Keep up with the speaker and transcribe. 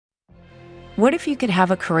What if you could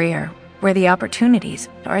have a career where the opportunities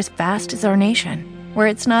are as vast as our nation, where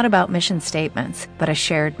it's not about mission statements, but a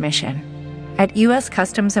shared mission? At U.S.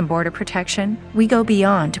 Customs and Border Protection, we go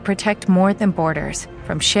beyond to protect more than borders.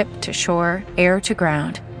 From ship to shore, air to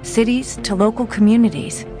ground, cities to local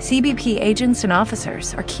communities, CBP agents and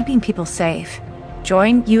officers are keeping people safe.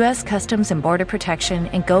 Join U.S. Customs and Border Protection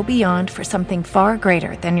and go beyond for something far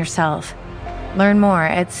greater than yourself. Learn more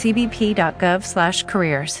at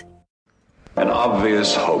cbp.gov/careers. An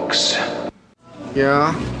obvious hoax.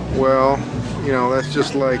 Yeah, well, that's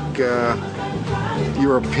just like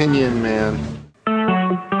your opinion, man.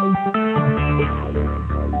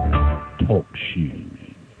 Talk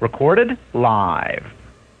shoes. Recorded live.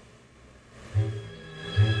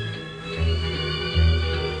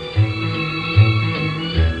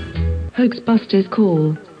 Hoaxbusters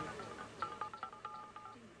call.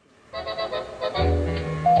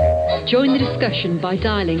 Join the discussion by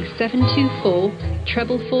dialing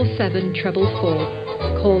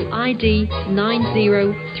 724-447-444. Call ID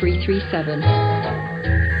 90337.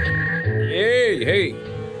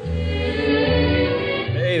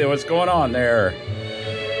 Hey there, what's going on there?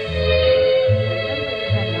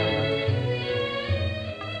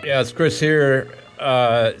 Yeah, it's Chris here.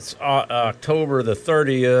 It's October the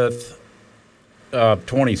 30th of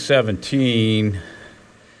 2017.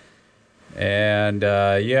 And,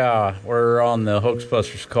 we're on the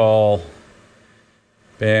Hoaxbusters call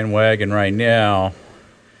bandwagon right now.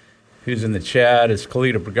 Who's in the chat is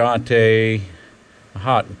Kalita Brigante,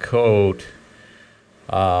 Hot and Coat,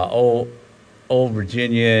 Old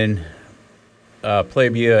Virginian,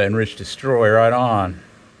 Plebia, and Rich Destroy. Right on.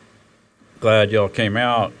 Glad y'all came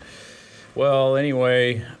out. Well,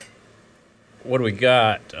 anyway, what do we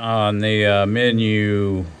got on the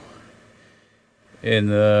menu in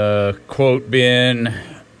the quote bin?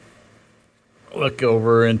 Look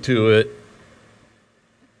over into it.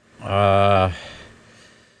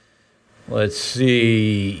 Let's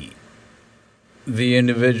see. The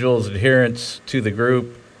individual's adherence to the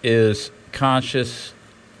group is conscious,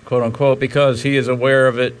 quote unquote, because he is aware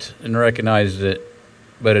of it and recognizes it,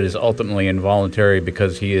 but it is ultimately involuntary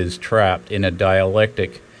because he is trapped in a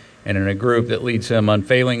dialectic and in a group that leads him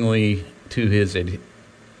unfailingly to his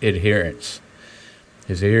adherence.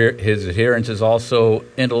 His adherence is also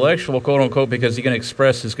intellectual, quote unquote, because he can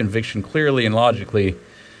express his conviction clearly and logically,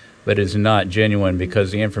 but is not genuine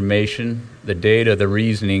because the information, the data, the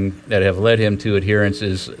reasoning that have led him to adherence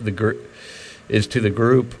is to the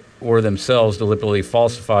group or themselves deliberately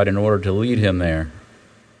falsified in order to lead him there.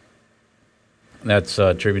 That's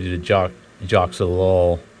attributed to Jacques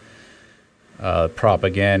Ellul.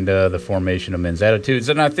 Propaganda, the formation of men's attitudes.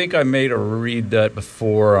 And I think I made a read that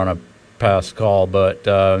before on a past call, but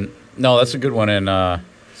no, that's a good one. And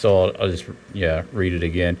so I'll just, read it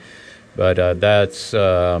again. But that's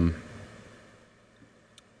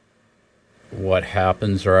what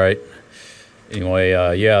happens, right? Anyway,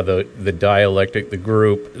 the dialectic, the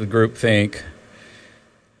group think.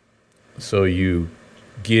 So you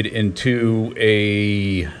get into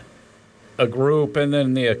a group, and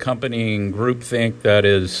then the accompanying group think that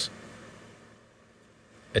is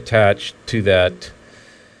attached to that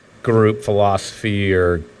group philosophy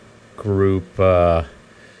or group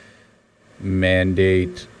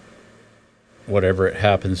mandate, whatever it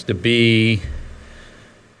happens to be.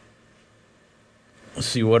 Let's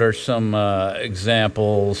see, what are some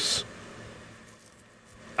examples?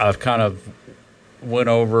 I've kind of went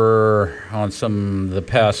over on some of the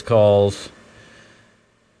past calls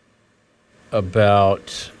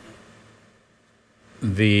about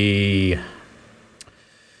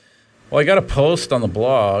I got a post on the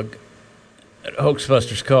blog at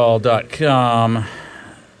hoaxbusterscall.com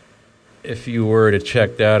if you were to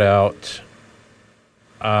check that out.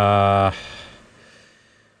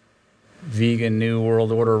 Vegan New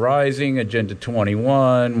World Order Rising, Agenda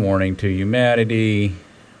 21, Warning to Humanity.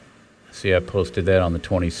 See, I posted that on the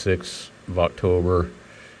 26th of October.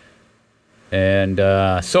 And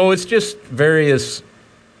so it's just various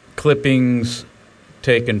clippings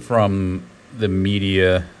taken from the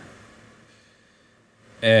media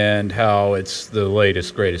and how it's the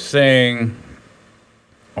latest, greatest thing.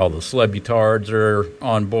 All the celebutards are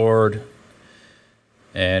on board.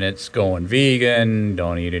 And it's going vegan,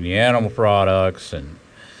 don't eat any animal products, and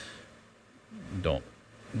don't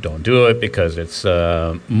do it because it's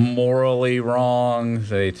morally wrong.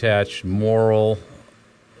 They attach moral.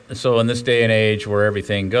 So in this day and age where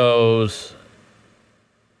everything goes,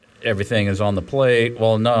 everything is on the plate.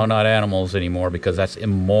 Well, no, not animals anymore because that's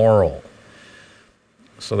immoral.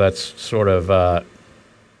 So that's sort of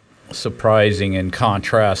surprising in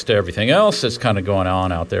contrast to everything else that's kind of going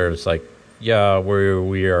on out there. It's like yeah,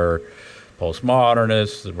 we are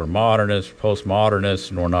postmodernists, we're modernists, postmodernists,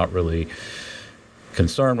 and we're not really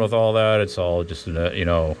concerned with all that. It's all just,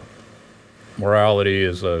 morality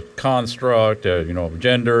is a construct,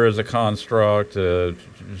 gender is a construct,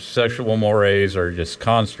 sexual mores are just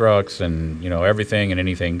constructs, and, everything and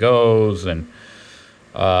anything goes. And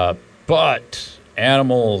but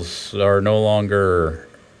animals are no longer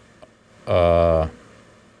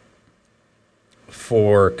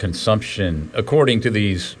for consumption, according to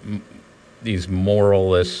these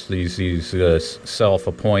moralists, these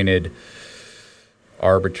self-appointed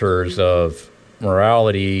arbiters of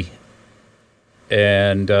morality.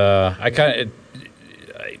 And I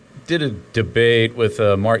did a debate with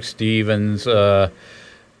Mark Stevens. I've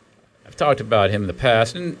talked about him in the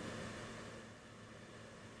past, and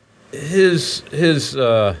his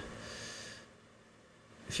if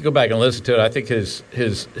you go back and listen to it, I think his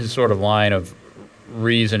sort of line of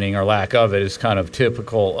reasoning or lack of it is kind of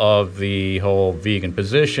typical of the whole vegan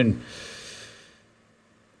position.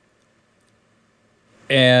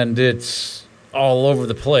 And it's all over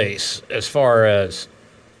the place as far as,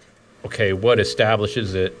 okay, what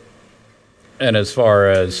establishes it, and as far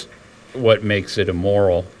as what makes it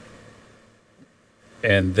immoral.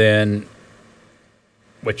 And then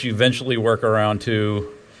what you eventually work around to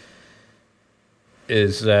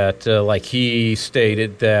is that, like he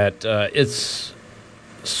stated, that it's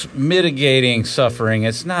mitigating suffering.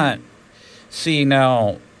 It's not. See,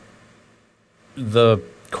 now, the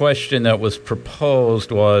question that was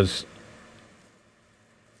proposed was,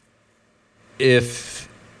 if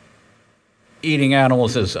eating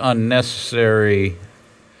animals is unnecessary,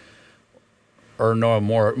 or no,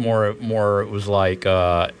 more it was like,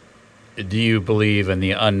 do you believe in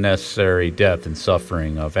the unnecessary death and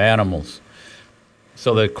suffering of animals?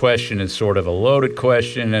 So the question is sort of a loaded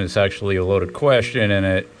question, and it's actually a loaded question, and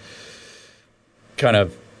it kind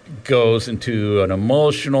of goes into an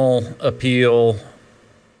emotional appeal,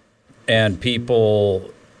 and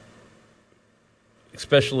people,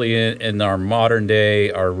 especially in our modern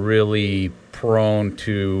day, are really prone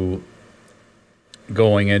to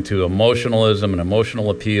going into emotionalism and emotional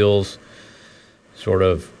appeals, sort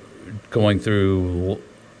of going through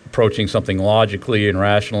approaching something logically and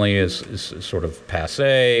rationally is sort of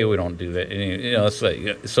passé. We don't do that. It's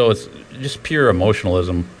like, so it's just pure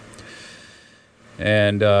emotionalism.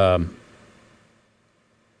 And the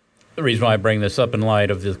reason why I bring this up in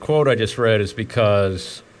light of the quote I just read is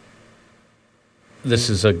because this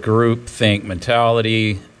is a groupthink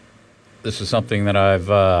mentality. This is something that I've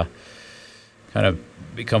kind of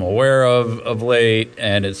become aware of late,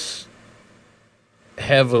 and it's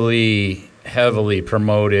heavily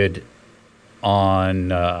promoted on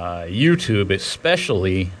YouTube,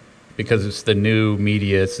 especially because it's the new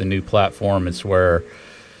media, it's the new platform. It's where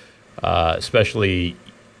especially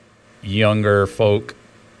younger folk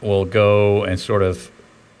will go and sort of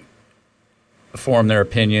form their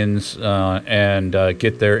opinions and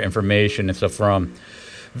get their information and stuff from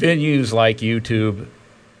venues like YouTube.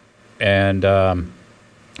 And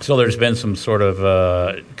so there's been some sort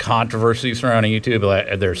of controversy surrounding YouTube,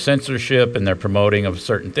 like their censorship and their promoting of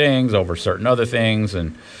certain things over certain other things,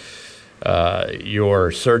 and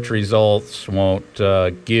your search results won't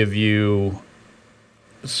give you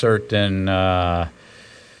certain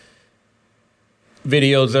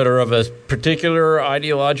videos that are of a particular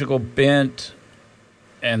ideological bent,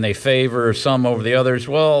 and they favor some over the others.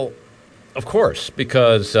 Well, of course,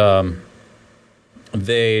 because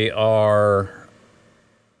they are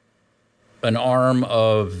an arm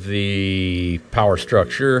of the power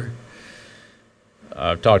structure.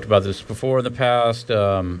 I've talked about this before in the past.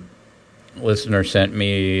 Listener sent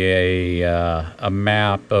me a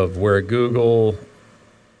map of where Google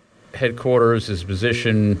headquarters is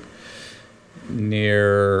positioned,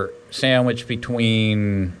 near, sandwiched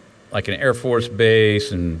between like an Air Force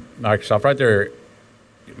base and Microsoft. Right there,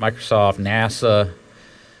 Microsoft, NASA,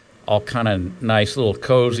 all kind of nice little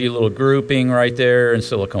cozy little grouping right there in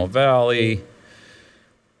Silicon Valley.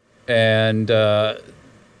 And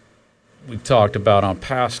we've talked about on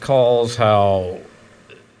past calls how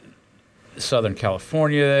Southern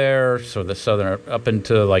California there, so the southern up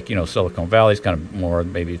into like, Silicon Valley is kind of more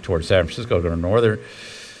maybe towards San Francisco, go to northern,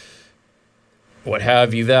 what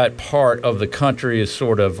have you. That part of the country is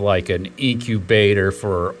sort of like an incubator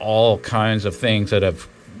for all kinds of things that have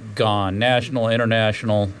gone national,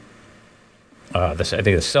 international. I think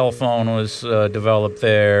the cell phone was developed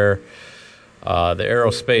there. The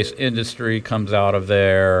aerospace industry comes out of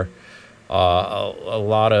there. A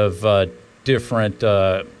lot of different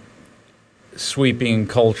sweeping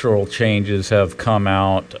cultural changes have come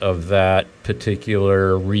out of that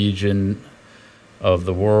particular region of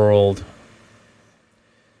the world,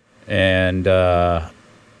 and I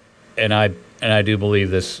do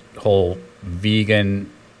believe this whole vegan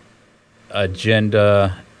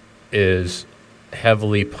agenda is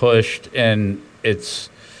heavily pushed, and it's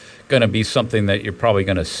going to be something that you're probably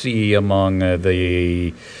going to see among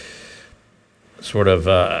the sort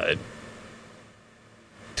of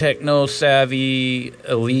techno-savvy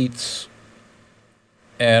elites,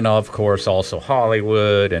 and of course also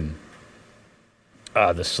Hollywood, and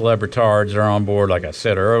the celebritards are on board, like I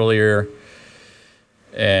said earlier,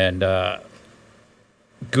 and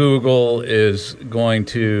Google is going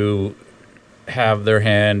to have their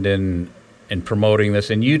hand in promoting this,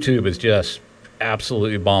 and YouTube is just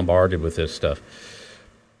absolutely bombarded with this stuff.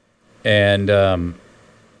 And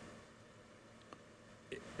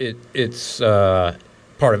it's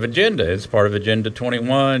part of agenda. It's part of Agenda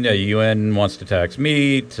 21. UN wants to tax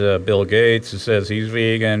meat. Bill Gates says he's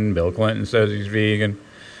vegan. Bill Clinton says he's vegan.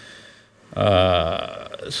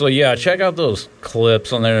 So yeah, check out those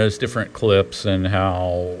clips on there. There's different clips and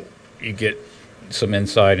how you get some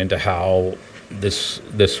insight into how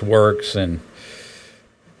this works, and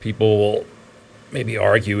people will maybe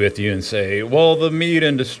argue with you and say, well, the meat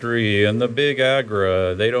industry and the big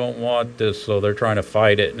agra, they don't want this, so they're trying to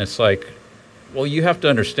fight it. And it's like, well, you have to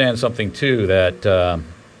understand something too, that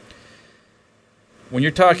when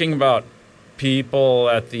you're talking about people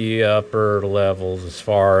at the upper levels, as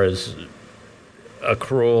far as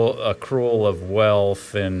accrual of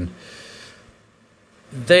wealth, and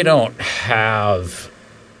they don't have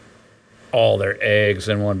all their eggs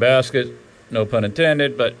in one basket, no pun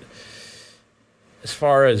intended, but as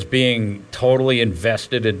far as being totally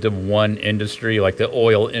invested into one industry, like the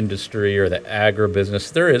oil industry or the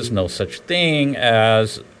agribusiness, there is no such thing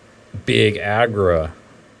as big agra,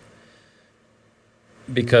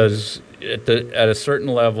 because at a certain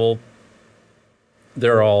level,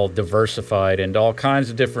 they're all diversified into all kinds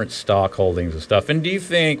of different stock holdings and stuff. And do you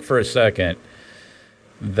think for a second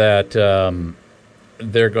that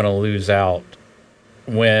they're going to lose out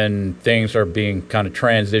when things are being kind of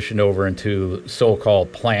transitioned over into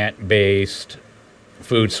so-called plant-based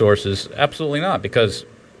food sources? Absolutely not, because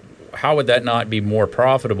how would that not be more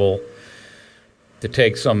profitable to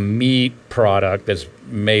take some meat product that's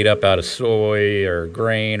made up out of soy or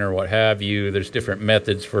grain or what have you? There's different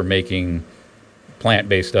methods for making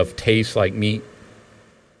plant-based stuff taste like meat.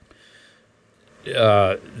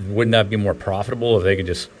 Wouldn't that be more profitable if they could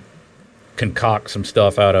just concoct some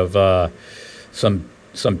stuff out of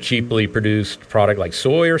some cheaply produced product like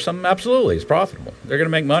soy or something? Absolutely, it's profitable. They're going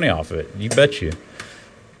to make money off of it. You bet you.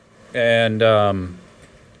 And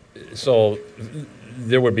so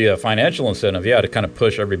there would be a financial incentive, to kind of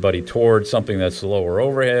push everybody towards something that's lower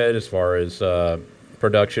overhead as far as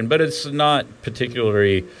production. But it's not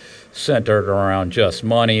particularly centered around just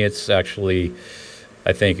money. It's actually,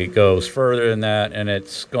 I think it goes further than that, and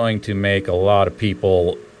it's going to make a lot of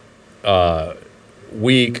people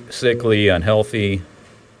weak, sickly, unhealthy.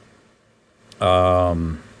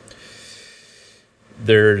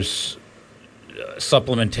 There's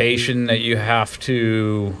supplementation that you have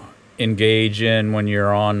to engage in when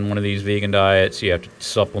you're on one of these vegan diets. You have to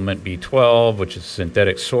supplement B12, which is a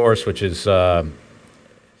synthetic source, which is, I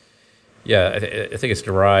think it's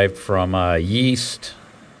derived from yeast,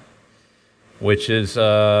 which is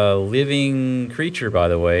a living creature, by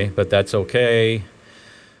the way, but that's okay.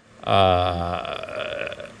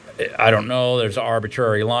 I don't know. There's an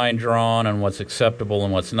arbitrary line drawn on what's acceptable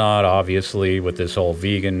and what's not, obviously, with this whole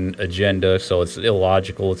vegan agenda. So it's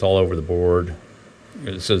illogical. It's all over the board.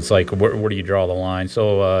 So it's like, where do you draw the line?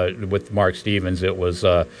 So with Mark Stevens, it was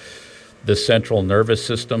the central nervous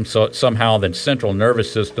system. So somehow the central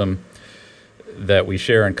nervous system that we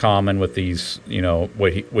share in common with these,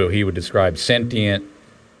 what he would describe sentient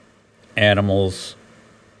animals,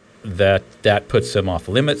 that puts them off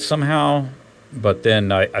limits somehow. But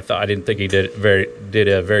then I didn't think he did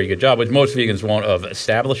a very good job, which most vegans won't, of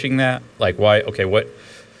establishing that. Like, why? Okay, what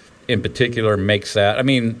in particular makes that? I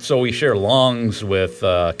mean, so we share lungs with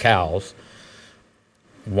cows.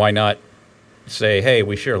 Why not say, hey,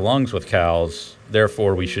 we share lungs with cows,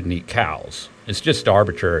 therefore we shouldn't eat cows? It's just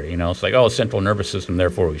arbitrary, It's like, central nervous system,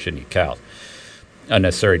 therefore we shouldn't eat cows.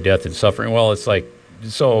 Unnecessary death and suffering. Well, it's like,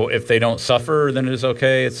 so if they don't suffer, then it is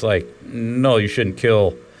okay. It's like, no, you shouldn't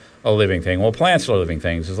kill a living thing. Well, plants are living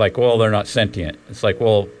things. It's like, well, they're not sentient. It's like,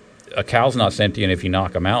 well, a cow's not sentient if you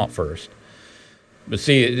knock them out first. But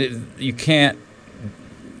see, you can't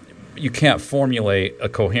formulate a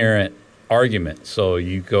coherent argument. So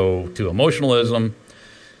you go to emotionalism,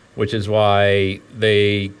 which is why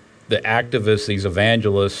the activists, these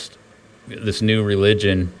evangelists, this new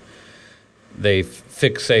religion they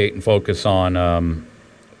fixate and focus on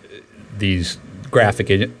these graphic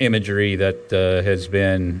imagery that has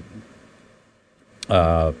been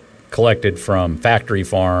collected from factory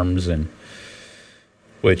farms, and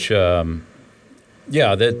which, that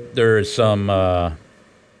there is some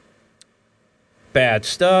bad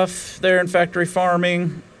stuff there in factory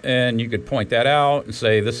farming, and you could point that out and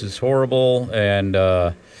say this is horrible. And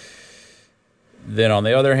then on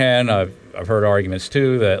the other hand, I've heard arguments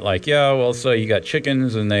too that like, so you got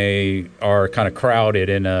chickens and they are kind of crowded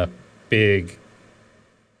in a big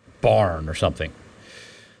barn or something.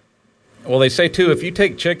 Well, they say too, if you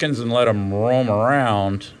take chickens and let them roam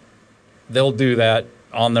around, they'll do that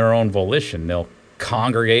on their own volition. They'll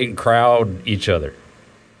congregate and crowd each other.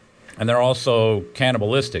 And they're also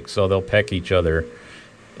cannibalistic, so they'll peck each other.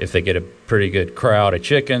 If they get a pretty good crowd of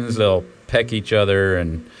chickens, they'll peck each other,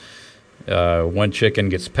 and one chicken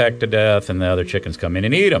gets pecked to death, and the other chickens come in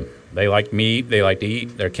and eat them. They like meat. They like to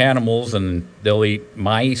eat. They're cannibals, and they'll eat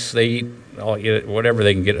mice. They eat whatever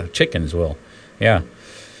they can get. Chickens will. Yeah.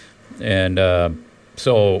 And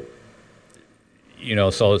so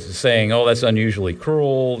it's saying, that's unusually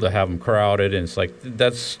cruel to have them crowded. And it's like,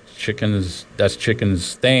 that's chickens'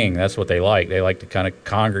 thing. That's what they like. They like to kind of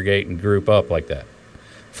congregate and group up like that.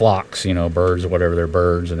 Flocks, birds or whatever, they're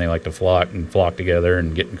birds, and they like to flock together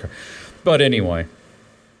and get. But anyway,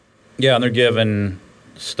 and they're given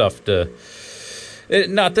stuff to.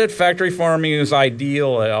 Not that factory farming is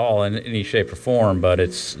ideal at all in any shape or form, but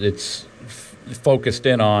it's focused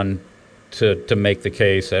in on to make the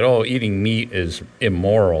case that eating meat is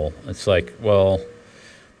immoral. It's like, well,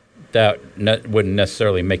 that wouldn't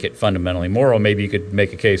necessarily make it fundamentally moral. Maybe you could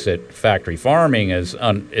make a case that factory farming is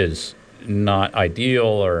not ideal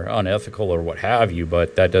or unethical or what have you,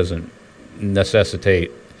 but that doesn't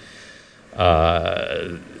necessitate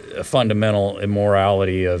a fundamental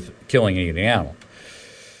immorality of killing and eating an animal.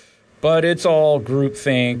 But it's all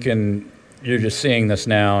groupthink, and you're just seeing this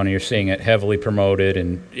now, and you're seeing it heavily promoted,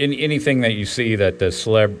 and anything that you see that the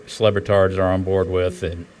celebritards are on board with,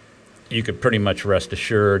 and you could pretty much rest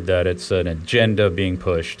assured that it's an agenda being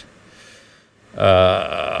pushed.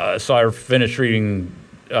 So I finished reading.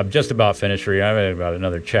 I'm just about finished reading. I have about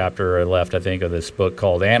another chapter left, I think, of this book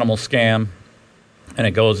called Animal Scam, and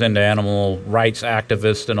it goes into animal rights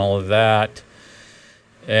activists and all of that.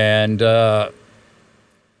 And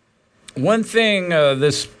one thing,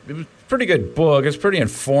 this it was a pretty good book. It's pretty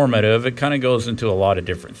informative. It kind of goes into a lot of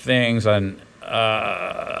different things on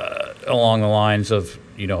along the lines of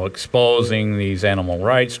exposing these animal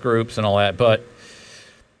rights groups and all that. But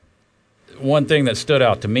one thing that stood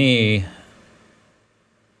out to me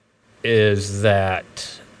is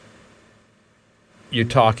that you're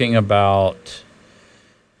talking about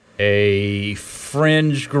a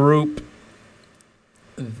fringe group,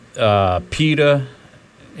 PETA.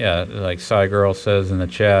 Yeah, like Cy Girl says in the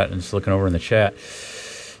chat, and it's looking over in the chat.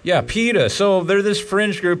 Yeah, PETA. So they're this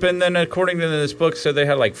fringe group, and then according to this book, said they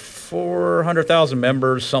had like 400,000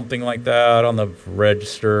 members, something like that, on the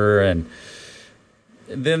register, and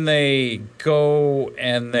then they go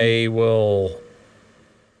and they will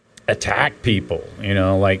attack people,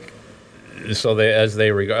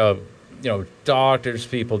 doctors,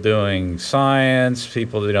 people doing science,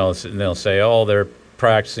 people, and they'll say, they're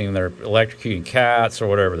practicing, they're electrocuting cats or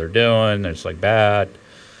whatever they're doing. It's like bad.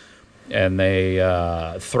 And they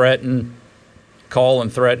call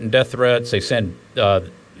and threaten death threats. They send,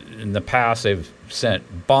 in the past, they've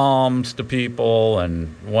sent bombs to people,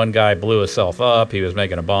 and one guy blew himself up. He was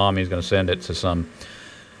making a bomb. He was going to send it to some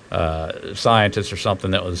scientist or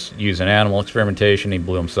something that was using animal experimentation. He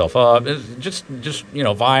blew himself up. It's just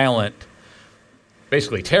violent,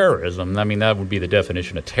 basically terrorism. I mean, that would be the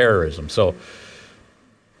definition of terrorism. So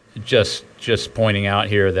just pointing out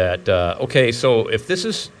here that, so if this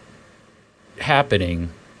is happening,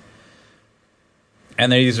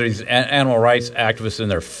 and these are these animal rights activists,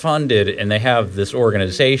 and they're funded, and they have this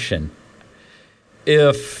organization,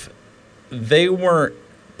 if they weren't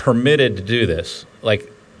permitted to do this,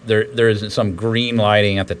 like there isn't some green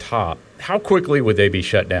lighting at the top, how quickly would they be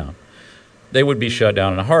shut down? They would be shut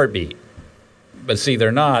down in a heartbeat. But see,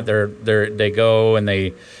 they're not. They go and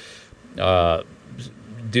they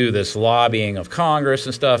do this lobbying of Congress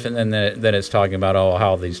and stuff, and then it's talking about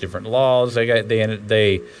how these different laws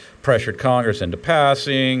they pressured Congress into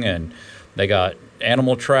passing, and they got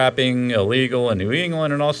animal trapping illegal in New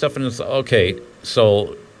England and all stuff. And it's okay,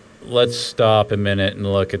 so let's stop a minute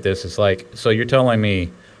and look at this. It's like, so you're telling me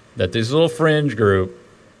that this little fringe group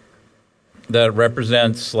that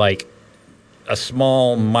represents like a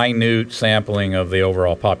small, minute sampling of the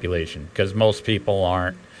overall population, because most people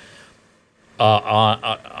aren't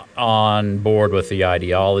on on board with the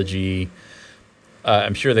ideology.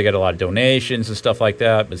 I'm sure they get a lot of donations and stuff like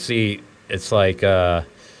that. But see, it's like I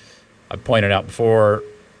pointed out before,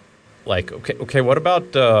 like, okay, what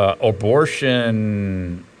about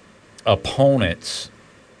abortion opponents?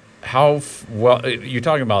 Well, you're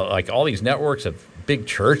talking about like all these networks of big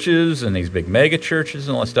churches and these big mega churches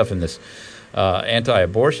and all that stuff, and this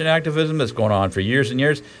anti-abortion activism that's going on for years and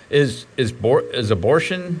years. Is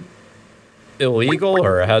abortion illegal,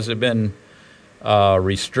 or has it been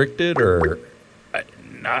restricted, or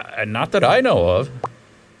not that I know of?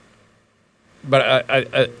 But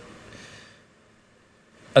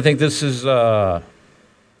I think this is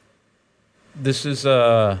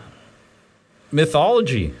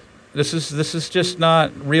mythology. This is just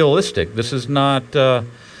not realistic. This is not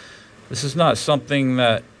something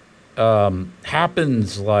that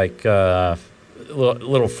happens like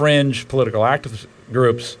little fringe political activist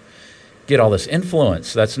groups get all this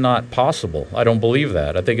influence. That's not possible. I don't believe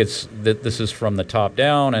that. I think it's that this is from the top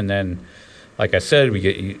down, and then, like I said,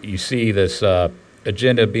 you see this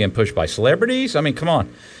agenda being pushed by celebrities. I mean, come on,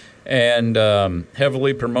 and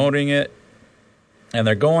heavily promoting it. And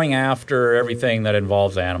they're going after everything that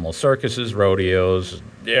involves animals, circuses, rodeos,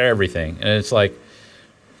 everything. And it's like,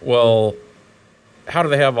 well, how do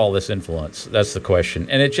they have all this influence? That's the question.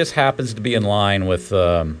 And it just happens to be in line with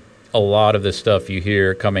a lot of the stuff you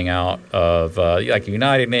hear coming out of like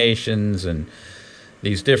United Nations and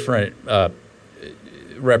these different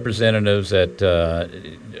representatives that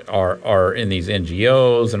are in these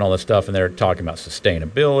NGOs and all this stuff. And they're talking about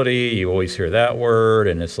sustainability. You always hear that word.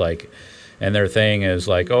 And it's like... And their thing is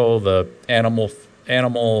like, oh, the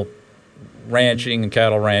animal ranching and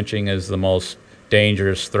cattle ranching is the most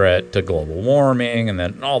dangerous threat to global warming, and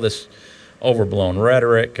then all this overblown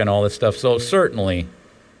rhetoric and all this stuff. So certainly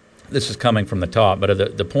this is coming from the top.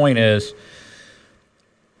 But the point is,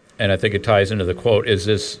 and I think it ties into the quote, is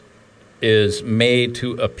this is made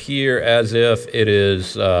to appear as if it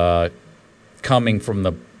is coming from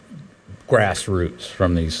the grassroots,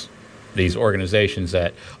 from these organizations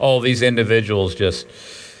that, these individuals just,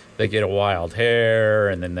 they get a wild hair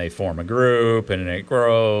and then they form a group and it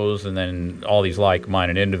grows, and then all these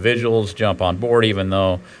like-minded individuals jump on board, even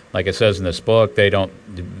though, like it says in this book,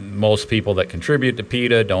 most people that contribute to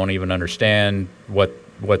PETA don't even understand what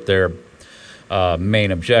their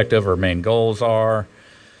main objective or main goals are.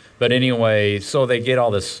 But anyway, so they get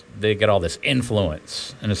all this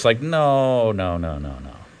influence, and it's like, no.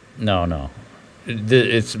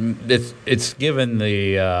 It's given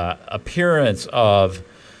the appearance of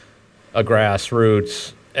a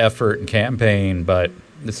grassroots effort and campaign, but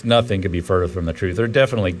nothing could be further from the truth. They're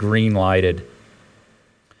definitely green-lighted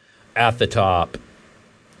at the top,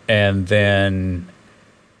 and then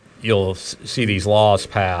you'll see these laws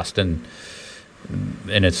passed, and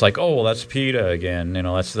it's like, oh, well, that's PETA again. You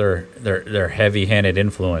know, that's their heavy-handed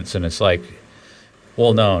influence, and it's like,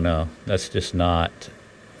 well, no, that's just not.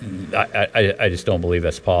 I just don't believe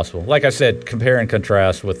that's possible. Like I said, compare and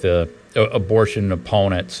contrast with the abortion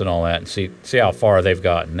opponents and all that, and see how far they've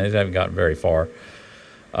gotten. They haven't gotten very far,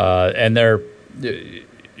 and their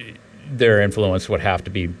influence would have to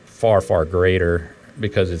be far, far greater,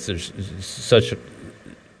 because there's such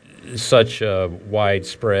a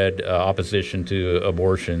widespread opposition to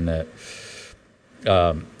abortion that.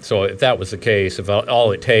 So if that was the case, if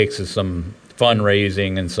all it takes is some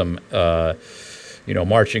fundraising and some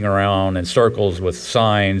marching around in circles with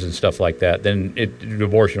signs and stuff like that, then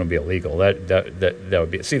abortion would be illegal. That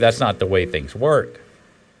would be. See, that's not the way things work.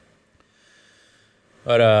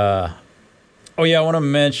 But I want to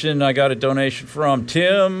mention I got a donation from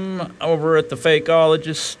Tim over at the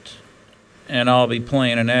Fakeologist, and I'll be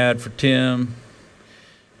playing an ad for Tim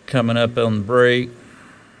coming up on the break.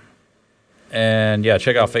 And yeah,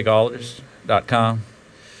 check out fakeologist.com.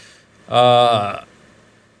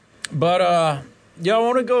 I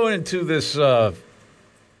want to go into this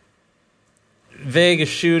Vegas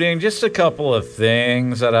shooting. Just a couple of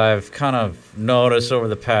things that I've kind of noticed over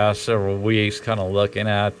the past several weeks, kind of looking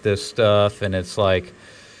at this stuff, and it's like,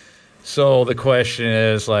 so the question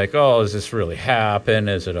is like, does this really happen?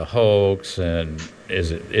 Is it a hoax? And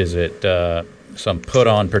is it some put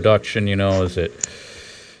on production? Is it?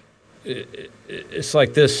 It's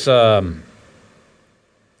like this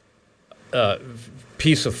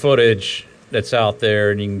piece of footage that's out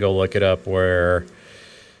there, and you can go look it up, where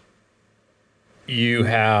you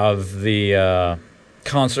have the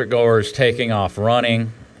concert goers taking off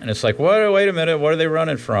running, and it's like, wait a minute, what are they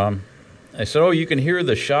running from? I said, you can hear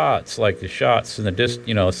the shots, like the shots in the distance.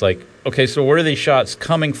 It's like, okay, so where are these shots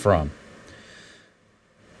coming from?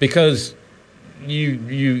 Because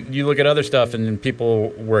you look at other stuff, and then people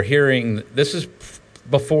were hearing. This is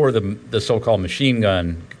before the so-called machine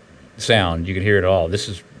gun sound. You can hear it all. This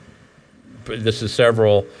is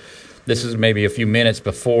several. This is maybe a few minutes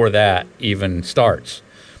before that even starts,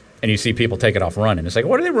 and you see people taking off running. It's like,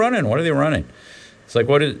 what are they running? What are they running? It's like,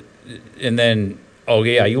 what is? And then, oh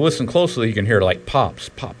yeah, you listen closely, you can hear like pops,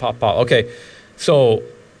 pop, pop, pop. Okay, so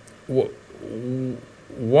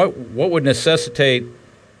what would necessitate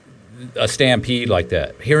a stampede like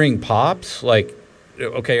that? Hearing pops, like,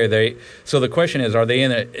 okay, are they? So the question is, are they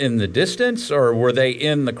in the distance, or were they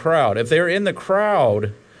in the crowd? If they're in the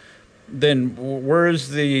crowd, then where's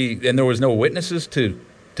the? And there was no witnesses to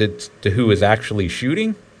who is actually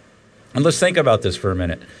shooting. And let's think about this for a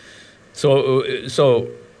minute. So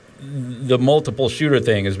the multiple shooter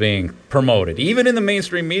thing is being promoted, even in the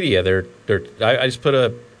mainstream media. I just put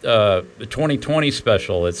a 2020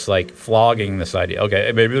 special. It's like flogging this idea.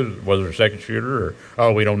 Okay, maybe was there a second shooter? Or,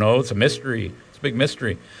 oh, we don't know. It's a mystery. It's a big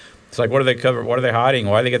mystery. It's like, what do they cover? What are they hiding?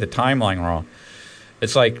 Why do they get the timeline wrong?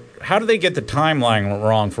 It's like, how do they get the timeline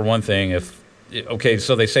wrong, for one thing? Okay,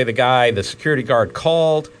 so they say the security guard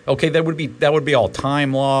called. Okay, that would be all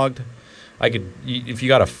time logged. If you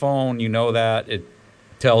got a phone, you know that it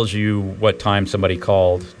tells you what time somebody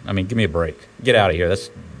called. I mean, give me a break. Get out of here. That's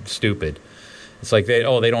stupid. It's like they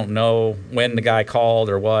don't know when the guy called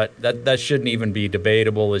or what. That shouldn't even be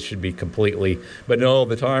debatable. It should be completely. But no,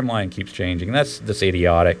 the timeline keeps changing. That's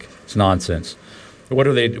idiotic. It's nonsense. What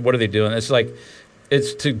are they doing? It's like,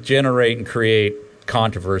 it's to generate and create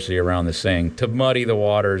controversy around this thing, to muddy the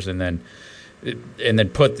waters, even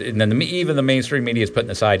the mainstream media is putting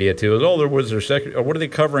this idea too. Was there second? Or what are they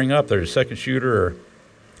covering up? There's a second shooter. Or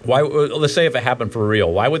why? Let's say if it happened for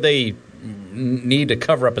real, why would they need to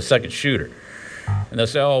cover up a second shooter? And they'll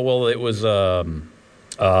say, oh well, it was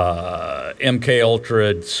MK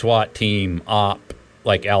Ultra SWAT team op,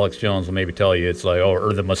 like Alex Jones will maybe tell you. It's like,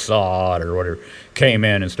 or the Mossad or whatever came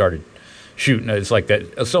in and started shooting. It's like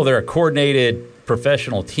that. So they're a coordinated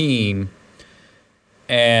professional team,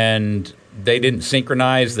 and they didn't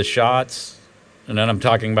synchronize the shots. And then I'm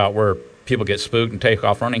talking about where people get spooked and take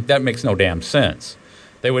off running. That makes no damn sense.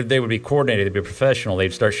 They would be coordinated. They'd be professional.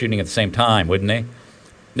 They'd start shooting at the same time, wouldn't they?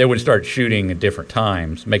 They would start shooting at different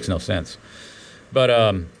times. Makes no sense. But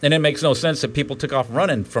and it makes no sense that people took off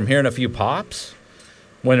running from hearing a few pops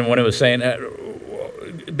when it was saying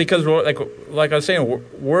because like I was saying,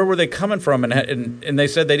 where were they coming from? And they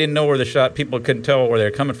said they didn't know where the shot. People couldn't tell where they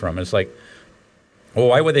were coming from. It's like, well,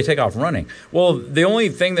 why would they take off running? Well, the only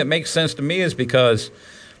thing that makes sense to me is because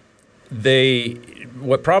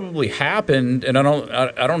what probably happened, and I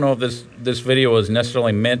don't know if this video was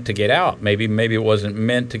necessarily meant to get out. Maybe it wasn't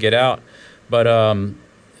meant to get out, but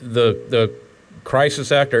the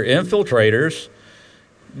crisis actor infiltrators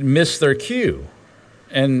missed their cue,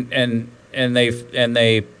 and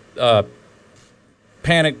they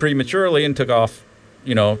panicked prematurely and took off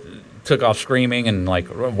screaming and like,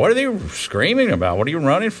 what are they screaming about? What are you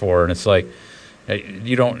running for? And it's like,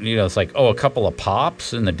 it's like, oh, a couple of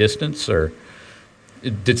pops in the distance, or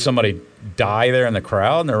did somebody die there in the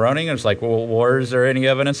crowd and they're running? And it's like, well, where is there any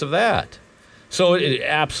evidence of that? So it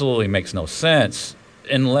absolutely makes no sense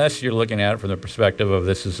unless you're looking at it from the perspective of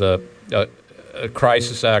this is a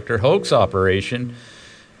crisis actor hoax operation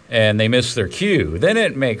and they missed their cue. Then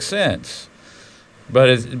it makes sense.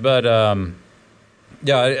 But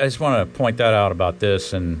yeah, I just want to point that out about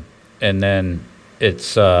this, and then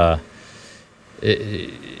it's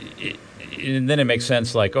and then it makes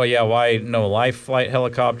sense. Like, oh yeah, why no life flight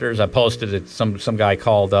helicopters? I posted it. Some guy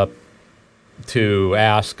called up to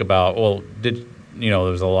ask about. Well, there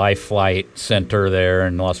was a life flight center there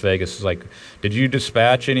in Las Vegas. It's like, did you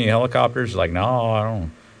dispatch any helicopters? Like, no,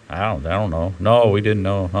 I don't know. No, we didn't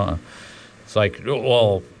know. It's like,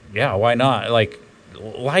 well, yeah, why not? Like,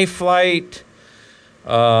 life flight.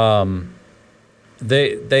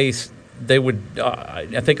 They would,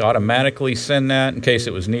 I think, automatically send that in case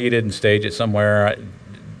it was needed and stage it somewhere.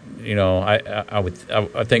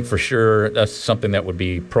 I think for sure that's something that would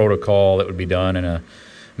be protocol that would be done in a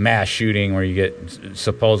mass shooting where you get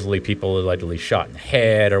supposedly people allegedly shot in the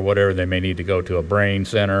head or whatever. They may need to go to a brain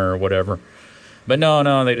center or whatever. But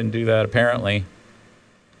no, they didn't do that apparently.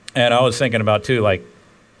 And I was thinking about too, like,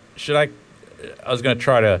 I was going to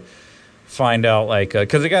try to find out, like,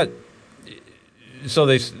 because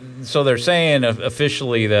they're saying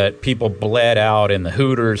officially that people bled out in the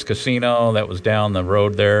Hooters casino that was down the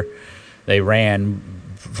road there. They ran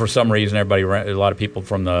for some reason. A lot of people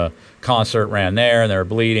from the concert ran there, and they were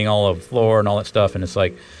bleeding all over the floor and all that stuff. And it's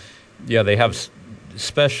like, yeah, they have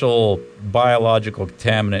special biological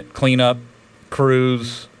contaminant cleanup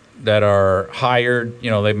crews that are hired.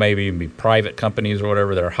 They maybe even be private companies or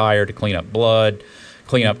whatever that are hired to clean up blood,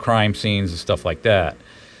 clean up crime scenes and stuff like that.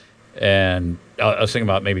 And I was thinking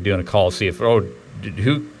about maybe doing a call to see if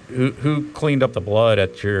who cleaned up the blood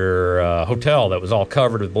at your hotel that was all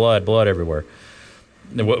covered with blood everywhere.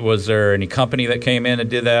 Was there any company that came in and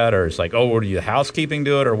did that, or it's like, do you housekeeping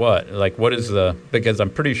do it, or what? Like, what is because I'm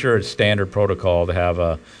pretty sure it's standard protocol to have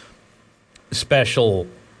a special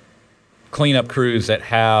cleanup crews that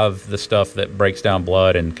have the stuff that breaks down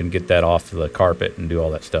blood and can get that off the carpet and do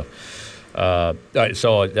all that stuff.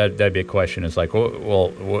 So that'd be a question. It's like, well,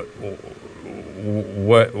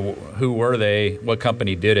 who were they? What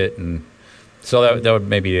company did it? And so that would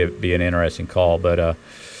maybe be an interesting call. But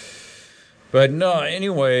no,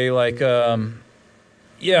 anyway, I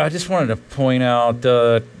just wanted to point out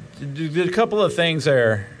a couple of things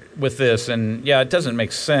there with this. And, it doesn't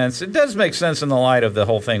make sense. It does make sense in the light of the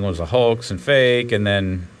whole thing was a hoax and fake, and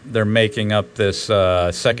then they're making up this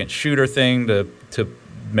second shooter thing to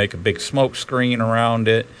make a big smoke screen around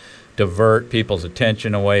it, divert people's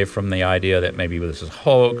attention away from the idea that maybe this is a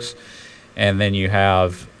hoax. And then you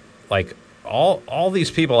have, all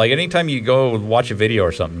these people, anytime you go watch a video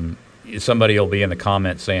or something, somebody will be in the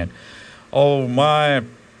comments saying, oh, my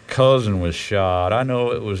cousin was shot. I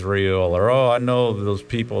know it was real. Or, I know those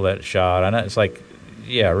people that shot. And it's like,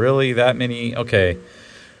 yeah, really? That many? Okay.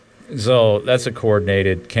 So that's a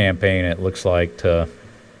coordinated campaign, it looks like, to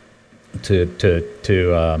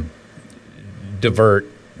divert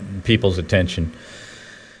people's attention.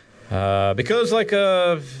 Because, what's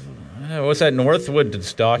that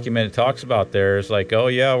Northwoods document it talks about there? It's like,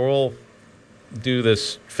 we'll do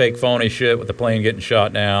this fake phony shit with the plane getting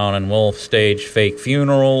shot down, and we'll stage fake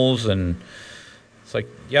funerals. And it's like,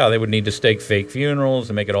 they would need to stage fake funerals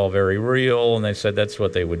and make it all very real. And they said that's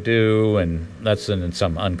what they would do, and that's in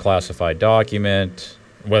some unclassified document.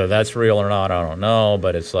 Whether that's real or not, I don't know.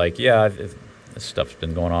 But it's like, this stuff's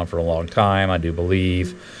been going on for a long time, I do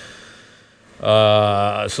believe.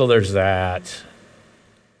 So there's that.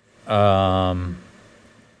 So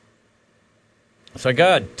I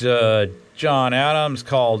got John Adams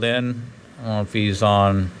called in. I don't know if he's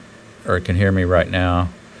on or can hear me right now.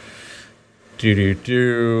 So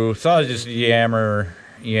I was just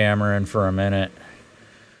yammering for a minute.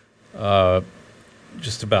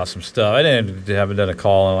 Just about some stuff. I haven't done a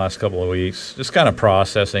call in the last couple of weeks. Just kind of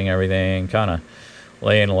processing everything, kind of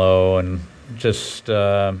laying low, and just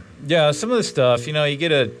some of the stuff. You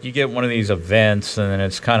get one of these events, and then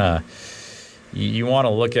it's kind of you want to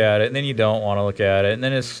look at it, and then you don't want to look at it, and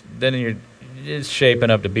then it's shaping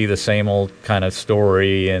up to be the same old kind of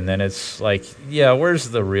story, and then it's like, where's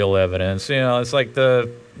the real evidence? It's like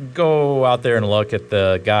go out there and look at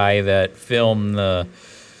the guy that filmed the.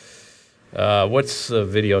 What's the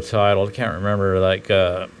video title? I can't remember.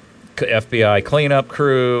 FBI cleanup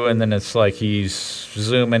crew, and then it's like he's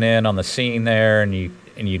zooming in on the scene there, and you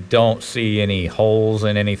don't see any holes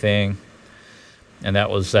in anything. And that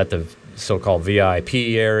was at the so-called VIP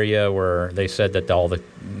area where they said that all the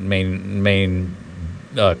main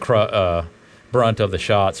brunt of the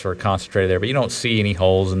shots were concentrated there. But you don't see any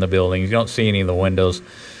holes in the buildings. You don't see any of the windows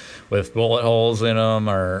with bullet holes in them.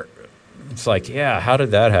 Or it's like, how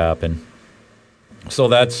did that happen? So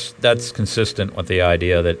that's consistent with the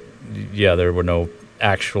idea that, there were no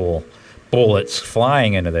actual bullets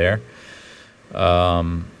flying into there.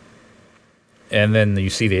 And then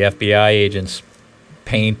you see the FBI agents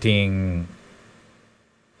painting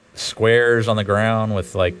squares on the ground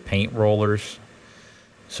with, paint rollers.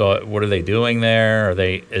 So what are they doing there?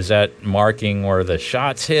 Is that marking where the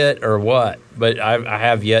shots hit or what? But I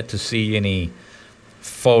have yet to see any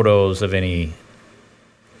photos of any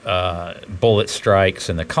bullet strikes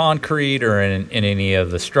in the concrete or in any of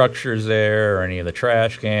the structures there, or any of the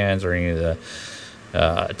trash cans, or any of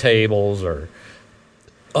the tables or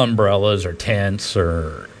umbrellas or tents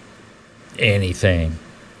or anything.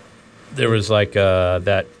 There was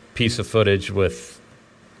that piece of footage with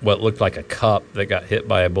what looked like a cup that got hit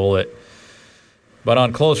by a bullet. But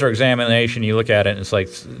on closer examination, you look at it and it's like,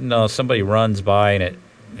 no, somebody runs by and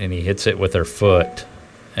he hits it with their foot.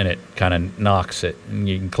 And it kind of knocks it, and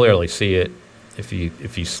you can clearly see it if you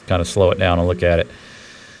kind of slow it down and look at it.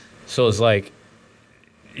 So it's like,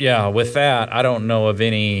 with that, I don't know of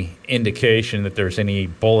any indication that there's any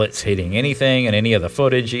bullets hitting anything in any of the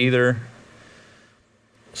footage either.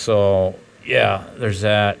 So, there's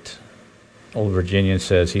that. Old Virginian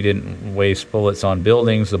says he didn't waste bullets on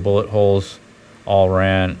buildings. The bullet holes all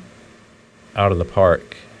ran out of the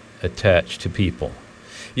park attached to people.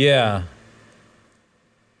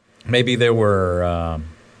 Maybe there were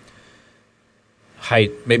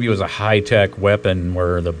maybe it was a high-tech weapon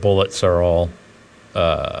where the bullets are all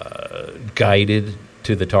guided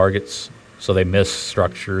to the targets, so they miss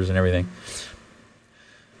structures and everything.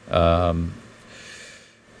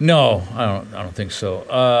 No, I don't think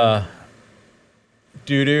so.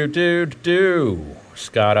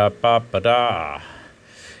 Ska-da-ba-ba-da.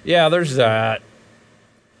 Yeah, there's that.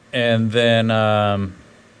 And then I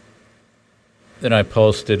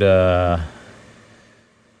posted a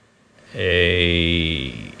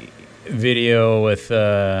video with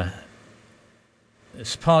this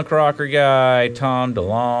punk rocker guy, Tom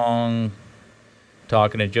DeLonge,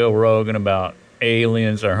 talking to Joe Rogan about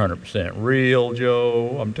aliens are 100% real,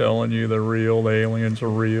 Joe. I'm telling you, they're real. The aliens are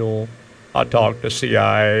real. I talked to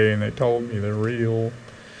CIA, and they told me they're real.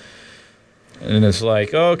 And it's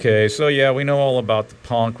like, okay, so yeah, we know all about the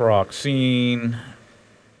punk rock scene.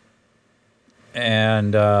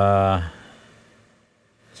 And so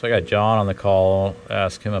I got John on the call,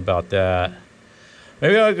 ask him about that.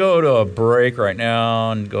 Maybe I'll go to a break right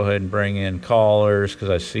now and go ahead and bring in callers, because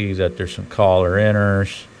I see that there's some caller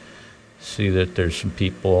inners. See that there's some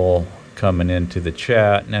people coming into the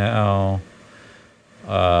chat now.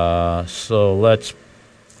 So let's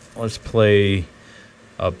play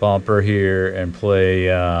a bumper here and play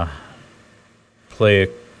a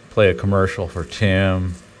commercial for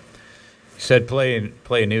Tim. He said play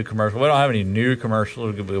a new commercial. We don't have any new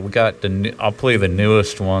commercials. We got I'll play the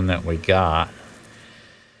newest one that we got,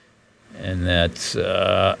 and that's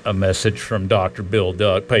a message from Dr. Bill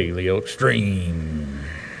Duck, Paleo Extreme.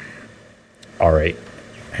 All right,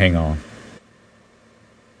 hang on.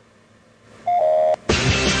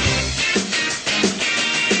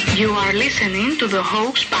 You are listening to the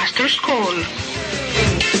Hoaxbusters Call.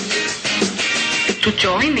 To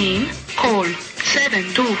join in, call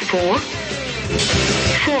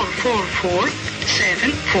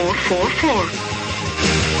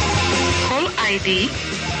 724-444-7444. Call ID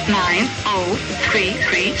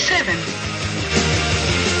 90337.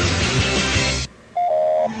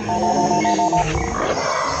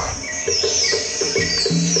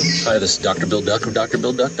 Hi, this is Dr. Bill Duck of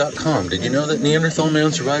DrBillDuck.com. Did you know that Neanderthal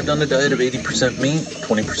man survived on a diet of 80% meat,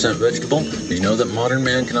 20% vegetable? Did you know that modern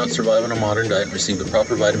man cannot survive on a modern diet and receive the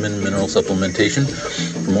proper vitamin and mineral supplementation?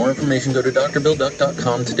 For more information, go to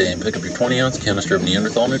DrBillDuck.com today and pick up your 20-ounce canister of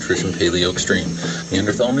Neanderthal Nutrition Paleo Extreme.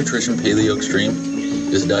 Neanderthal Nutrition Paleo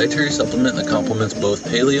Extreme is a dietary supplement that complements both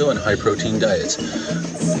paleo and high-protein diets.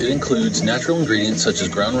 It includes natural ingredients such as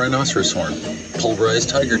ground rhinoceros horn, pulverized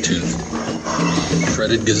tiger tooth,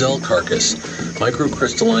 shredded gazelle carcass,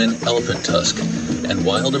 microcrystalline elephant tusk, and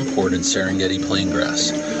wild imported Serengeti plain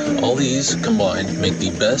grass. All these combined make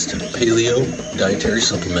the best paleo dietary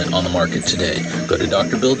supplement on the market today. Go to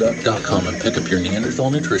DrBillDuck.com and pick up your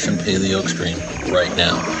Neanderthal Nutrition Paleo Extreme right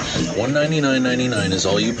now. $199.99 is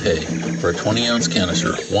all you pay for a 20-ounce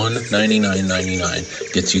canister.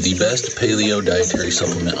 $199.99 gets you the best paleo dietary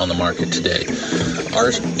supplement on the market today.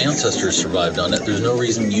 Our ancestors survived on it. There's no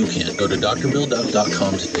reason you can't. Go to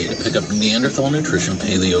DrBillDuck.com today to pick up Neanderthal Nutrition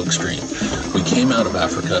Paleo Extreme. We came out of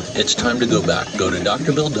Africa. It's time to go back. Go to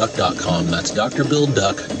DrBillDuck.com. That's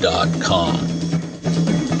DrBillDuck.com.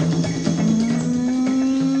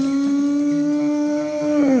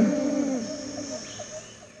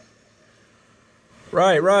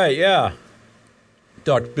 Right, yeah.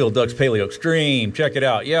 Dr. Bill Duck's Paleo Extreme. Check it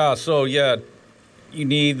out. Yeah, so, yeah, you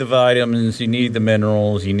need the vitamins, you need the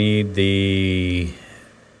minerals, you need the,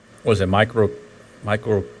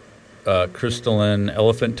 crystalline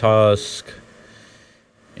elephant tusk,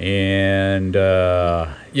 and,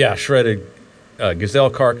 shredded gazelle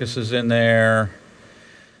carcasses in there,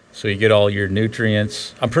 so you get all your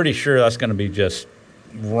nutrients. I'm pretty sure that's going to be just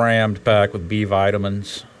rammed back with B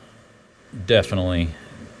vitamins. Definitely,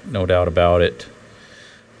 no doubt about it.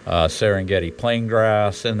 Serengeti plain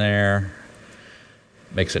grass in there.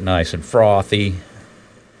 Makes it nice and frothy.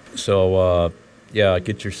 So,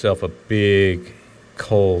 get yourself a big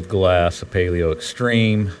cold glass of Paleo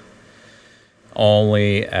Extreme.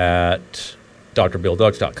 Only at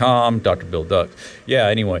DrBillDucks.com. Dr. Bill Duck. Yeah,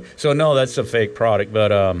 anyway. So, no, that's a fake product, but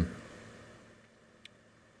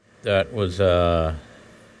that was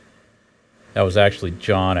actually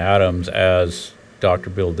John Adams as Dr.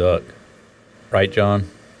 Bill Duck. Right, John?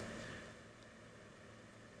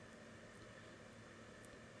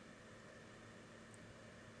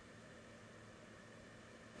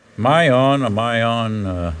 Am I on? Am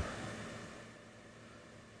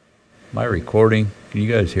I recording? Can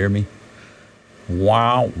you guys hear me?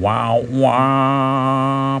 Wow, wow,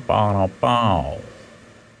 wow, bow, bow.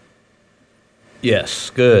 Yes,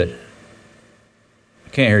 good. I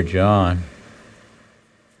can't hear John.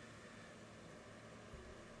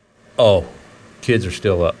 Oh, kids are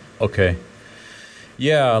still up. Okay.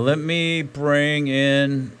 Yeah, let me bring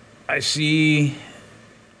in, I see,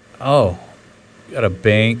 got a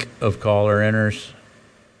bank of caller inners.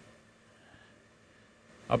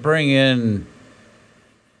 I'll bring in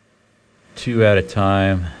 2 at a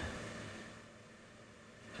time.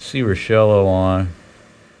 See Rochello on.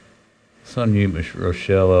 Let's unmute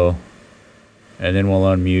Rochello. And then we'll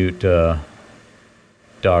unmute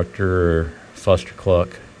Dr.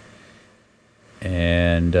 Fustercluck.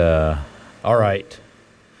 And, all right.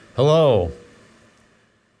 Hello.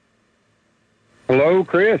 Hello,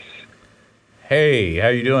 Chris. Hey, how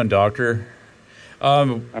you doing, Doctor?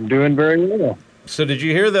 I'm doing very well. So did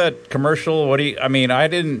you hear that commercial? I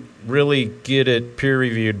didn't really get it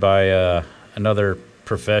peer-reviewed by another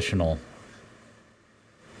professional.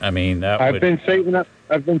 I've been saving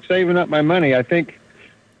up my money. I think,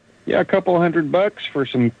 a couple $100 for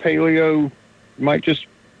some paleo might just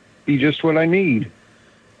be just what I need.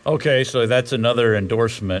 Okay, so that's another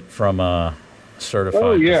endorsement from a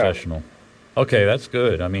certified professional. Okay, that's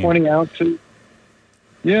good. 20 ounces.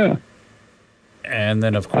 Yeah. And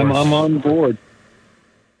then, of course, I'm on board.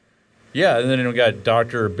 Yeah, and then we got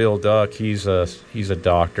Dr. Bill Duck. He's a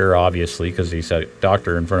doctor, obviously, because he's a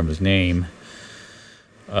doctor in front of his name.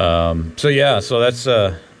 So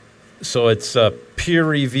it's peer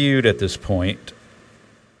reviewed at this point,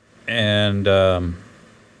 and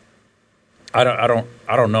I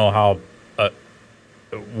don't know how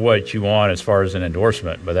what you want as far as an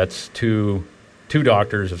endorsement, but that's two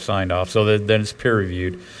doctors have signed off, so then it's peer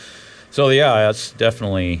reviewed. So that's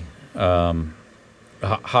definitely a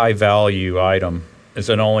high value item. It's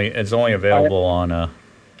only available on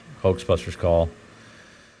Hoaxbusters Call.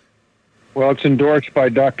 Well, it's endorsed by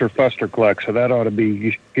Dr. Fustercluck, so that ought to be.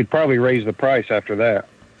 You could probably raise the price after that.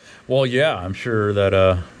 Well, yeah, I'm sure that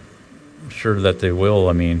they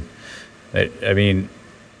will.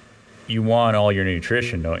 You want all your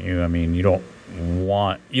nutrition, don't you? You don't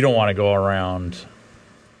want to go around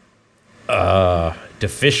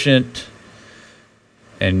deficient,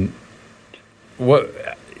 and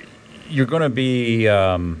what you're going to be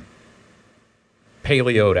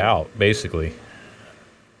paleoed out, basically.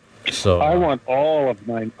 So I want all of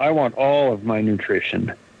my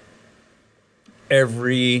nutrition.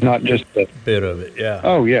 Not just a bit of it. Yeah.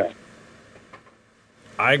 Oh yeah.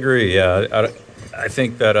 I agree. Yeah, I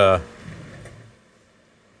think that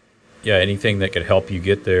anything that could help you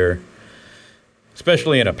get there,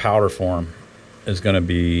 especially in a powder form, is going to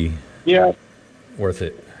be worth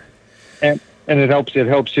it. And it helps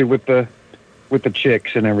you with the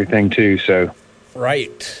chicks and everything too. So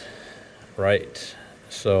right.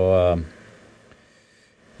 So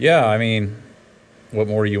what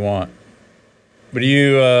more do you want? But do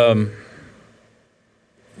you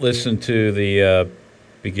listen to the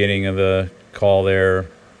beginning of the call there?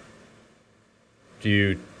 Do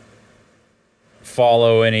you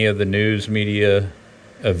follow any of the news media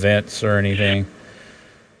events or anything?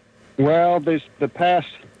 Well, the past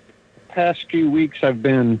few weeks I've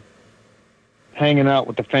been hanging out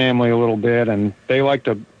with the family a little bit, and they like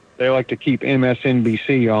to keep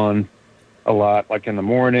MSNBC on a lot, like in the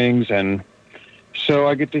mornings, and so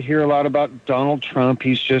I get to hear a lot about Donald Trump.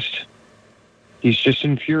 He's just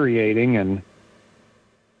infuriating, and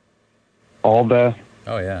all the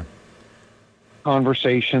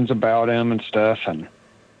conversations about him and stuff, and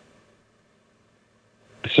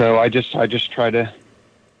so I just try to.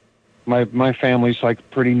 My family's like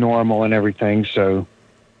pretty normal and everything, so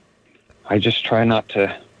I just try not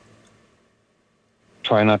to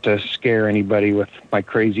scare anybody with my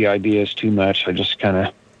crazy ideas too much. I just kind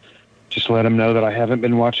of let them know that I haven't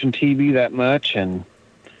been watching TV that much and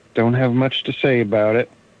don't have much to say about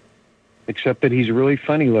it, except that he's really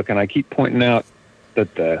funny looking. I keep pointing out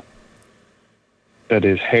that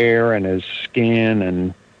his hair and his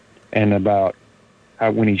skin and about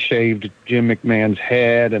how when he shaved Jim McMahon's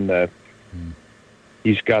head, and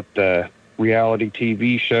he's got the reality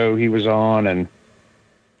TV show he was on, and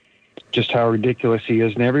just how ridiculous he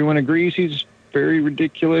is. And everyone agrees he's very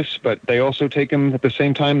ridiculous, but they also take him at the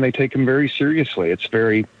same time. They take him very seriously.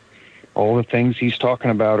 All the things he's talking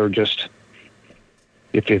about are just,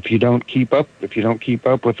 if you don't keep up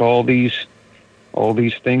with all these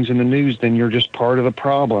things in the news, then you're just part of the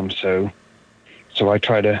problem. So I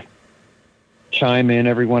try to chime in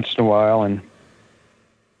every once in a while and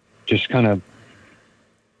just kind of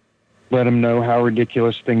let them know how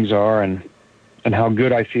ridiculous things are and how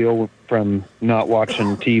good I feel from not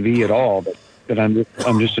watching TV at all, but that I'm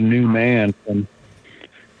just a new man, and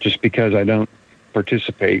just because I don't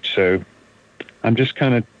participate. So I'm just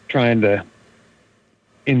kind of trying to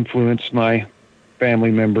influence my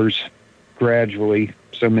family members gradually.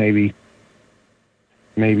 So maybe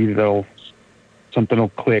something will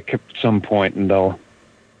click at some point, and they'll.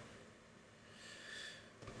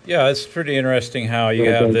 Yeah, it's pretty interesting how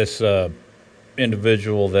you have this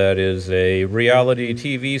individual that is a reality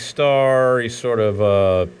TV star. He's sort of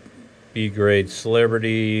a B-grade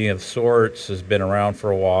celebrity of sorts, has been around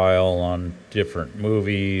for a while on different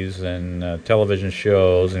movies and television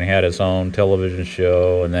shows, and he had his own television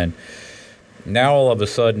show. And then now all of a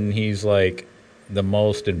sudden he's like the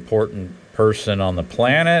most important person on the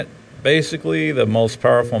planet, basically the most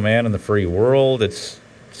powerful man in the free world. It's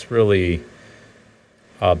really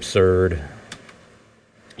absurd.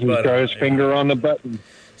 He's got his finger on the button.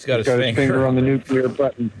 He's got his finger on the nuclear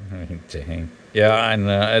button. Dang. Yeah, I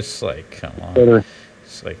know. It's like, come on.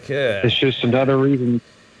 It's like, yeah. It's just another reason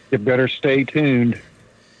you better stay tuned.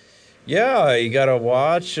 Yeah, you got to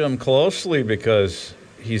watch him closely because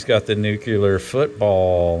he's got the nuclear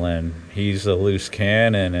football and he's a loose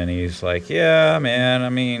cannon, and he's like, yeah, man, I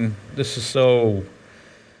mean, this is so...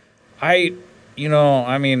 I've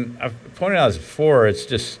pointed out this before, it's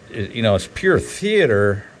just, it's pure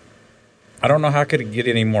theater. I don't know how could it get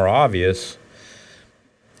any more obvious,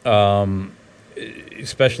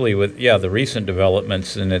 especially with, the recent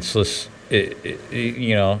developments, and it's just,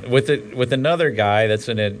 with another guy that's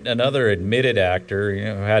another admitted actor,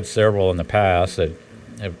 who had several in the past that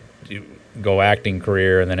have go acting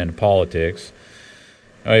career and then into politics.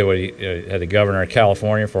 He had the governor of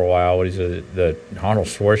California for a while. He's the Arnold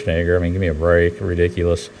Schwarzenegger. I mean, give me a break.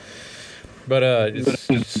 Ridiculous. But he's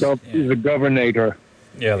the governor.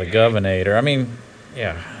 Yeah, the governor. I mean,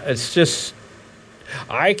 it's just,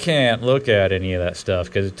 I can't look at any of that stuff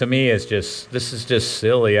because to me this is just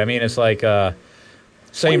silly. I mean, it's like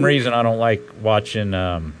same reason I don't like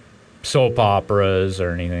watching soap operas or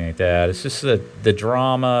anything like that. It's just the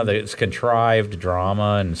drama, it's contrived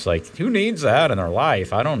drama, and it's like, who needs that in their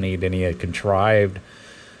life? I don't need any contrived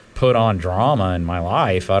put on drama in my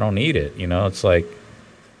life. I don't need it. It's like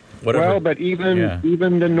whatever. Well, but even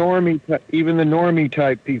the normie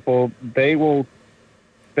type people, they will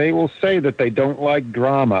say that they don't like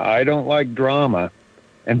drama. I don't like drama,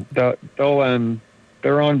 and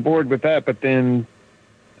they're on board with that. But then,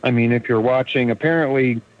 I mean, if you're watching,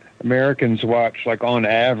 apparently Americans watch, like, on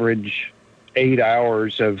average 8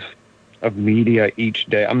 hours of media each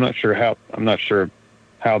day. I'm not sure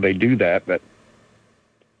how they do that, but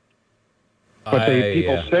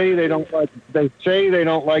people say they don't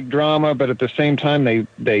like drama, but at the same time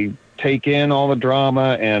they take in all the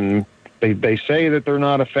drama, and they say that they're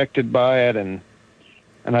not affected by it, and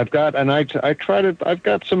I've got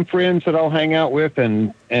some friends that I'll hang out with,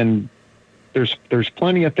 and there's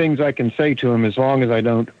plenty of things I can say to them as long as I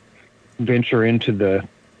don't venture into the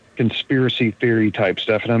conspiracy theory type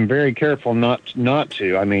stuff, and I'm very careful not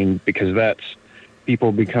to. I mean, because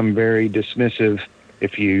people become very dismissive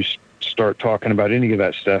if you start talking about any of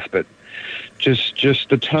that stuff. But just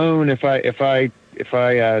the tone. If I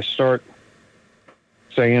start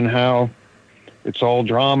saying how it's all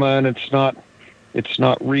drama and it's not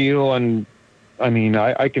real, and I mean,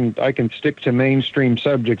 I can stick to mainstream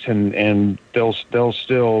subjects, and they'll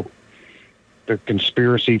still. The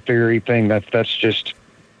conspiracy theory thing, that's just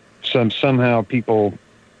somehow people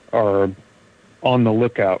are on the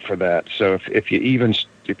lookout for that. So if you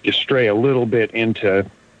stray a little bit into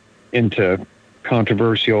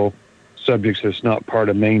controversial subjects that's not part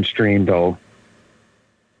of mainstream, though.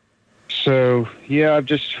 So yeah, I've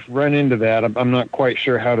just run into that. I'm not quite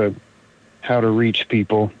sure how to reach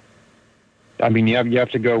people. I mean, you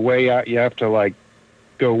have to go way out. You have to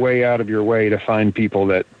go way out of your way to find people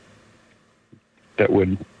that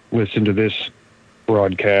would listen to this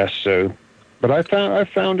broadcast. So, but I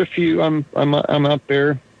found a few. I'm out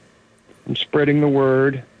there. I'm spreading the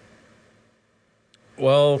word.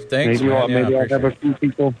 Well, thanks. Maybe I'll have a few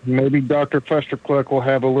people. Maybe Dr. Fustercluck will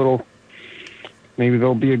have a little. Maybe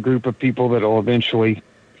there'll be a group of people that will eventually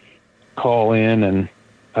call in, and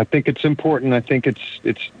I think it's important. I think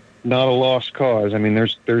it's not a lost cause. I mean,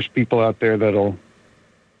 there's people out there that'll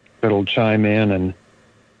chime in and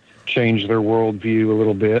change their worldview a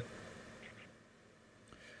little bit.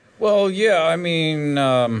 Well, yeah, I mean,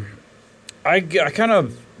 I kind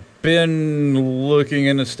of been looking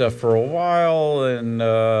into stuff for a while, and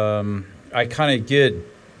I kind of get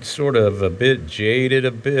sort of a bit jaded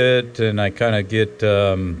a bit, and I kind of get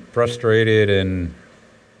frustrated, and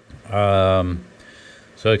so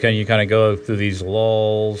you kind of go through these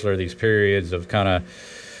lulls or these periods of kind of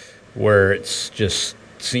where it's just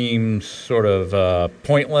seems sort of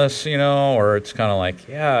pointless, or it's kind of like,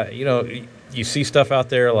 you see stuff out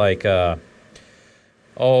there like,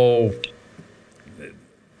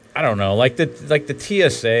 I don't know, like the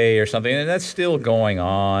TSA or something, and that's still going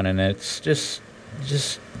on, and it's just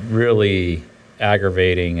really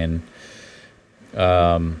aggravating. And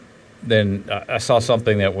then I saw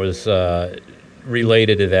something that was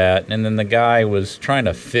related to that, and then the guy was trying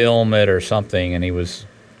to film it or something, and he was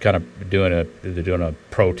kind of doing a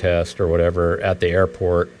protest or whatever at the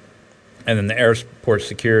airport, and then the airport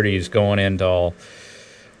security is going into all,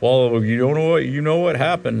 well, you know what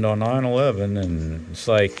happened on 9/11, and it's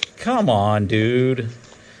like, come on, dude.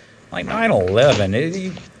 Like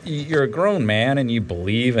 9/11, you're a grown man and you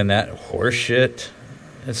believe in that horse shit.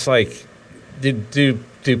 It's like, do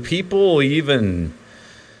people even?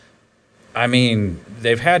 I mean,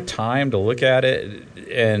 they've had time to look at it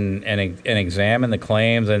and examine the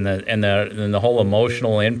claims, and the whole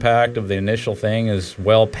emotional impact of the initial thing is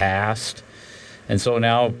well past, and so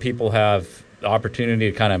now people have the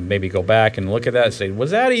opportunity to kind of maybe go back and look at that and say,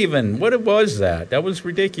 was that even, what was that? That was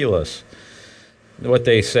ridiculous. What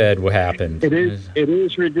they said what happened. It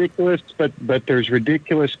is ridiculous, but there's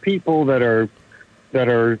ridiculous people that are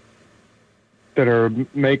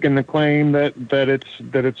making the claim that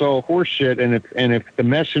it's all horseshit, and if the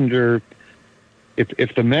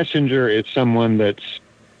messenger is someone that's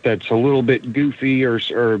a little bit goofy or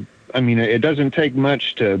I mean, it doesn't take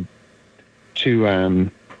much to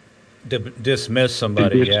dismiss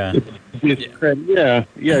somebody. Just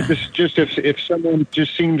if someone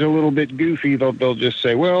just seems a little bit goofy, they'll just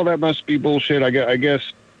say, well, that must be bullshit. I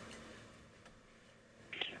guess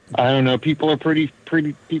I don't know. People are pretty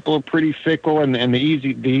fickle, and the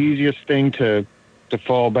easiest thing to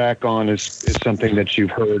fall back on is something that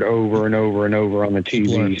you've heard over and over and over on the TV.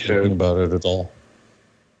 People aren't talking about it at all.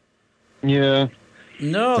 Yeah.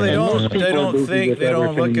 No, they don't. They don't think. They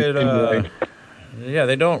don't look at. Yeah,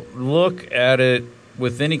 they don't look at it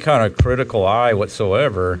with any kind of critical eye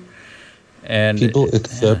whatsoever. And people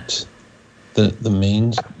accept the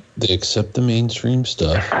main. They accept the mainstream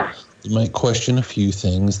stuff. They might question a few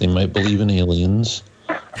things. They might believe in aliens.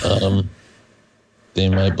 They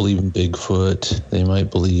might believe in Bigfoot. They might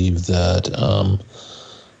believe that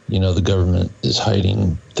the government is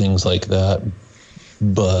hiding things like that.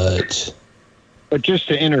 But just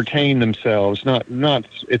to entertain themselves,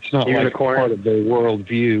 it's not like part of their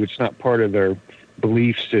worldview. It's not part of their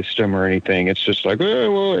belief system or anything. It's just like,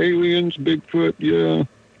 oh, well, aliens, Bigfoot, yeah.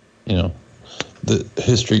 The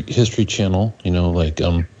History Channel,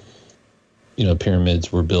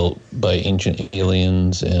 pyramids were built by ancient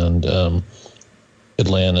aliens, and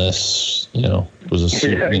Atlantis, was a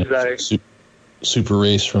super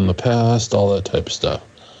race from the past, all that type of stuff.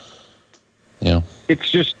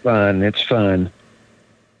 It's just fun. It's fun.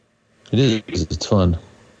 It is. It's fun.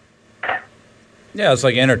 Yeah, it's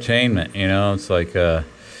like entertainment, It's like a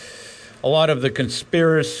lot of the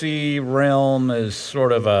conspiracy realm is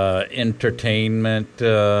sort of entertainment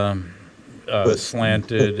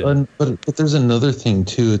slanted. But there's another thing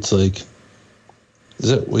too. It's like, is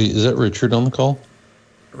that Richard on the call?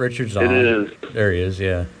 Richard's on. It is. There he is.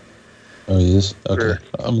 Yeah. Oh, he is. Okay, Sure.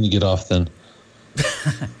 I'm gonna get off then.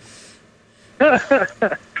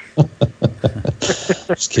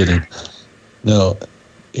 Just kidding. No,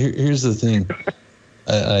 here's the thing.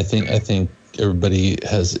 I think everybody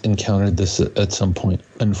has encountered this at some point.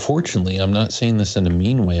 Unfortunately, I'm not saying this in a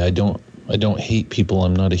mean way. I don't hate people.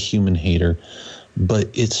 I'm not a human hater, but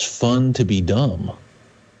it's fun to be dumb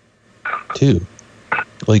too.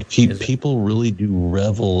 Like people really do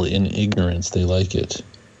revel in ignorance. They like it.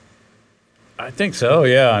 I think so.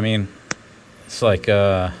 Yeah. I mean, it's like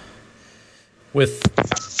with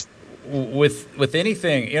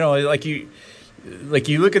anything, like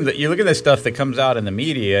you look at the stuff that comes out in the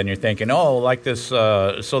media, and you're thinking, oh, like this,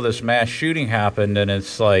 so this mass shooting happened, and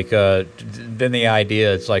it's like, then the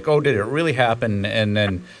idea, it's like, oh, did it really happen? And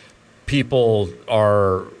then people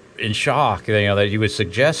are in shock, that you would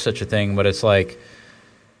suggest such a thing, but it's like,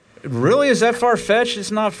 really, is that far-fetched?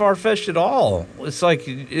 It's not far-fetched at all. It's like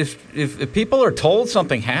if people are told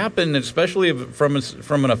something happened, especially from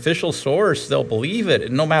an official source, they'll believe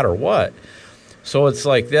it, no matter what. So it's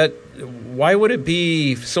like that. Why would it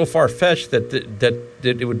be so far-fetched that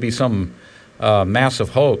it would be some massive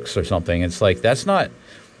hoax or something? It's like that's not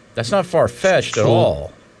far-fetched at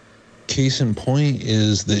all. Case in point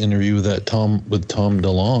is the interview with Tom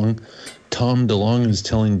DeLonge. Tom DeLonge is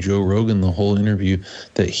telling Joe Rogan the whole interview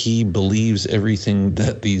that he believes everything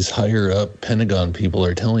that these higher-up Pentagon people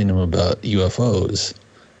are telling him about UFOs,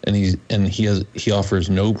 and he offers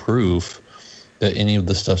no proof that any of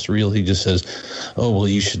the stuff's real. He just says, "Oh, well,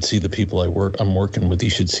 you should see the people I'm working with. You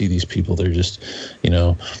should see these people. They're just,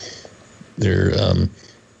 they're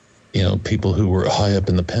people who were high up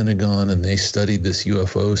in the Pentagon, and they studied this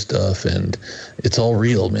UFO stuff, and it's all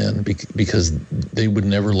real, man, because they would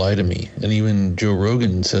never lie to me. And even Joe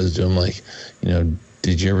Rogan says to him, like,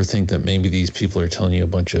 did you ever think that maybe these people are telling you a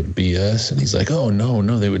bunch of BS? And he's like, oh, no,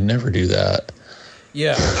 they would never do that.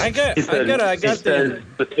 Yeah, I got said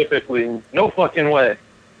specifically, no fucking way.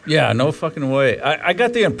 Yeah, no fucking way. I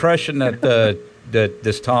got the impression that that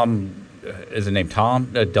this Tom, is his name Tom,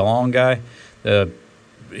 DeLonge guy,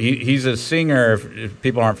 he's a singer. If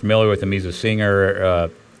people aren't familiar with him, he's a singer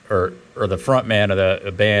or the front man of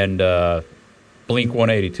the band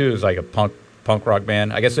Blink-182. Is like a punk rock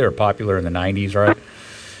band. I guess they were popular in the 90s, right?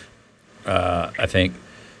 I think.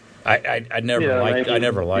 I never liked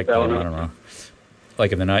them. I don't know.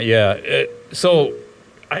 Like in the night, yeah. So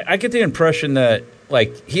I get the impression that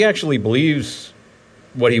like he actually believes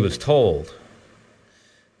what he was told.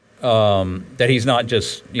 That he's not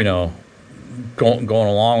just going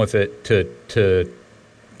along with it to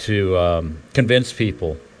convince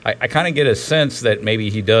people. I kind of get a sense that maybe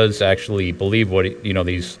he does actually believe what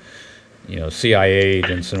these CIA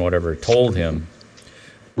agents and whatever told him.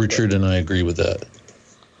 Richard and I agree with that.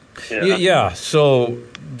 Yeah. So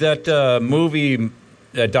that movie.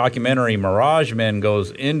 That documentary Mirage Men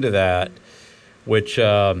goes into that, which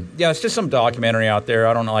it's just some documentary out there.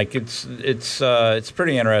 I don't know, like it's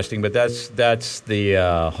pretty interesting, but that's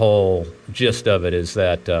the whole gist of it is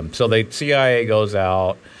that so the CIA goes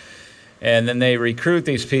out and then they recruit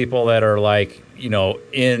these people that are like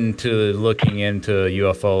into looking into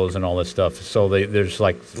UFOs and all this stuff. So there's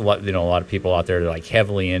like a lot of people out there that are like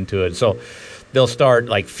heavily into it. So they'll start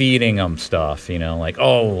like feeding them stuff, like,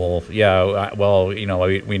 oh, well, yeah, well,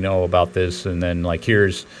 we know about this, and then like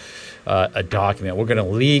here's a document. We're going to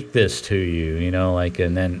leak this to you,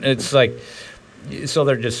 and then it's like, so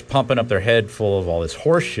they're just pumping up their head full of all this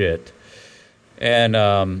horse shit, and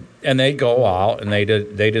they go out and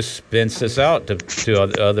they dispense this out to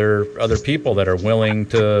other people that are willing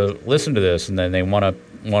to listen to this, and then they want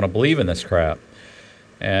to believe in this crap.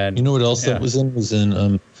 And you know what else that was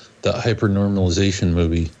in that hypernormalization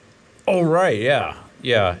movie. Oh, right, yeah.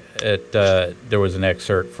 There was an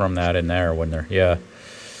excerpt from that in there when they're,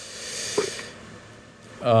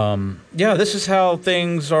 this is how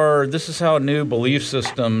things are, this is how new belief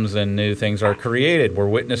systems and new things are created. We're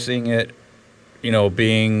witnessing it,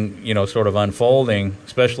 being, sort of unfolding,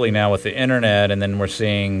 especially now with the internet, and then we're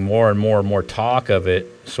seeing more and more talk of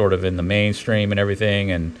it sort of in the mainstream and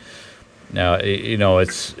everything, and now,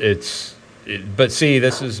 but see,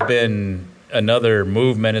 this has been another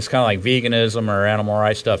movement. It's kind of like veganism or animal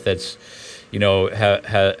rights stuff that's,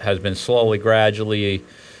 has been slowly, gradually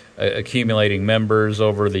accumulating members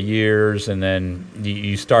over the years, and then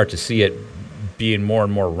you start to see it being more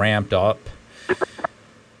and more ramped up.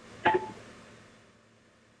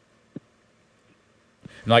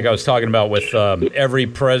 And like I was talking about with every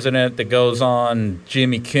president that goes on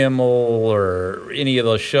Jimmy Kimmel or any of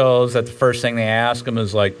those shows, that the first thing they ask them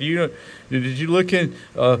is like, did you look into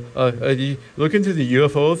the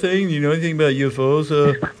UFO thing? Do you know anything about UFOs,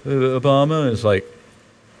 Obama? And it's like,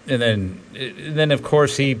 and then of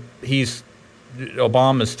course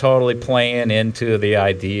Obama's totally playing into the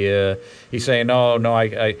idea. He's saying,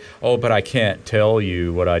 but I can't tell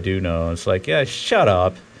you what I do know. It's like, yeah, shut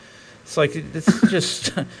up. It's like, it's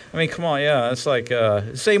just, I mean, come on, yeah. It's like,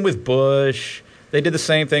 same with Bush. They did the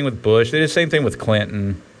same thing with Bush. They did the same thing with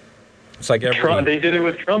Clinton. It's like Trump, they did it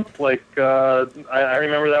with Trump. Like, I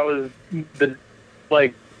remember that was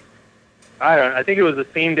I think it was the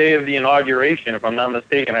same day of the inauguration, if I'm not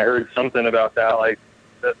mistaken. I heard something about that, like,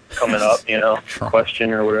 that's coming up,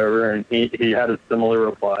 question or whatever, and he had a similar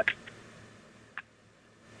reply.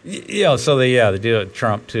 Yeah, so they do it with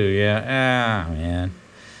Trump too, yeah. Man.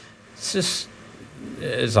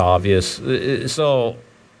 It's obvious. So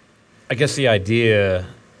I guess the idea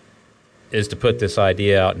is to put this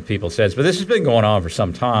idea out in people's heads. But this has been going on for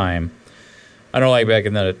some time. I don't know, like back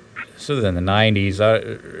in the 90s,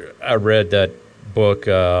 I read that book,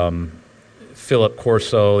 Philip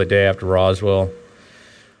Corso, The Day After Roswell.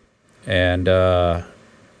 And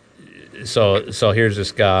so here's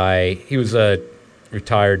this guy. He was a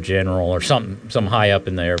retired general or some high up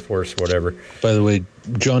in the Air Force, whatever. By the way,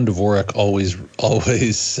 John Dvorak always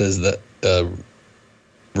says that,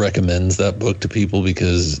 recommends that book to people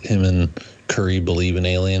because him and Curry believe in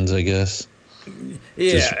aliens, I guess.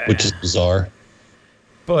 Yeah. Which is bizarre.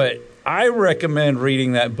 But I recommend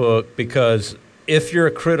reading that book because if you're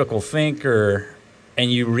a critical thinker and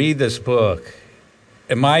you read this book,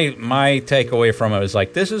 and my takeaway from it is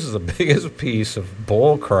like, this is the biggest piece of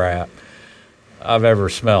bull crap I've ever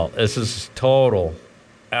smelt. This is total,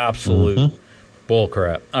 absolute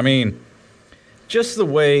bullcrap. I mean, just the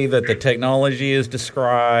way that the technology is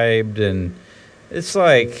described, and it's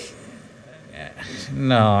like,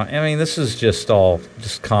 no, I mean, this is just all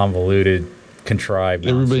just convoluted, contrived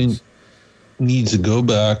nonsense. Everybody needs to go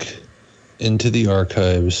back into the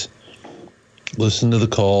archives, listen to the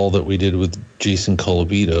call that we did with Jason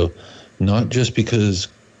Colavito, not just because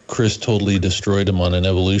Chris totally destroyed him on an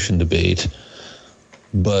evolution debate,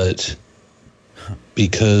 but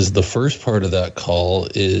because the first part of that call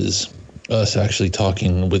is us actually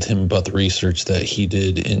talking with him about the research that he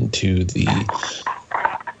did into the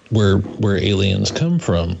where aliens come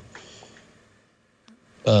from.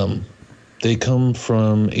 They come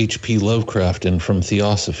from H.P. Lovecraft and from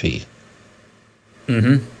Theosophy.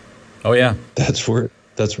 Mm-hmm. Oh yeah, that's where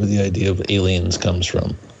the idea of aliens comes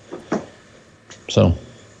from. So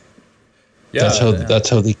yeah, that's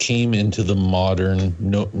how they came into the modern,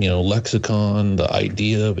 lexicon. The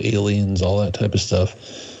idea of aliens, all that type of stuff,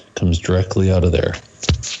 comes directly out of there.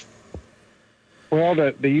 Well,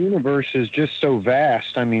 the universe is just so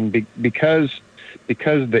vast. I mean, because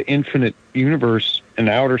the infinite universe and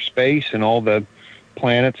outer space and all the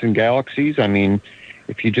planets and galaxies. I mean,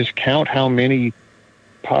 if you just count how many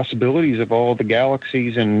possibilities of all the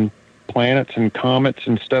galaxies and planets and comets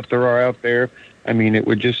and stuff there are out there, I mean, it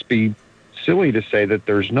would just be silly to say that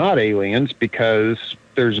there's not aliens, because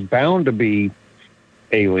there's bound to be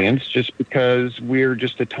aliens, just because we're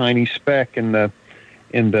just a tiny speck in the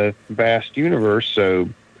vast universe. So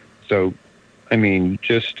I mean,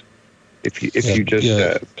 just if you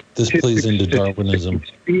this plays into Darwinism.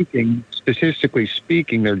 Statistically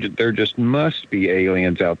speaking, there just must be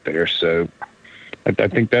aliens out there. So I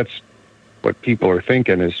think that's what people are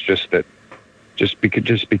thinking, is just that just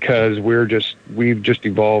because we've just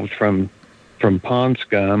evolved from pond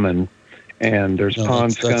scum and there's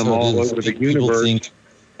pond scum all over the universe.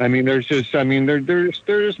 I mean, there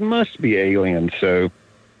just must be aliens. So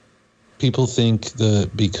people think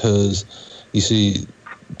that because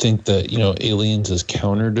think that aliens is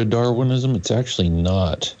counter to Darwinism. It's actually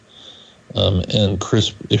not. And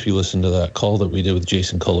Chris, if you listen to that call that we did with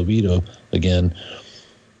Jason Colavito again,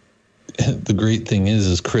 the great thing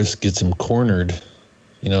is Chris gets him cornered.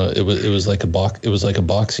 It was like a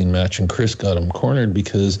boxing match, and Chris got him cornered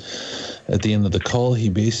because at the end of the call, he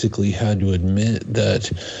basically had to admit that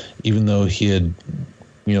even though he had,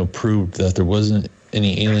 proved that there wasn't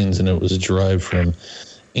any aliens and it was derived from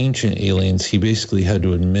ancient aliens, he basically had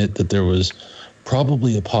to admit that there was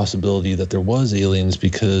probably a possibility that there was aliens,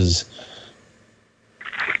 because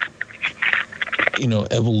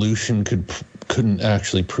evolution couldn't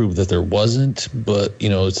actually prove that there wasn't. But it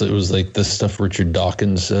was like the stuff Richard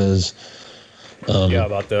Dawkins says.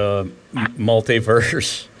 About the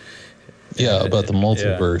multiverse. Yeah, about the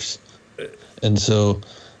multiverse. Yeah. And so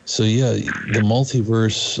the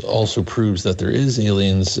multiverse also proves that there is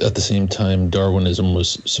aliens. At the same time, Darwinism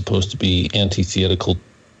was supposed to be antithetical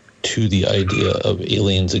to the idea of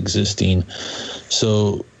aliens existing.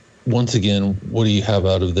 So once again, what do you have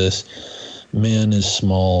out of this? Man is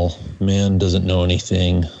small. Man doesn't know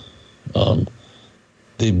anything.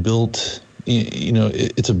 They built,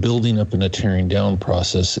 it's a building up and a tearing down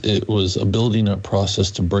process. It was a building up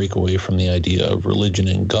process to break away from the idea of religion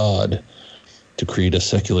and God, to create a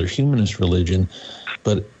secular humanist religion.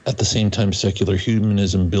 But at the same time, secular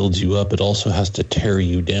humanism builds you up. It also has to tear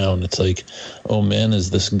you down. It's like, oh, man is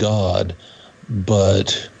this God,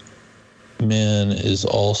 but man is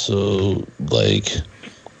also like,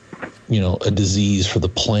 a disease for the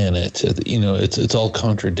planet. It's all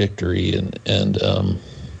contradictory, and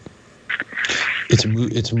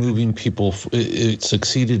it's moving people. It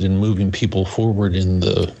succeeded in moving people forward in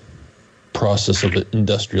the process of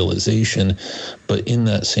industrialization, but in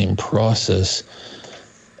that same process,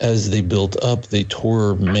 as they built up, they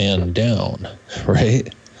tore man down,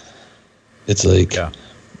 right? It's like,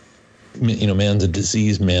 man's a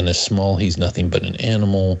disease. Man is small. He's nothing but an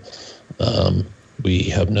animal. We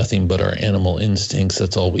have nothing but our animal instincts.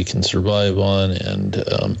 That's all we can survive on.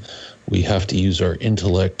 And we have to use our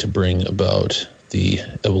intellect to bring about the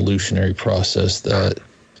evolutionary process that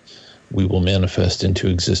we will manifest into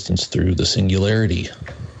existence through the singularity.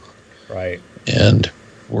 Right. And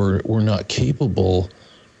we're not capable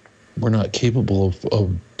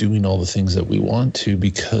of doing all the things that we want to,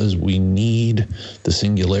 because we need the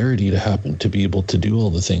singularity to happen to be able to do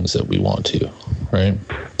all the things that we want to, right?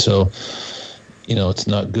 So, it's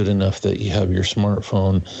not good enough that you have your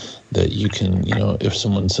smartphone that you can, if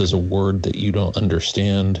someone says a word that you don't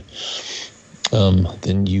understand,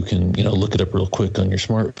 then you can, look it up real quick on your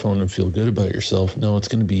smartphone and feel good about yourself. No, it's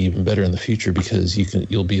going to be even better in the future because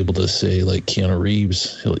you'll be able to say, like Keanu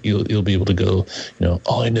Reeves, you'll be able to go,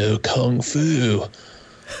 I know Kung Fu.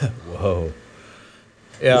 Whoa.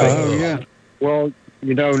 Yeah. Oh, yeah. Well,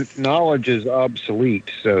 knowledge is obsolete.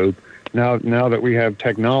 So now that we have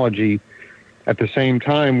technology, at the same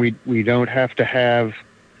time, we don't have to have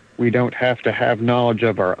knowledge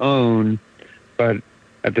of our own, but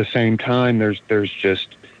at the same time, there's the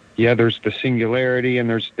singularity,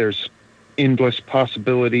 and there's endless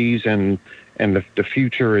possibilities, and the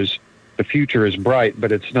future is bright,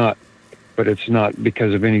 but it's not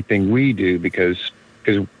because of anything we do, because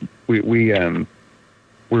we're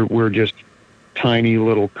just tiny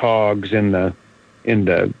little cogs in the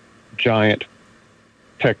giant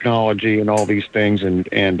technology and all these things,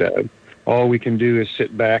 and all we can do is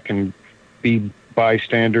sit back and be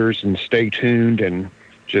bystanders and stay tuned and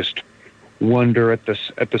just wonder at the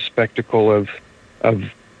spectacle of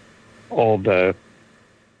all the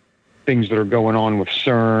things that are going on with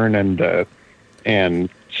CERN and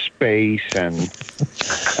space, and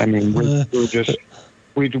I mean we just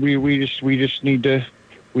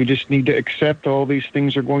need to accept all these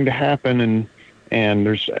things are going to happen, and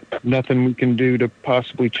there's nothing we can do to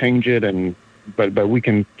possibly change it, but we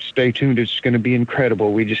can stay tuned. It's going to be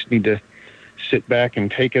incredible. We just need to sit back and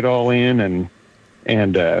take it all in and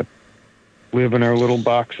live in our little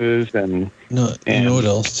boxes. And you know what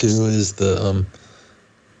else too is the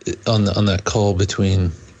on that call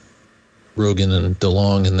between Rogan and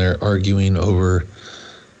DeLong, and they're arguing over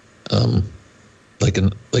Tom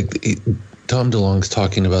DeLong's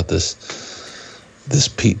talking about this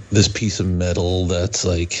piece of metal that's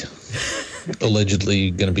like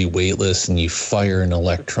allegedly going to be weightless, and you fire an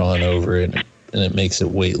electron over it and it makes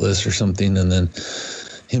it weightless or something, and then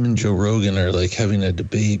him and Joe Rogan are like having a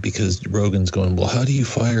debate because Rogan's going, well, how do you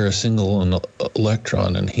fire a single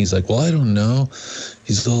electron? And he's like, well, I don't know.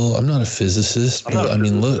 He's all, I'm not a physicist, but I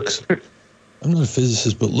mean, look, I'm not a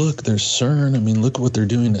physicist, but look, there's CERN. I mean, look what they're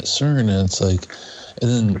doing at CERN. And it's like, and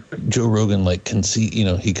then Joe Rogan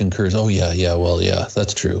he concurs, oh yeah, well, yeah,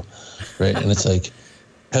 that's true. Right. And it's like,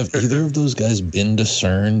 have either of those guys been to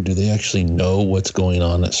CERN? Do they actually know what's going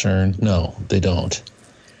on at CERN? No, they don't.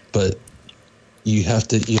 But you have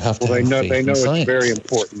to well, have they know faith in science. It's very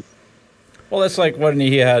important. Well, that's like when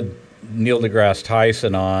he had Neil deGrasse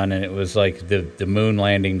Tyson on, and it was like the moon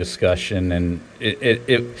landing discussion, and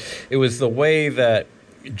it was the way that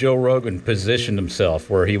Joe Rogan positioned himself,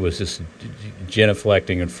 where he was just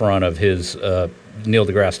genuflecting in front of his Neil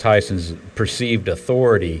deGrasse Tyson's perceived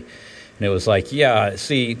authority. And it was like, yeah,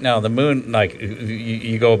 see, now the moon, like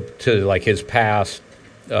you go to like his past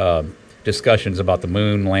discussions about the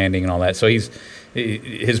moon landing and all that. So his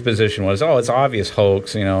position was, oh, it's obvious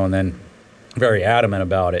hoax, and then very adamant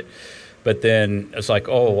about it. But then it's like,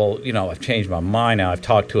 oh, well, I've changed my mind now. I've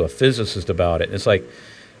talked to a physicist about it. And it's like,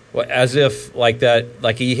 well, as if like that,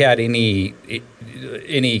 like he had any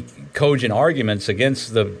cogent arguments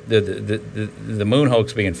against the moon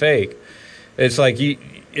hoax being fake. It's like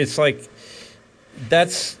that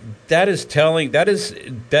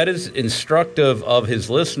is instructive of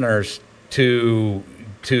his listeners to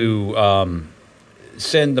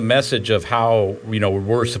send the message of how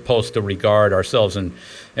we're supposed to regard ourselves in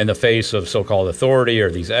the face of so-called authority or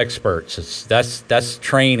these experts. That's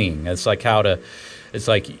training. It's like it's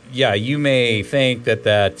like, yeah, you may think that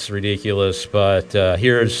that's ridiculous, but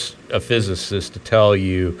here's a physicist to tell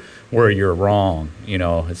you where you're wrong.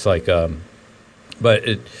 It's like, I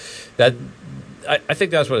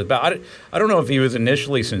think that's what it's about. I don't know if he was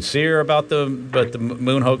initially sincere about the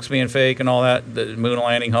moon hoax being fake and all that, the moon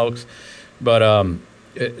landing hoax, but I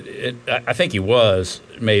think he was,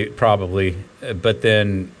 probably. But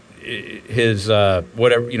then his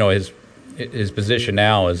his position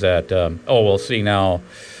now is that see now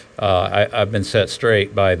I've been set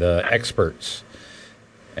straight by the experts,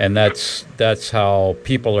 and that's how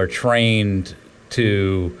people are trained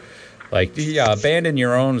to. Like, yeah, abandon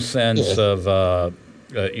your own sense of,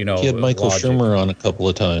 He had Michael logic. Shermer on a couple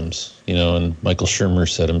of times, and Michael Shermer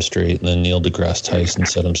set him straight, and then Neil deGrasse Tyson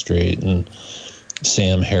set him straight, and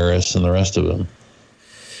Sam Harris and the rest of them.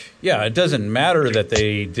 Yeah, it doesn't matter that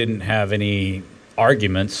they didn't have any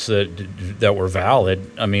arguments that were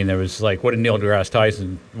valid. I mean, there was like, what did Neil deGrasse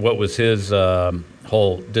Tyson, what was his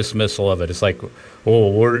whole dismissal of it? It's like,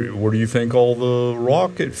 where do you think all the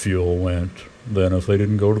rocket fuel went? Then if they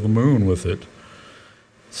didn't go to the moon with it.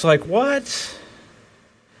 It's like, what?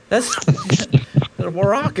 That's a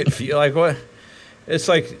rocket fuel. Like, what? It's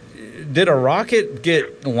like, did a rocket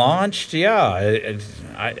get launched? Yeah,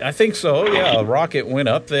 I think so. Yeah, a rocket went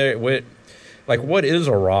up there. like, what is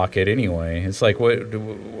a rocket anyway? It's like, what?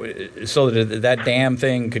 So that damn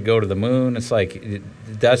thing could go to the moon? It's like,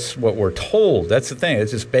 that's what we're told. That's the thing.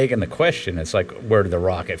 It's just begging the question. It's like, where did the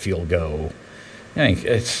rocket fuel go? I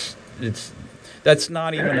think that's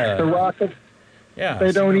not even the rockets. Yeah,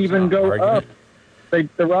 they don't even go argument. up.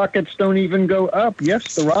 The rockets don't even go up.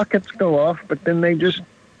 Yes, the rockets go off, but then they just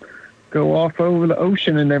go off over the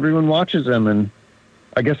ocean, and everyone watches them. And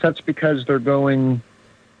I guess that's because they're going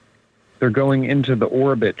into the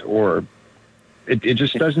orbit, or it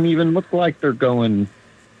just doesn't even look like they're going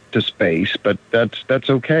to space. But that's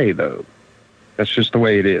okay though. That's just the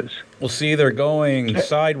way it is. Well, see, they're going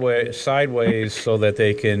sideways so that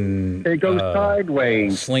they can go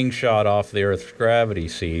sideways, slingshot off the Earth's gravity.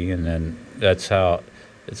 See, and then that's how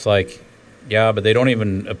it's like. Yeah, but they don't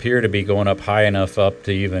even appear to be going up high enough up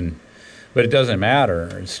to even. But it doesn't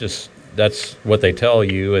matter. It's just that's what they tell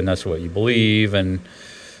you, and that's what you believe. And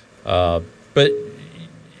okay,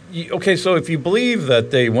 so if you believe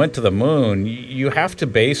that they went to the moon, you have to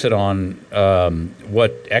base it on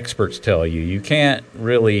what experts tell you. You can't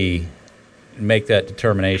really make that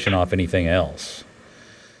determination off anything else.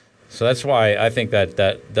 So that's why I think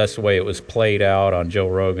that's the way it was played out on Joe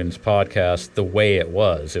Rogan's podcast, the way it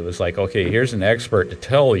was. It was like, okay, here's an expert to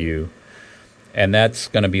tell you, and that's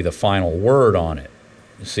going to be the final word on it.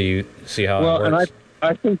 See how it works? Well, and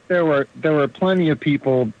I think there were plenty of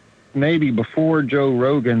people maybe before Joe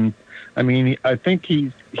Rogan. I mean, I think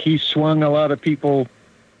he swung a lot of people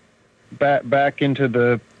back into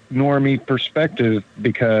the normie perspective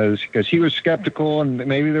because he was skeptical, and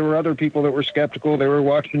maybe there were other people that were skeptical. They were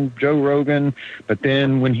watching Joe Rogan, but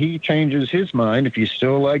then when he changes his mind, if you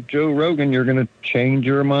still like Joe Rogan, you're going to change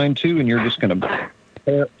your mind too, and you're just going to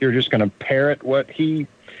parrot what he.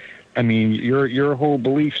 I mean, your whole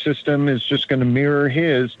belief system is just going to mirror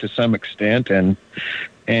his to some extent, and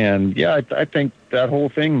yeah, I think that whole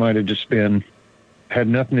thing might have just had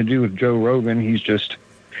nothing to do with Joe Rogan.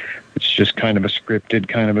 It's just kind of a scripted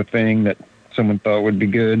kind of a thing that someone thought would be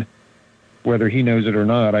good, whether he knows it or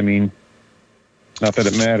not. I mean, not that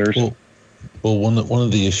it matters. Well, one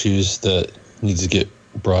of the issues that needs to get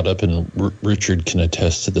brought up, and Richard can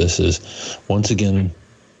attest to this, is once again,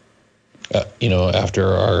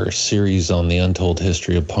 after our series on the untold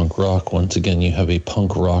history of punk rock, once again you have a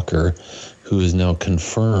punk rocker who is now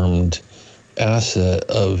confirmed asset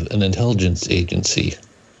of an intelligence agency.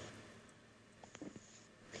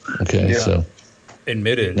 Okay, yeah. So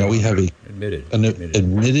admitted. Now we have an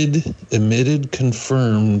admitted,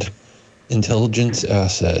 confirmed intelligence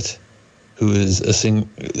asset who is a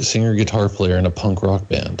singer guitar player in a punk rock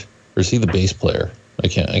band, or is he the bass player? I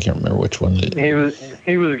can't remember which one it is.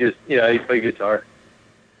 He was just he played guitar.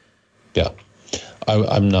 Yeah,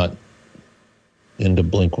 I'm not into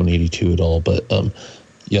Blink-182 at all, but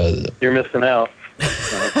yeah, you're missing out.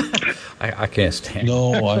 I can't stand.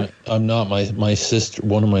 No, I'm not. My sister,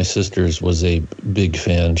 one of my sisters, was a big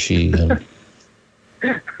fan. She,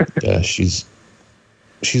 yeah, she's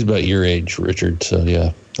about your age, Richard. So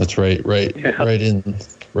yeah, that's right in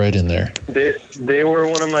there. They were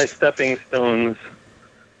one of my stepping stones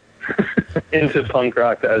into punk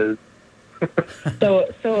rock. That is. So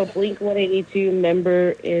a Blink-182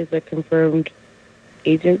 member is a confirmed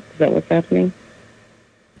agent. Is that what's happening?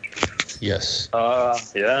 Yes.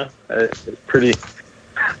 Yeah, it's pretty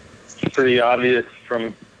obvious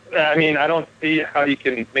from. I mean, I don't see how you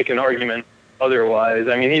can make an argument otherwise.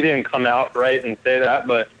 I mean, he didn't come out right and say that,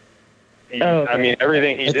 but I mean,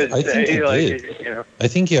 everything he did say, I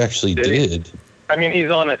think he actually did. I mean,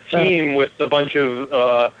 he's on a team with a bunch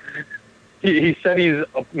of. He said he's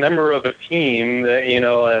a member of a team that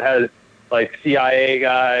has like CIA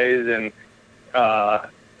guys and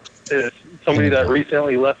somebody that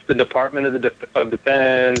recently left the Department of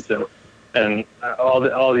Defense and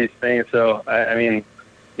all these things. So I mean,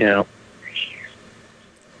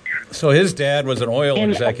 So his dad was an oil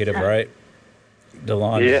executive, right?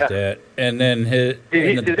 DeLonge's dad, and then the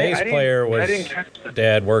bass player was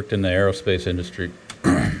dad worked in the aerospace industry.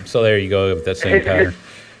 So there you go with that same pattern.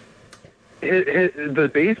 The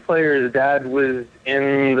bass player's dad was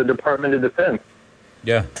in the Department of Defense.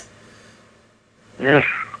 Yeah. Yeah.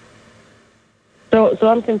 So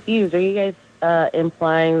I'm confused. Are you guys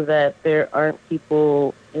implying that there aren't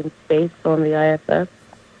people in space on the ISS?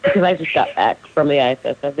 Because I just got back from the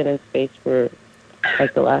ISS. I've been in space for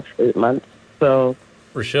like the last 8 months. So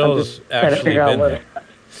Rochelle's actually been there.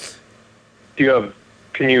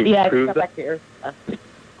 Can you prove I got back to Earth.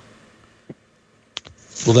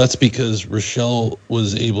 Well, that's because Rochelle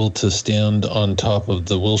was able to stand on top of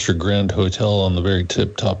the Wilshire Grand Hotel on the very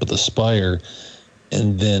top of the spire,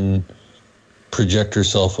 and then project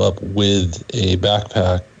herself up with a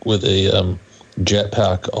backpack, with a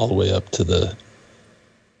jetpack all the way up to the...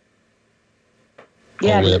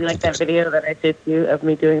 Yeah, did you like that video that I did you of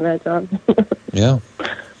me doing that, John? Yeah.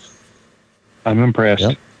 I'm impressed.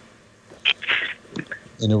 Yep.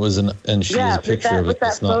 And it was and she has a picture of it.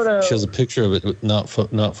 It's not. She has a picture of it, not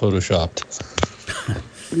photoshopped.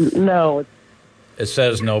 No. It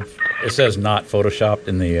says no. It says not photoshopped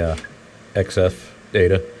in the XF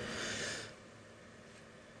data.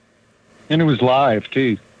 And it was live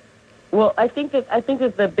too. Well, I think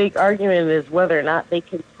that the big argument is whether or not they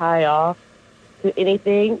can tie off to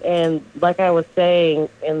anything. And like I was saying,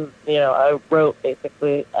 and I wrote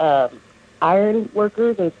basically, iron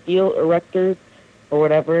workers and steel erectors or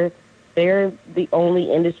whatever, they're the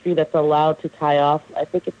only industry that's allowed to tie off. I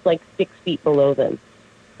think it's like 6 feet below them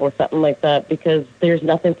or something like that, because there's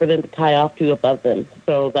nothing for them to tie off to above them.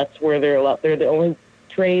 So that's where they're allowed. They're the only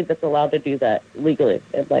trade that's allowed to do that legally.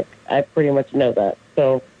 And I pretty much know that.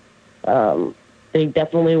 So they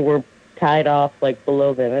definitely were tied off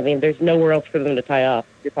below them. I mean, there's nowhere else for them to tie off.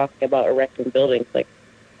 You're talking about erecting buildings.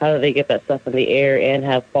 How do they get that stuff in the air and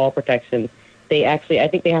have fall protection? I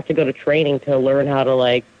think they have to go to training to learn how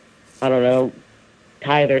to,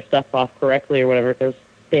 tie their stuff off correctly or whatever, because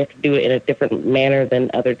they have to do it in a different manner than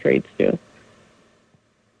other trades do.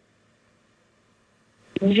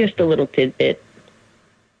 Just a little tidbit.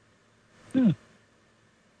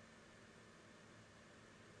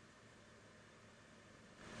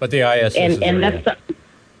 But the ISS and that's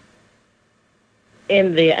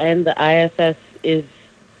the ISS is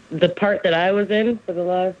the part that I was in for the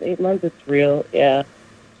last 8 months. It's real, yeah.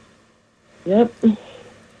 Yep.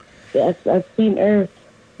 Yes, I've seen Earth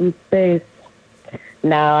in space.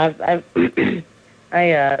 Now I've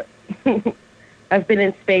I've been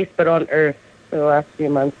in space, but on Earth for the last few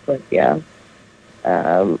months. But yeah,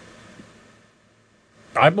 I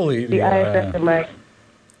believe the ISS in my.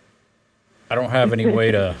 I don't have any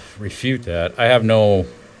way to refute that. I have no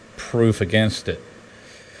proof against it.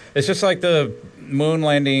 It's just like the moon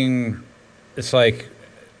landing. It's like,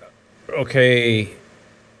 okay,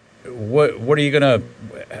 what are you gonna?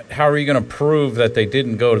 How are you gonna prove that they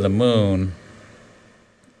didn't go to the moon?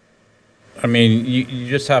 I mean, you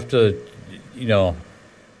just have to,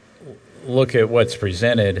 look at what's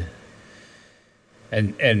presented,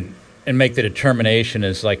 and make the determination.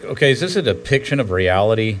 Is like, okay, is this a depiction of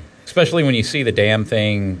reality? Especially when you see the damn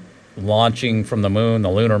thing launching from the moon, the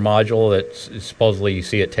lunar module that's supposedly you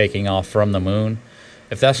see it taking off from the moon.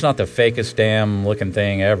 If that's not the fakest damn looking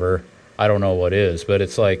thing ever, I don't know what is. But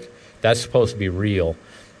it's like, that's supposed to be real.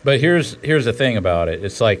 But here's the thing about it.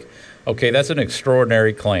 It's like, okay, that's an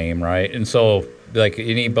extraordinary claim, right? And so, like,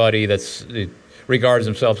 anybody that's regards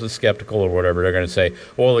themselves as skeptical or whatever, they're going to say,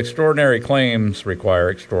 well, extraordinary claims require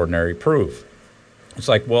extraordinary proof. It's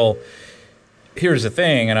like, well, here's the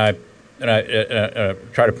thing, and I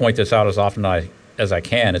try to point this out as often as I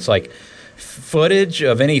can. It's like footage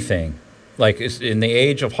of anything, like in the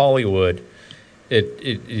age of Hollywood.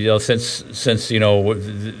 Since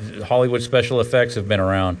Hollywood special effects have been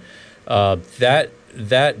around, that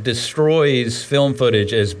destroys film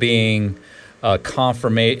footage as being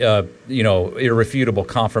irrefutable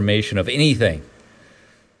confirmation of anything.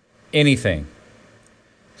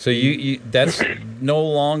 So that's no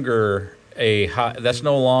longer an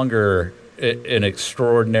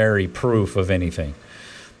extraordinary proof of anything.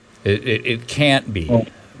 It can't be,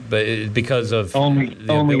 but because of the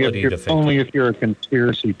ability to think. Only if you're a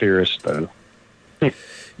conspiracy theorist, though.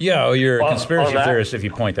 Yeah, well, you're a conspiracy theorist if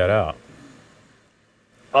you point that out.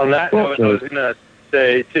 On that note, I was going to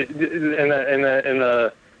say in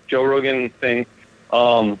the Joe Rogan thing.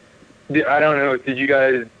 I don't know. Did you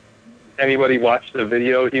guys? Anybody watch the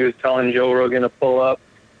video? He was telling Joe Rogan to pull up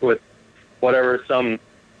with whatever some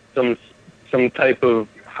type of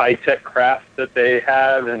high tech craft that they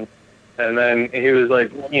have, and then he was like,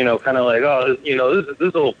 kind of like, oh,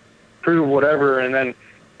 this will prove whatever, and then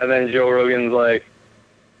Joe Rogan's like,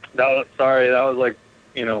 that was like,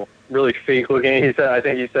 really fake looking. He said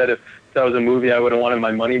if that was a movie, I would have wanted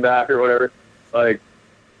my money back or whatever. Like,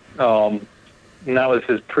 and that was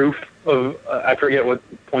his proof of. I forget what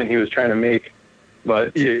point he was trying to make,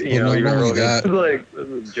 but even Rogan was like, this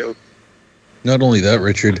is a joke. Not only that,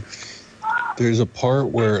 Richard, there's a part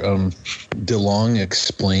where DeLong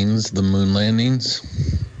explains the moon landings.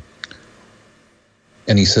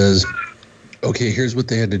 And he says, okay, here's what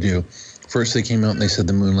they had to do. First, they came out and they said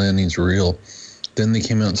the moon landings were real. Then they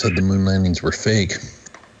came out and said the moon landings were fake.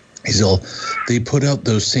 He said, they put out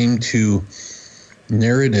those same two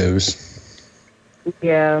narratives.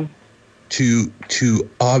 Yeah. to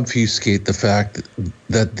obfuscate the fact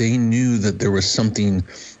that they knew that there was something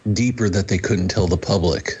deeper that they couldn't tell the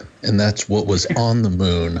public, and that's what was on the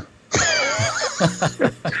moon.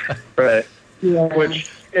 Right. Yeah. Which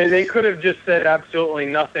they could have just said absolutely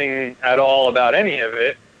nothing at all about any of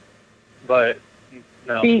it, but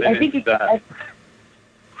no. See, I think that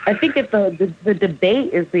the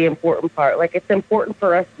debate is the important part. Like, it's important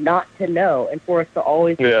for us not to know and for us to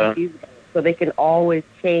always be confused about it. So they can always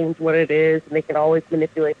change what it is, and they can always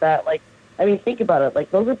manipulate that. Like, I mean, think about it. Like,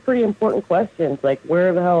 those are pretty important questions. Like,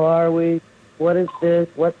 where the hell are we? What is this?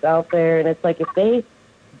 What's out there? And it's like, if they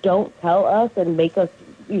don't tell us and make us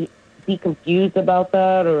be confused about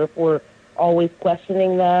that, or if we're always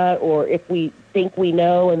questioning that, or if we think we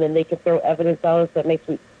know and then they can throw evidence at us that make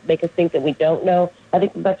us think that we don't know, I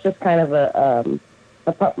think that's just kind of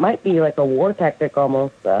might be like a war tactic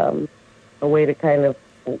almost, a way to kind of.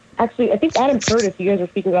 Actually, I think Adam Curtis, you guys were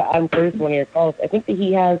speaking about Adam Curtis in one of your calls. I think that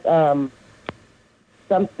he has a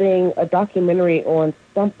documentary on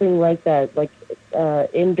something like that, like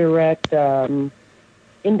indirect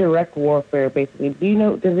warfare, basically.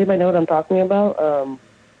 Does anybody know what I'm talking about?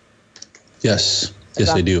 Yes,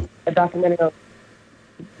 I do. A documentary on,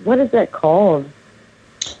 what is that called?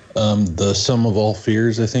 The Sum of All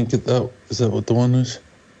Fears, I think is that what the one is?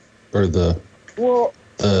 Or the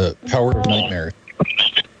Power of Nightmares.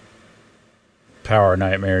 Power of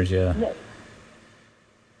Nightmares, yeah.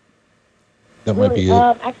 That might be it.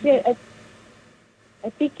 Actually, I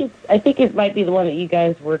think it might be the one that you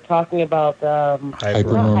guys were talking about.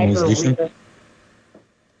 Hypernormalization.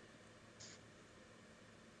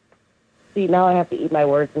 See, now I have to eat my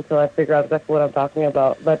words until I figure out exactly what I'm talking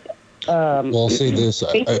about. But well, I'll say this: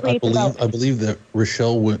 I believe that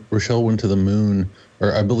Rochelle went to the moon,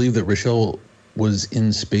 or I believe that Rochelle was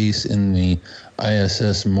in space in the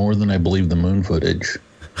ISS more than I believe the moon footage.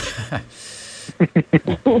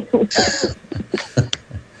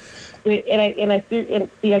 And I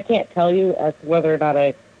can't tell you as to whether or not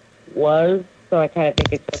I was, so I kind of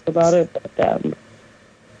think it's just about it.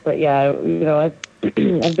 But yeah,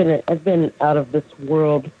 I've been out of this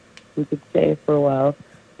world, we could say, for a while.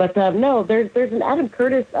 But no, there's an Adam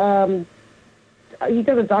Curtis. He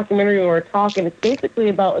does a documentary or a talk, and it's basically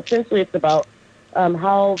about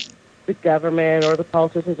how the government or the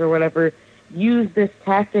politicians or whatever use this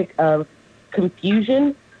tactic of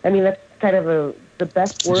confusion. I mean, that's kind of the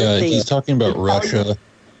best word. Yeah, he's talking about Russia.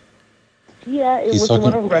 Yeah, it was the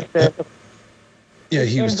one on Russia. Yeah,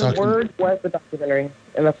 he was talking. The word was the documentary,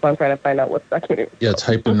 and that's why I'm trying to find out what's the documentary. Yeah, it's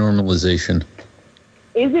hypernormalization.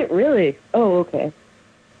 Is it really? Oh, okay.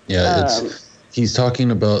 Yeah, he's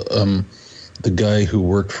talking about the guy who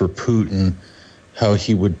worked for Putin, how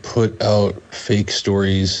he would put out fake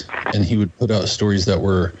stories, and he would put out stories that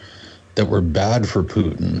were bad for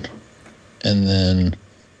Putin, and then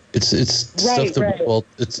it's stuff that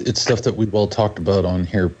it's stuff that we've all talked about on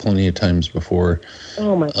here plenty of times before.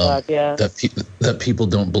 Oh my God, yeah. That people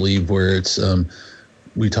don't believe, where it's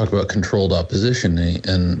we talk about controlled opposition,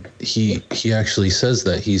 and he actually says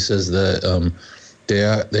that. He says that they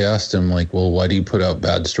asked him, like, well, why do you put out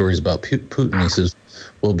bad stories about Putin? He says,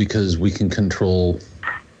 well, because we can control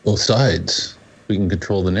both sides. We can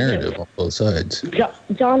control the narrative on both sides.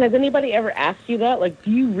 John, has anybody ever asked you that? Like,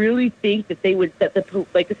 do you really think that they would this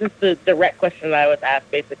is the direct question that I was asked,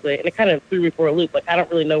 basically, and it kind of threw me for a loop. Like, I don't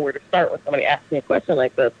really know where to start when somebody asks me a question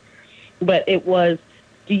like this. But it was,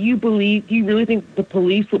 do you really think the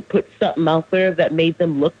police would put something out there that made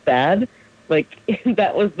them look bad? Like,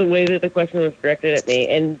 that was the way that the question was directed at me.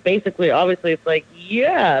 And basically, obviously, it's like,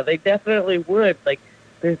 yeah, they definitely would. Like,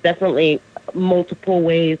 there's definitely multiple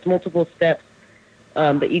ways, multiple steps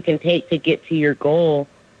that you can take to get to your goal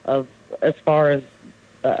of as far as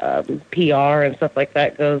PR and stuff like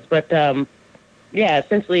that goes. But, yeah,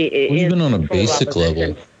 essentially, even on a basic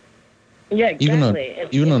level. Yeah, exactly.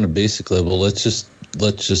 Even on a basic level, let's just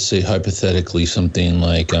say hypothetically something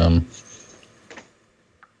like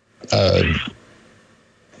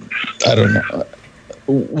I don't know.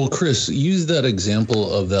 Well, Chris, use that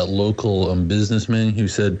example of that local businessman who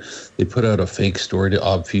said they put out a fake story to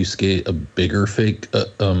obfuscate a bigger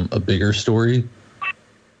story.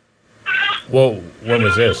 Well, when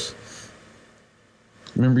was this?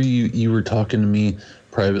 Remember you were talking to me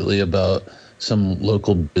privately about some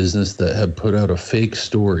local business that had put out a fake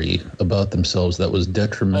story about themselves that was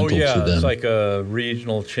detrimental to them. It's like a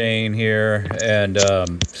regional chain here, and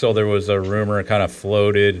so there was a rumor kind of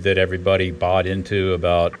floated that everybody bought into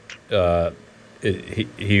about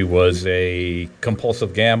he was a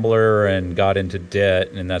compulsive gambler and got into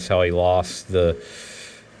debt, and that's how he lost the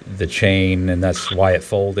chain, and that's why it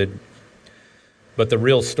folded. But the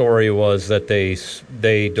real story was that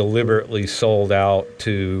they deliberately sold out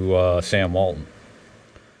to Sam Walton.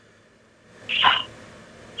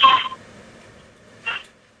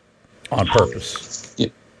 On purpose. Yeah.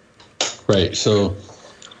 Right. So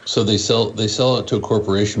they sell it to a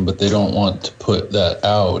corporation, but they don't want to put that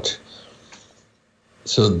out.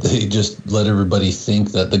 So they just let everybody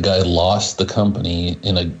think that the guy lost the company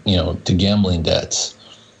to gambling debts.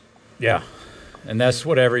 Yeah. And that's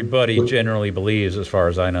what everybody generally believes, as far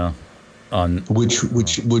as I know. Which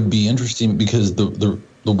would be interesting, because the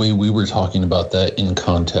way we were talking about that in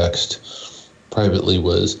context privately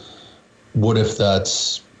was, what if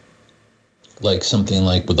that's like something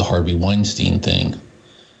like with the Harvey Weinstein thing?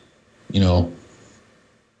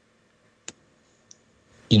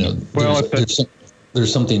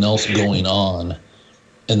 There's something else going on,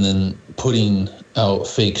 and then putting out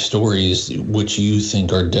fake stories which you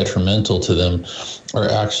think are detrimental to them are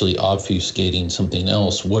actually obfuscating something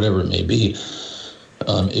else, whatever it may be.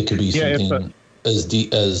 It could be something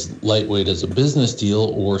as lightweight as a business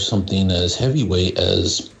deal, or something as heavyweight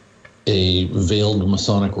as a veiled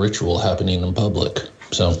Masonic ritual happening in public.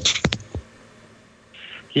 So,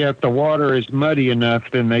 yeah, if the water is muddy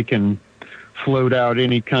enough, then they can float out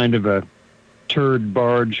any kind of a turd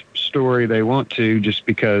barge story they want to, just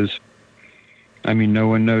because, no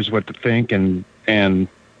one knows what to think, and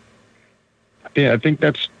yeah, I think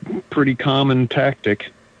that's a pretty common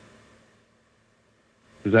tactic.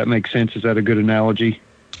 Does that make sense? Is that a good analogy?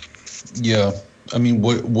 Yeah.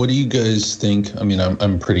 What do you guys think?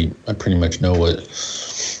 I pretty much know what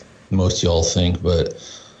most y'all think, but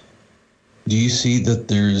do you see that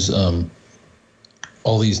there's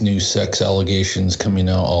all these new sex allegations coming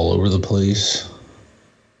out all over the place?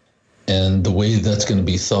 And the way that's going to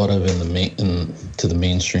be thought of to the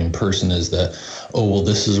mainstream person is that,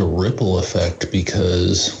 this is a ripple effect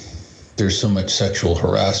because there's so much sexual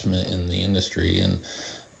harassment in the industry, and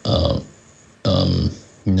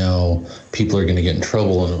now people are going to get in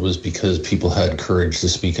trouble, and it was because people had courage to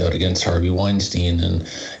speak out against Harvey Weinstein, and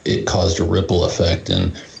it caused a ripple effect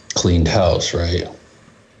and cleaned house, right?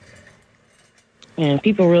 And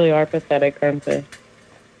people really are pathetic, aren't they?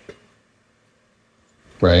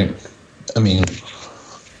 Right.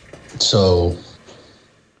 So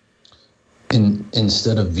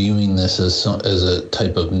instead of viewing this as a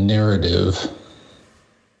type of narrative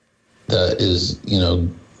that is,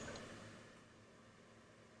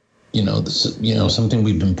 something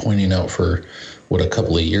we've been pointing out for a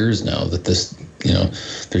couple of years now, that this,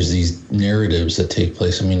 there's these narratives that take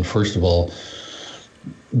place. First of all,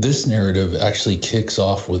 this narrative actually kicks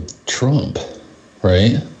off with Trump,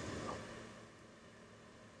 right?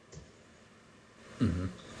 Mm-hmm.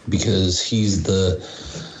 Because he's the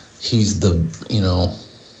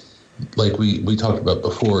like we talked about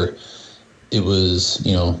before, it was,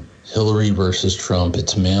 Hillary versus Trump,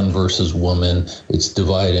 it's man versus woman, it's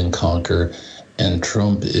divide and conquer, and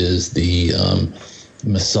Trump is the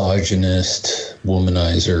misogynist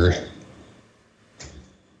womanizer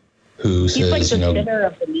who He's says, like the center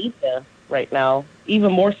of the media right now,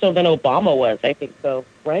 even more so than Obama was, I think so,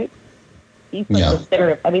 right? He's like the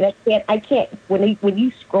center of, I can't, when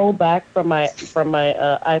you scroll back from my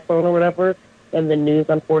iPhone or whatever, and the news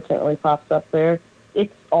unfortunately pops up there,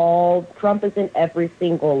 it's all, Trump is in every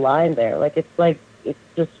single line there. It's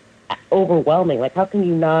just overwhelming. Like, how can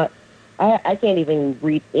you not, I can't even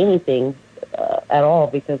read anything at all,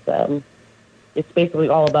 because it's basically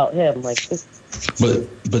all about him. But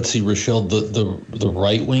see, Rochelle, the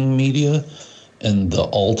right-wing media and the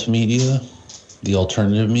alt media, the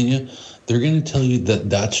alternative media, they're going to tell you that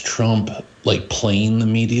that's Trump, playing the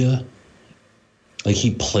media.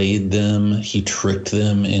 He played them, he tricked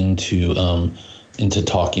them into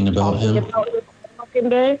talking about him.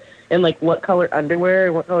 And what color underwear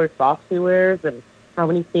and what color socks he wears and how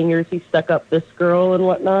many fingers he stuck up this girl and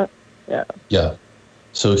whatnot. Yeah. Yeah.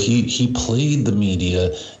 So he played the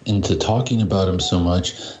media into talking about him so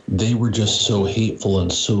much. They were just so hateful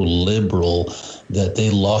and so liberal that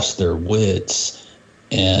they lost their wits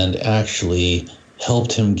and actually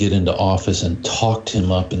helped him get into office and talked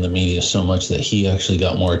him up in the media so much that he actually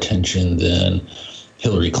got more attention than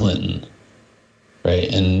Hillary Clinton.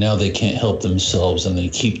 Right? And now they can't help themselves and they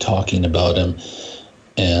keep talking about him,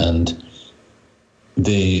 and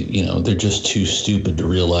they're just too stupid to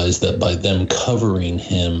realize that by them covering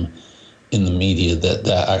him in the media that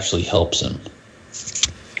actually helps him.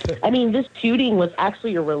 This shooting was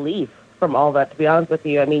actually a relief from all that, to be honest with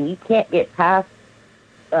you. You can't get past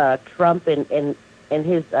Trump and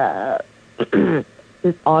his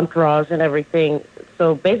his entourage and everything.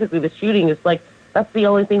 So basically the shooting is that's the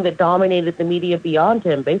only thing that dominated the media beyond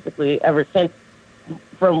him, basically, ever since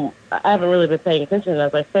I haven't really been paying attention,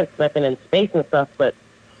 as I said, because I've been in space and stuff, but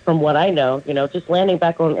from what I know, just landing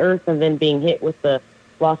back on Earth and then being hit with the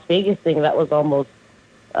Las Vegas thing, that was almost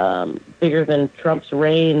bigger than Trump's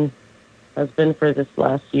reign has been for this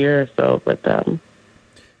last year or so. But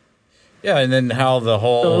yeah, and then how the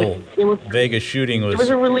whole Vegas shooting was... It was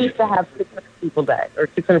a relief to have 600 people die, or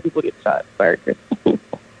 600 people get shot. Sorry, Chris.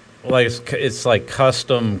 Like it's like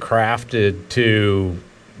custom crafted to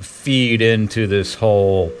feed into this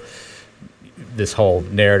whole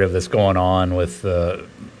narrative that's going on with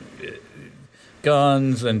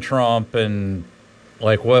guns and Trump and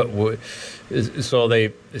like so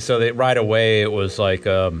they right away it was like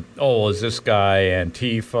is this guy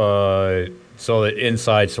Antifa? So that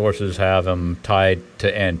inside sources have him tied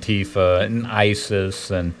to Antifa and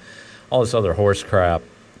ISIS and all this other horse crap,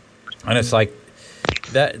 and it's like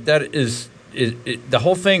that is the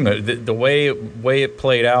whole thing. The way it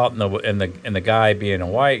played out, and the guy being a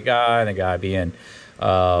white guy, and the guy being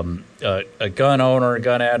a gun owner, a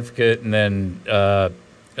gun advocate, and then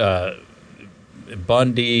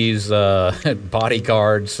Bundy's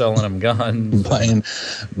bodyguard selling him guns,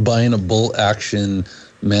 buying a bolt action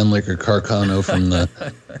Mannlicher Carcano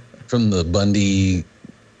from the Bundy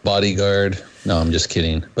bodyguard. No, I'm just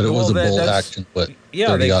kidding. But it was a bolt action,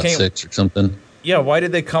 30-06 or something. Yeah, why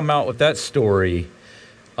did they come out with that story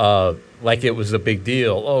like it was a big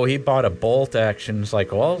deal? Oh, he bought a bolt action. It's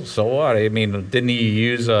like, well, so what? I mean, didn't he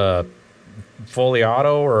use a fully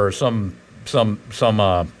auto or some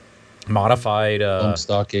modified bump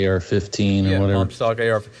stock AR-15 or whatever? Bump stock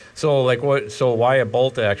AR. So like what? So why a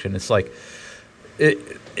bolt action? It's like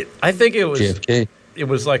I think it was JFK. It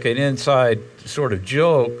was like an inside sort of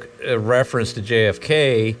joke, a reference to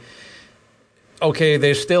JFK. Okay,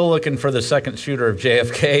 they're still looking for the second shooter of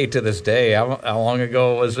JFK to this day. How long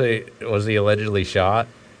ago was he allegedly shot?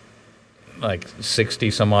 Like 60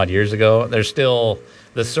 some odd years ago. The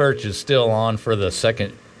search is still on for the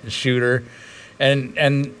second shooter, and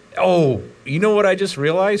you know what I just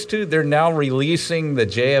realized too? They're now releasing the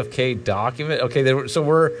JFK document. Okay,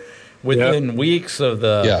 we're within weeks of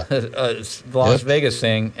the Las Vegas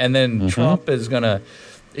thing, and then Trump is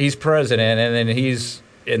he's president,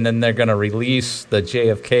 and then they're gonna release the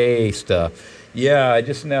JFK stuff. Yeah, I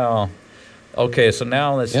just now. Okay, so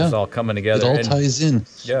now this is all coming together. It all ties in.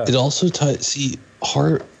 Yeah, it also ties. See,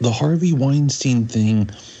 the Harvey Weinstein thing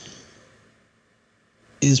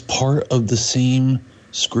is part of the same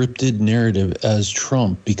scripted narrative as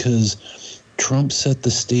Trump, because Trump set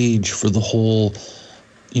the stage for the whole,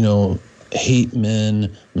 hate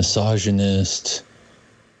men, misogynist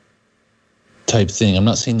type thing. I'm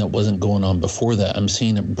not saying that wasn't going on before that. I'm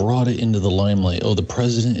saying it brought it into the limelight. Oh, the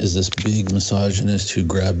president is this big misogynist who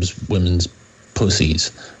grabs women's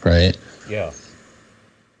pussies, right? Yeah.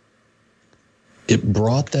 It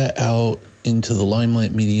brought that out into the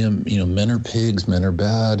limelight medium. Men are pigs, men are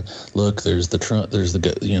bad. Look, there's the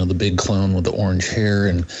the big clown with the orange hair,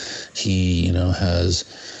 and he, has,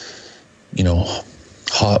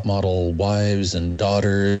 hot model wives and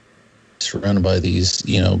daughters, surrounded by these,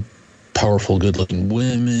 powerful, good-looking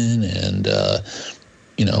women, and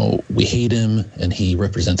we hate him, and he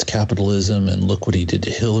represents capitalism, and look what he did to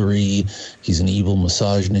Hillary. He's an evil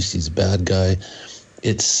misogynist. He's a bad guy.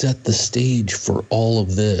 It set the stage for all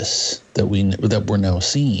of this that we're now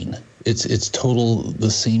seeing. It's total the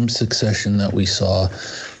same succession that we saw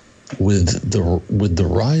with the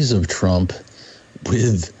rise of Trump,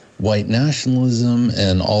 with white nationalism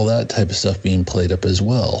and all that type of stuff being played up as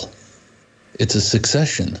well. It's a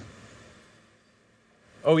succession.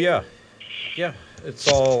 Oh yeah, it's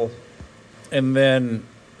all, and then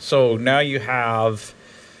so now you have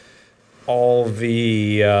all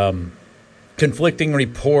the conflicting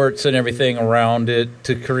reports and everything around it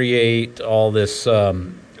to create all this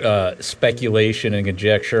speculation and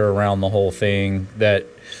conjecture around the whole thing that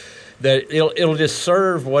it'll just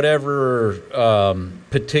serve whatever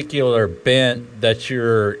particular bent that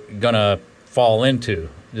you're gonna fall into.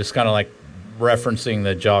 Just kind of like referencing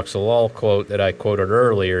the Jacques Ellul quote that I quoted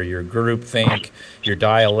earlier, your groupthink, your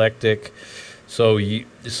dialectic. So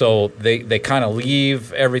they kind of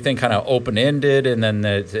leave everything kind of open-ended, and then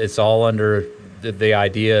it's all under the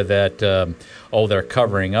idea that they're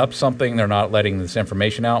covering up something, they're not letting this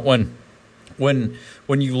information out. When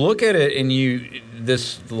you look at it and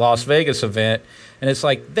this Las Vegas event, and it's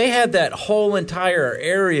like they had that whole entire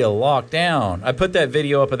area locked down. I put that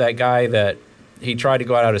video up of that guy that he tried to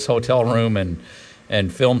go out of his hotel room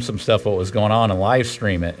and film some stuff what was going on and live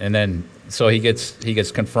stream it, and then so he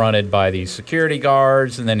gets confronted by these security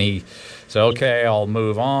guards, and then he said, "Okay, I'll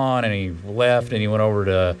move on," and he left and he went over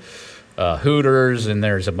to Hooters, and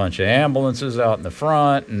there's a bunch of ambulances out in the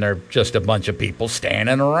front, and they're just a bunch of people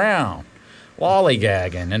standing around,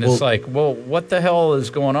 lollygagging. And it's like, well, what the hell is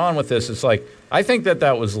going on with this? It's like, I think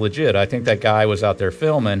that was legit. I think that guy was out there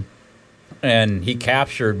filming, and he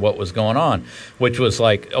captured what was going on, which was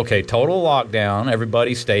like, okay, total lockdown,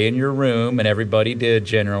 everybody stay in your room, and everybody did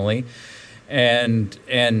generally. And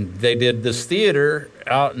they did this theater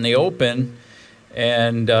out in the open,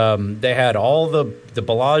 and they had all the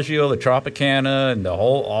Bellagio, the Tropicana, and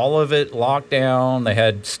all of it locked down. They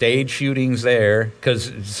had stage shootings there,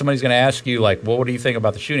 because somebody's going to ask you, like, well, what do you think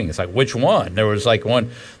about the shooting? It's like, which one? There was one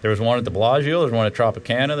at the Bellagio, there was one at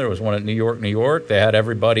Tropicana, there was one at New York. They had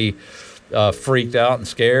everybody freaked out and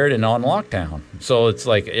scared and on lockdown. So it's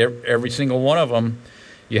like every single one of them,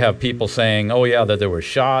 you have people saying, oh, yeah, that there were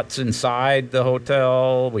shots inside the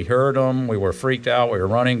hotel. We heard them. We were freaked out. We were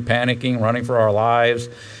running, panicking, running for our lives.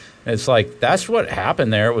 And it's like, that's what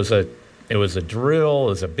happened there. It was a drill.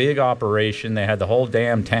 It was a big operation. They had the whole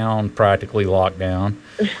damn town practically locked down.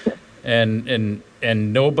 and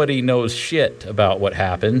nobody knows shit about what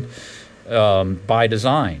happened by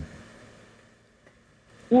design.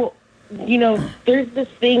 Well, there's this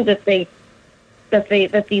thing that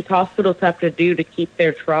these hospitals have to do to keep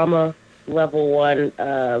their trauma level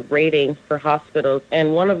 1 rating for hospitals,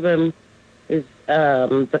 and one of them is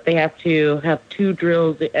that they have to have 2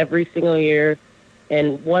 drills every single year,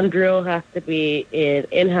 and one drill has to be an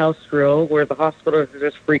in-house drill where the hospitals are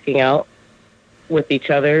just freaking out with each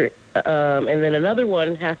other, and then another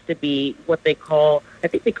one has to be what they call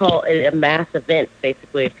a mass event,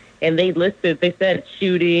 basically. And they said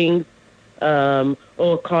shootings, a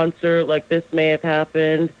concert like this may have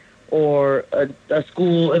happened, or a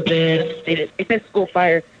school event. They said school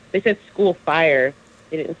fire. They said school fire.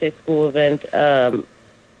 They didn't say school event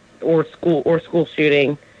or school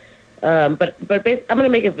shooting. But I'm going to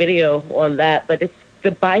make a video on that. But it's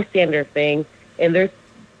the bystander thing, and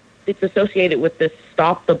it's associated with this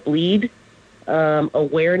Stop the Bleed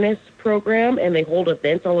awareness program, and they hold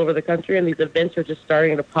events all over the country, and these events are just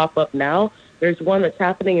starting to pop up now. There's one that's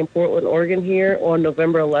happening in Portland, Oregon here on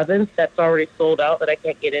November 11th that's already sold out that I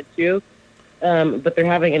can't get into. But they're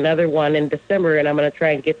having another one in December, and I'm going to try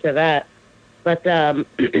and get to that. But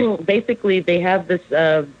basically, they have this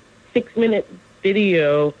 6-minute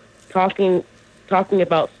video talking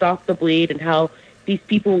about Stop the Bleed and how these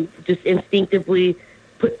people just instinctively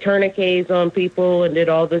put tourniquets on people and did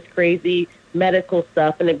all this crazy medical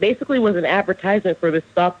stuff. And it basically was an advertisement for the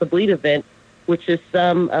Stop the Bleed event, which is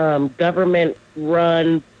some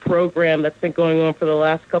government-run program that's been going on for the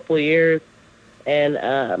last couple of years.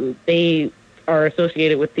 And they are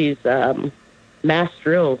associated with these mass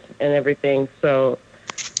drills and everything. So,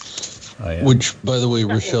 Which, by the way,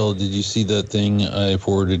 Rochelle, did you see that thing I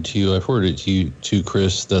forwarded to you? I forwarded it to you, too,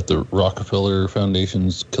 Chris, that the Rockefeller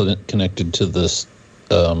Foundation's connected to this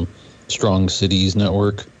Strong Cities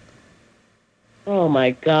network. Oh,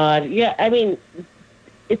 my God. Yeah, I mean,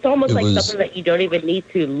 it's almost like something that you don't even need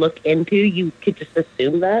to look into. You could just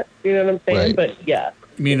assume that. You know what I'm saying? Right. But, yeah.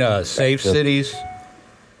 You mean Safe Cities?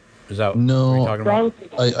 Is that what you're talking about?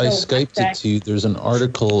 I Skyped it to you. There's an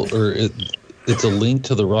article, or it's a link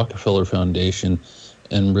to the Rockefeller Foundation,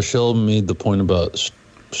 and Rochelle made the point about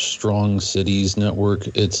Strong Cities Network.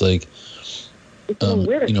 It's like,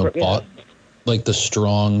 like the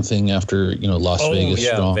Strong thing after, Las Vegas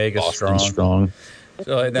Strong, Vegas Boston Strong.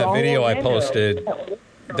 So in that video I posted,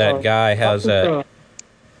 that guy has that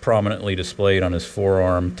prominently displayed on his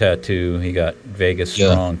forearm tattoo. He got Vegas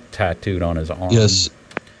Strong tattooed on his arm. Yes.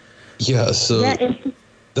 Yeah, so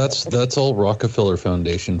that's all Rockefeller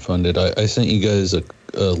Foundation funded. I sent you guys a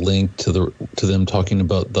link to them talking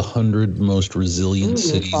about the 100 most resilient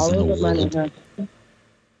cities in the world.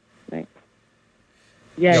 Right.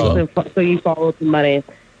 Yeah, so you follow the money.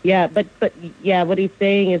 Yeah, but yeah, what he's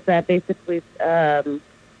saying is that basically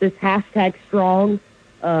this hashtag strong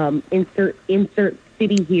insert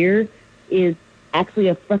city here is actually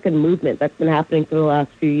a fucking movement that's been happening for the last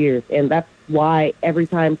few years, and that's why every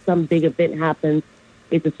time some big event happens,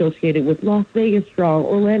 it's associated with Las Vegas strong,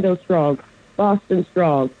 Orlando strong, Boston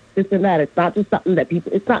strong, this and that. It's not just something that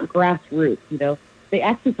it's not grassroots, They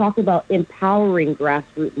actually talk about empowering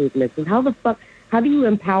grassroots movements. And how do you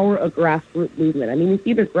empower a grassroots movement? I mean, it's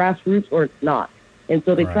either grassroots or it's not. And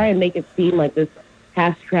so they try and make it seem like this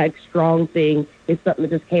hashtag strong thing is something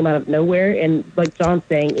that just came out of nowhere. And like John's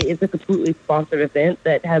saying, it's a completely sponsored event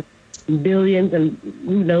that has billions and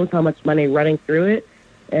who knows how much money running through it.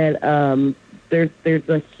 And there's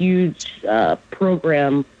a huge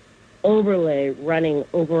program overlay running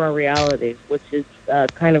over our reality, which is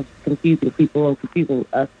kind of confusing people and confusing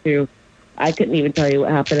us too. I couldn't even tell you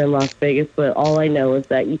what happened in Las Vegas, but all I know is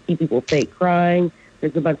that you see people fake crying.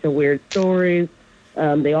 There's a bunch of weird stories.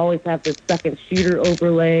 They always have this second shooter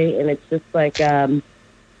overlay, and it's just like, and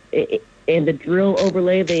the drill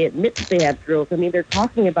overlay, they admit that they have drills. I mean, they're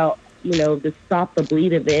talking about, the Stop the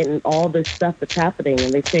Bleed event and all this stuff that's happening.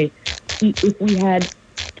 And they say, if we had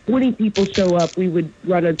 20 people show up, we would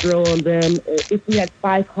run a drill on them. If we had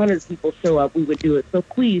 500 people show up, we would do it. So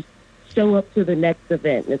please show up to the next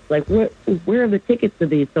event. And it's like, where are the tickets to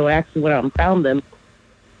these? So I actually went out and found them.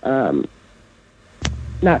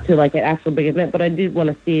 Not to like an actual big event, but I did want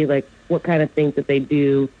to see like what kind of things that they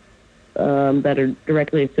do that are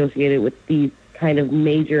directly associated with these kind of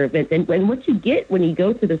major events. And what you get when you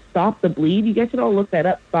go to the Stop the Bleed, you guys should all look that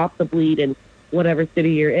up, Stop the Bleed in whatever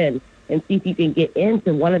city you're in, and see if you can get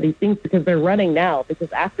into one of these things, because they're running now.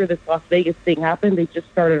 Because after this Las Vegas thing happened, they just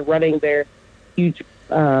started running their huge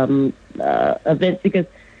events, because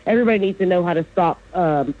everybody needs to know how to stop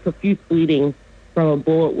profuse bleeding from a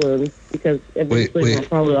bullet wound, because eventually we're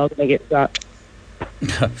probably all going to get shot.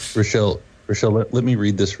 Rochelle, let me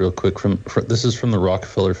read this real quick. This is from the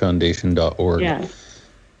RockefellerFoundation.org. Yeah.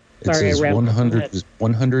 It says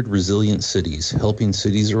 100 resilient cities, helping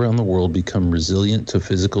cities around the world become resilient to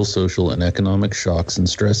physical, social, and economic shocks and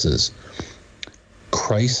stresses.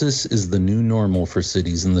 Crisis is the new normal for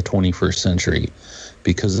cities in the 21st century.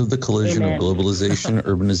 Because of the collision of globalization,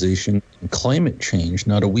 urbanization, and climate change,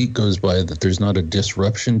 not a week goes by that there's not a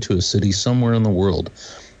disruption to a city somewhere in the world.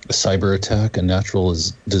 A cyber attack, a natural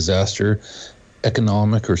disaster,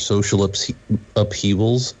 economic or social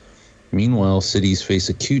upheavals. Meanwhile, cities face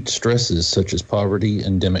acute stresses such as poverty,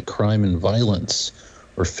 endemic crime and violence,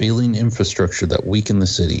 or failing infrastructure that weaken the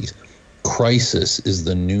cities. Crisis is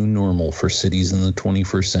the new normal for cities in the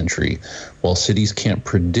 21st century. While cities can't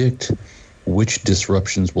predict which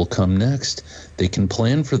disruptions will come next, they can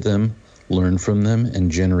plan for them, learn from them,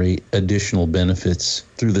 and generate additional benefits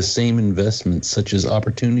through the same investments, such as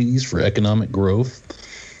opportunities for economic growth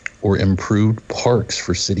or improved parks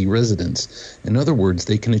for city residents. In other words,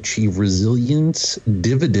 they can achieve resilience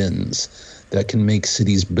dividends that can make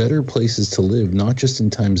cities better places to live, not just in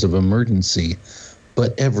times of emergency,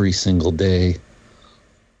 but every single day.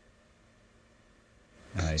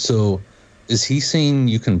 Nice. So, is he saying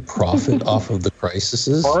you can profit off of the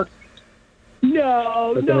crises?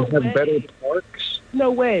 No have way. better parks?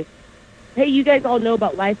 No way. Hey, you guys all know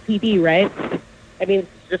about Live PD, right? I mean, it's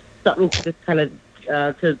just something to just kind of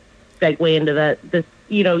to segue into that. This,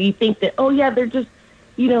 you think that, they're just,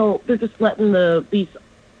 they're just letting these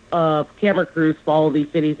camera crews follow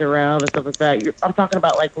these cities around and stuff like that. I'm talking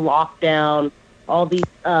about like Lockdown, all these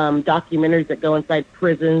documentaries that go inside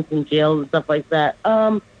prisons and jails and stuff like that.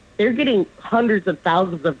 They're getting hundreds of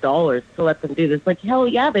thousands of dollars to let them do this. Like, hell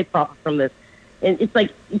yeah, they profit from this. And it's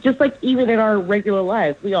like, just like even in our regular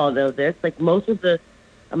lives, we all know this. Like most of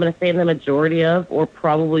I'm going to say the majority of, or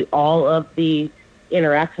probably all of the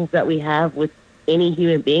interactions that we have with any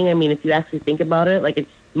human being. I mean, if you actually think about it, like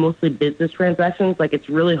it's mostly business transactions. Like it's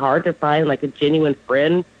really hard to find like a genuine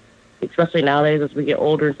friend, especially nowadays as we get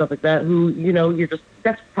older and stuff like that, who,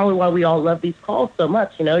 that's probably why we all love these calls so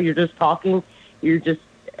much. You're just talking, you're just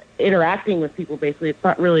interacting with people. Basically, it's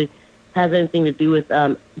not really has anything to do with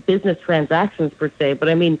business transactions per se, but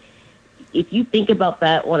I mean, if you think about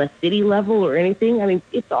that on a city level or anything, I mean,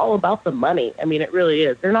 it's all about the money. I mean, it really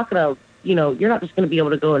is. They're not going to, you're not just going to be able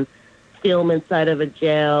to go and film inside of a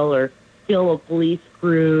jail or film a police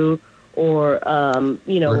crew or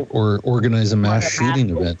or organize a mass shooting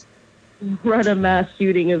event. Run a mass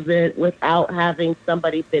shooting event without having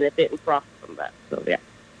somebody benefit and profit from that. So yeah.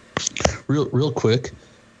 Real quick.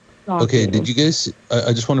 Okay, did you guys,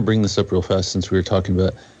 I just want to bring this up real fast since we were talking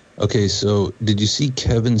about, okay, so did you see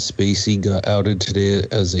Kevin Spacey got outed today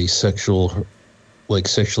as a sexually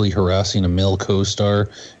harassing a male co-star,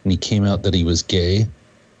 and he came out that he was gay?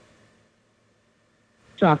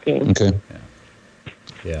 Shocking. Okay.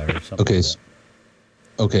 Yeah, I heard something. Okay.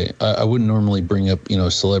 Okay, I wouldn't normally bring up,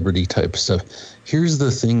 celebrity type stuff. Here's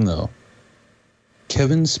the thing, though.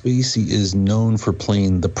 Kevin Spacey is known for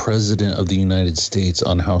playing the President of the United States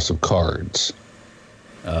on House of Cards.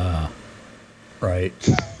 Right.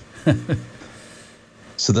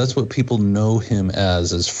 So that's what people know him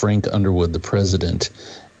as Frank Underwood, the President.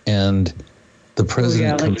 And the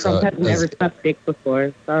President comes Trump out has never sucked dick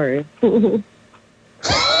before. Sorry. I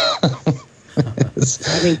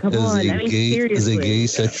mean, come on. Seriously. As a gay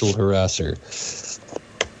sexual harasser.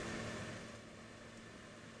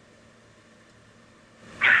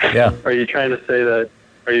 Yeah. Are you trying to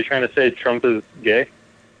say Trump is gay?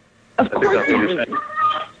 Of course.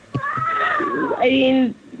 I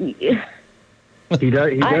mean, He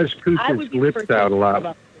does poop his lips out a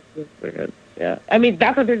lot. Yeah, I mean,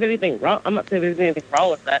 not that there's anything wrong. I'm not saying there's anything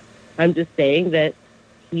wrong with that. I'm just saying that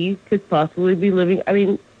he could possibly be living. I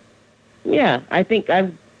mean, yeah, I think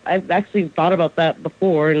I've actually thought about that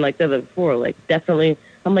before, and like said that before. Like, definitely,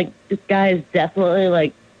 I'm like, this guy is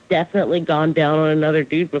definitely gone down on another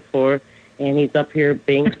dude before, and he's up here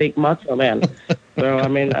being a big macho man. So I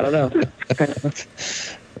mean, I don't know.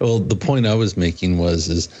 Well, the point I was making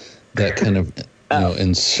is that kind of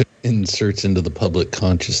inserts into the public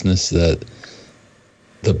consciousness that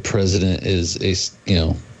the president is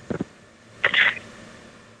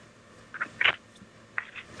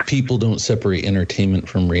people don't separate entertainment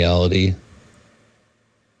from reality.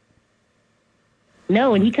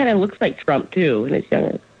 No, and he kind of looks like Trump too, and it's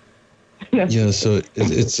younger. Yeah, so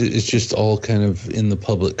it's just all kind of in the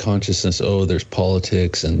public consciousness. Oh, there's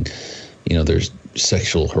politics, and there's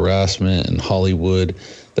sexual harassment and Hollywood.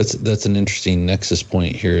 That's an interesting nexus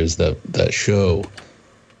point here. Is that show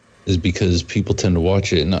is because people tend to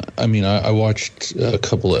watch it, and I mean I watched a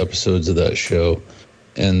couple of episodes of that show,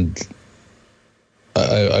 and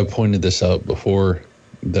I pointed this out before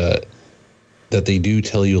that they do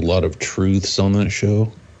tell you a lot of truths on that show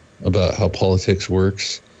about how politics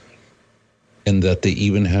works, and that they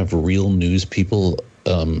even have real news people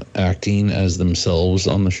acting as themselves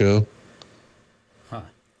on the show. Huh.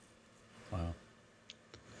 Wow.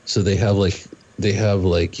 So they have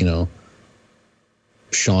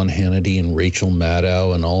Sean Hannity and Rachel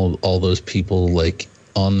Maddow and all those people like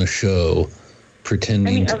on the show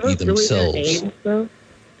pretending to be themselves. Really their names, though?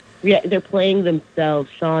 Yeah, they're playing themselves,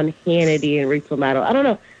 Sean Hannity and Rachel Maddow. I don't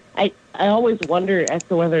know. I always wonder as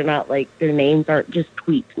to whether or not like their names aren't just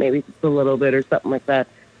tweaked, maybe just a little bit or something like that,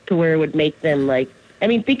 to where it would make them like. I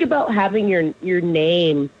mean, think about having your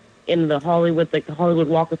name in the Hollywood, like the Hollywood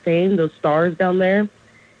Walk of Fame, those stars down there.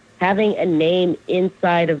 Having a name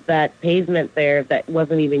inside of that pavement there that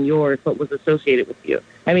wasn't even yours, but was associated with you.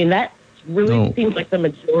 I mean, that really seems like the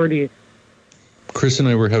majority. Chris and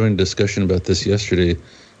I were having a discussion about this yesterday,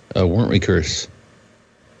 weren't we, Chris?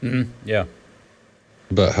 Mm-hmm. Yeah.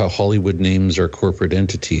 About how Hollywood names are corporate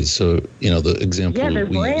entities. So, the example they're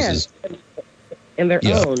we use is... And they're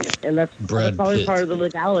owned, and that's probably part of the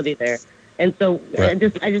legality there. And so I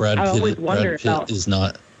always wonder about...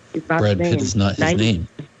 Brad Pitt is not his name.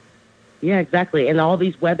 Yeah, exactly. And all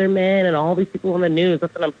these weathermen and all these people on the news,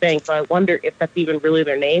 that's what I'm saying. So I wonder if that's even really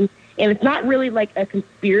their name. And it's not really like a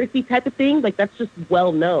conspiracy type of thing. Like, that's just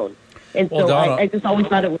well known. And so I just always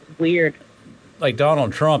thought it was weird. Like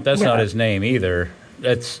Donald Trump, that's not his name either.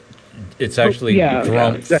 It's actually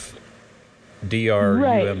Drumpf,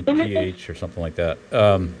 D-R-U-M-P-H or something like that.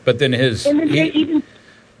 But then he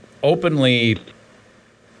openly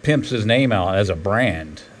pimps his name out as a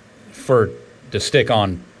brand to stick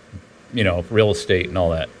on, real estate and all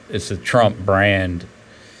that. It's the Trump brand.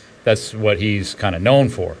 That's what he's kind of known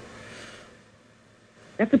for.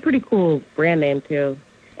 That's a pretty cool brand name too.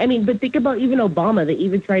 I mean, but think about even Obama. They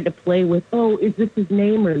even tried to play with, is this his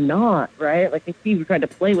name or not, right? Like, they even tried to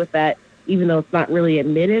play with that, even though it's not really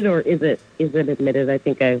admitted, or is it admitted? I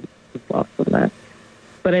think I was lost on that.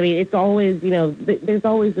 But, I mean, it's always, there's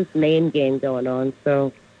always this name game going on.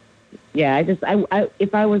 So, yeah, I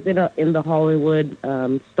if I was in the Hollywood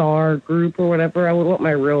star group or whatever, I would want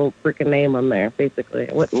my real freaking name on there, basically.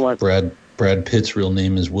 I wouldn't want... Brad Pitt's real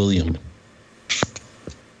name is William.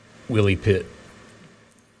 Willie Pitt.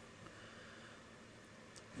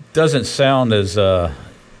 Doesn't sound as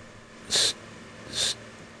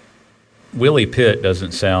Willie Pitt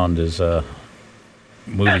doesn't sound as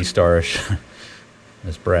movie starish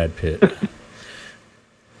as Brad Pitt.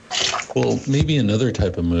 Well, maybe another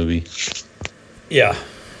type of movie. Yeah.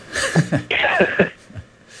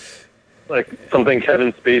 Like something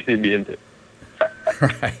Kevin Spacey'd be into.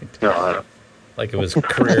 Right. No, I don't. Like if his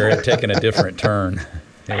career had taken a different turn,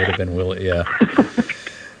 it would have been Willie. Yeah.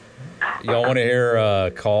 Y'all want to hear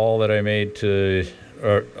a call that I made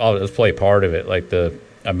let's play part of it. Like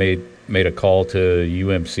I made a call to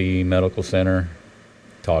UMC Medical Center,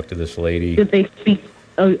 talked to this lady. Did they speak?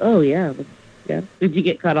 Oh yeah. Yeah. Did you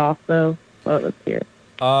get cut off though? Well, let's hear it.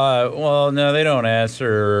 Well, no, they don't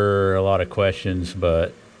answer a lot of questions,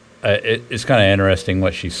 but it's kind of interesting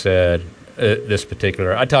what she said. This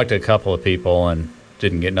particular, I talked to a couple of people and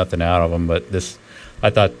didn't get nothing out of them, but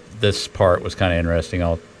I thought this part was kind of interesting.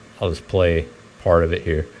 I'll just play part of it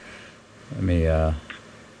here. Let me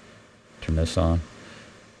turn this on.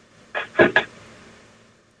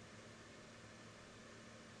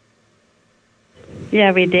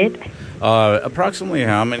 Yeah, we did. Approximately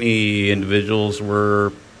how many individuals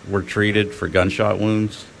were treated for gunshot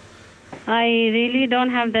wounds? I really don't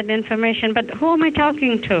have that information, but who am I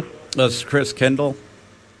talking to? That's Chris Kendall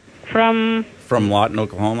From Lawton,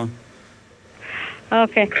 Oklahoma.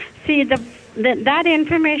 Okay. See, that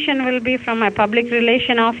information will be from my public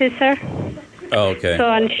relation officer. Oh, okay. So,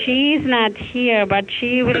 and she's not here, but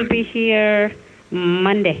she will be here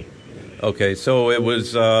Monday. Okay, so it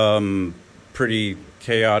was pretty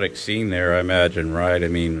chaotic scene there, I imagine, right? I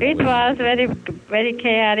mean, It was very, very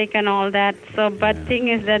chaotic and all that. So, but thing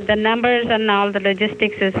is that the numbers and all the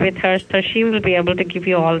logistics is with her, so she will be able to give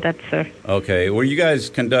you all that, sir. Okay. Were you guys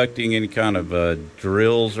conducting any kind of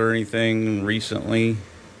drills or anything recently?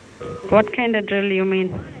 What kind of drill you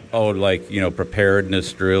mean? Oh, like,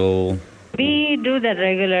 preparedness drill. We do that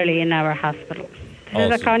regularly in our hospital. This is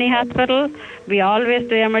Awesome. a county hospital. We always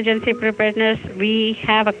do emergency preparedness. We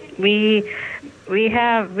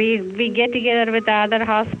get together with the other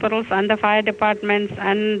hospitals and the fire departments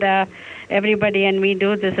and everybody, and we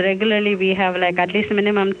do this regularly. We have like at least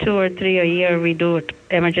minimum 2 or 3 a year. We do it.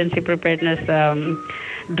 Emergency preparedness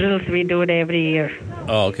drills. We do it every year.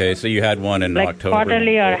 Oh, okay. So you had one in Like October.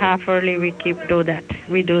 quarterly or half-yearly, we do that.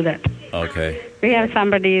 We do that. Okay. We have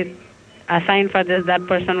somebody assigned for this. That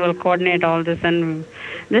person will coordinate all this, and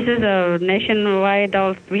this is a nationwide.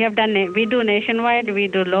 We do nationwide. We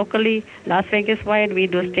do locally, Las Vegas wide. We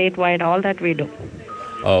do statewide. All that we do.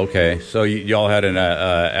 Oh, okay. So y'all had an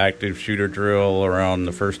active shooter drill around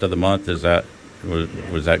the first of the month. Was that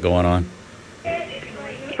going on?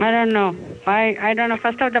 I don't know. I don't know.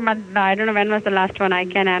 First of the month, I don't know when was the last one. I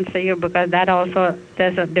can't answer you because that also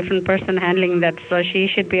there's a different person handling that, so she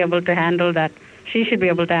should be able to handle that. She should be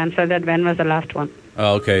able to answer that. When was the last one?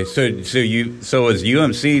 Oh, okay. So as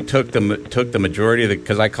UMC took the majority of the,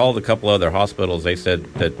 because I called a couple other hospitals, they said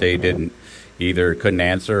that they couldn't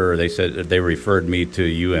answer, or they said they referred me to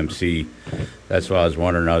UMC. That's what I was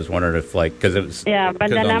wondering. I was wondering if because it was but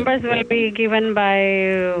the numbers will be given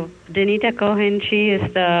by Denita Cohen. She is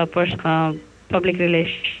the public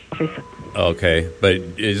relations officer. Okay, but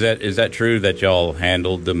is that true that y'all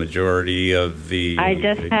handled the majority of the? I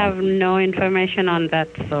just have no information on that,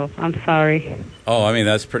 so I'm sorry. Oh, I mean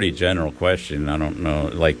that's a pretty general question. I don't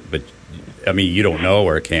know, but I mean you don't know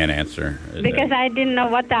or can't answer. Because I didn't know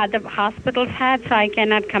what the other hospitals had, so I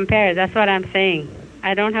cannot compare. That's what I'm saying.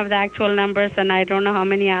 I don't have the actual numbers, and I don't know how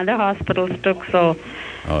many other hospitals took. So.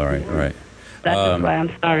 All right. That's why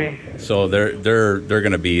I'm sorry. So they're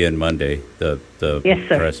going to be in Monday. The yes,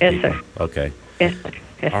 sir. press Yes, people. sir. Okay. Yes, sir.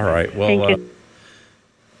 Yes, all right. Well. Thank you.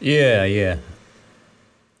 Yeah.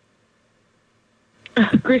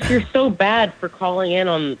 Chris, you're so bad for calling in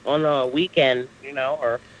on a weekend,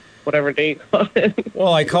 or whatever day you call it.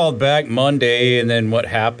 Well, I called back Monday, and then what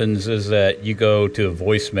happens is that you go to a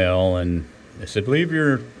voicemail, and they said, leave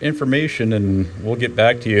your information, and we'll get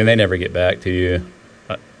back to you. And they never get back to you.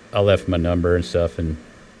 I left my number and stuff and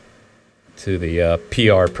to the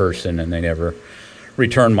PR person, and they never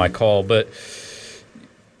returned my call. But,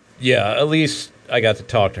 yeah, at least I got to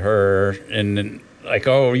talk to her, and then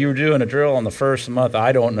oh, you were doing a drill on the first month.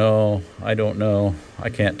 I don't know. I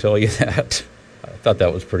can't tell you that. I thought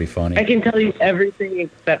that was pretty funny. I can tell you everything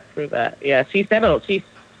except for that. Yeah, she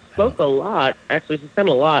spoke a lot. Actually, she said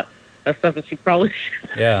a lot of stuff that she probably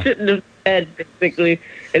shouldn't have said, basically.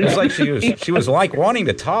 It was like she was like wanting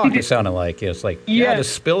to talk, it sounded like. It was like,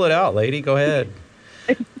 just spill it out, lady, go ahead.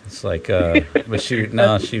 It's like, but she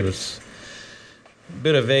was a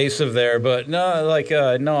bit evasive there, but no,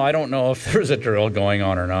 I don't know if there's a drill going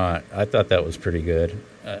on or not. I thought that was pretty good.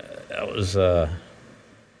 That was,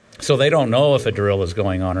 so they don't know if a drill is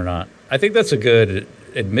going on or not. I think that's a good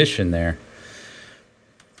admission there.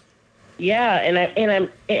 Yeah, and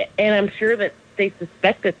I'm sure that they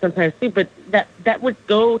suspect it sometimes too, but that would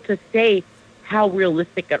go to say how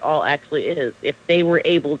realistic it all actually is. If they were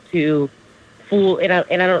able to fool, and I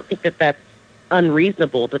don't think that that's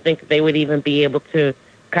unreasonable to think that they would even be able to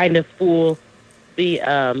kind of fool the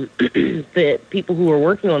the people who are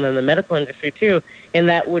working on in the medical industry too, and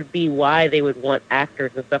that would be why they would want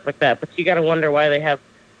actors and stuff like that. But you got to wonder why they have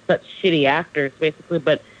such shitty actors, basically.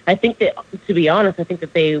 But I think that, to be honest, I think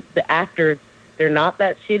that the actors, they're not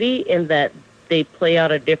that shitty in that they play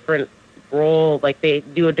out a different role, like they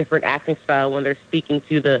do a different acting style when they're speaking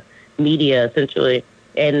to the media, essentially.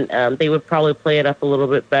 And they would probably play it up a little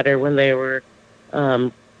bit better when they were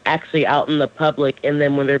actually out in the public, and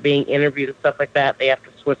then when they're being interviewed and stuff like that, they have to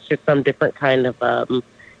switch to some different kind of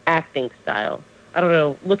acting style. I don't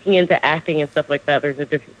know, looking into acting and stuff like that, there's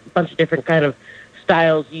a bunch of different kind of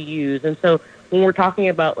styles you use. And so when we're talking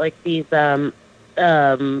about like these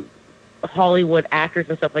Hollywood actors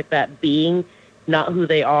and stuff like that being not who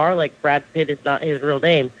they are, like Brad Pitt is not his real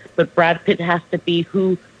name, but Brad Pitt has to be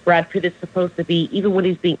who Brad Pitt is supposed to be, even when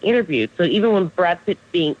he's being interviewed. So even when Brad Pitt's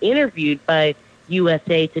being interviewed by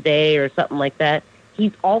USA Today or something like that,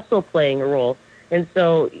 he's also playing a role. And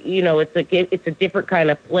so, you know, it's a different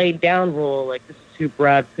kind of played down role. Like, this is who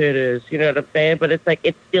Brad Pitt is, you know what I'm saying? But it's like,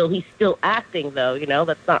 he's still acting, though, you know?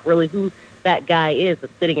 That's not really who that guy is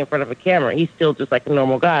that's sitting in front of a camera. He's still just like a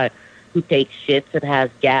normal guy who takes shits and has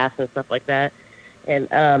gas and stuff like that. And,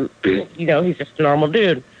 you know, he's just a normal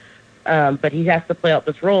dude. But he has to play out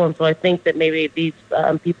this role. And so I think that maybe these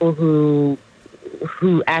people who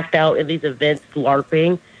act out in these events,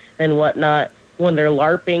 LARPing and whatnot, when they're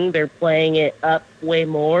LARPing, they're playing it up way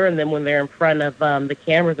more. And then when they're in front of the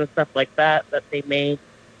cameras and stuff like that, that they may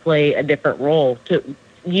play a different role to,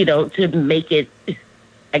 you know, to make it,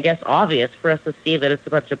 I guess, obvious for us to see that it's a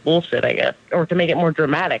bunch of bullshit, I guess. Or to make it more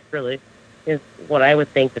dramatic, really, is what I would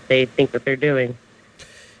think that they think that they're doing.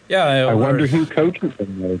 Yeah, I wonder who coaches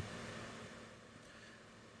him, though.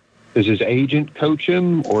 Does his agent coach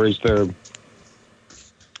him, or is there...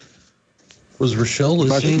 Was Rochelle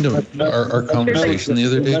listening to our conversation the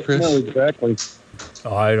other day, Chris? No, exactly.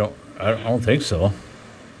 Oh, I don't think so.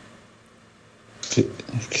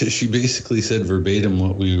 Because she basically said verbatim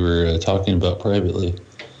what we were talking about privately.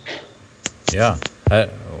 Yeah.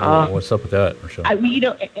 What's up with that, Rochelle? You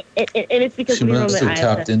know, and it's because she must have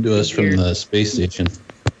tapped into us from the space station.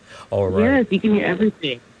 Oh, right. Yes, you can hear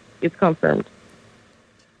everything. It's confirmed.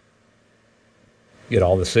 You get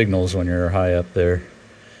all the signals when you're high up there.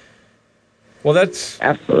 Well, that's...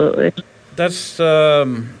 Absolutely. That's... you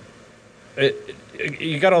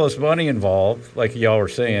got all this money involved, like y'all were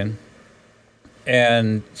saying.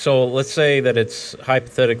 And so let's say that it's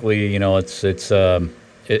hypothetically, you know, it's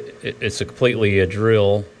completely a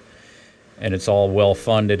drill and it's all well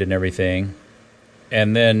funded and everything.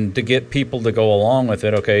 And then to get people to go along with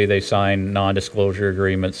it, okay, they sign non-disclosure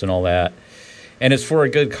agreements and all that. And it's for a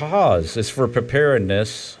good cause. It's for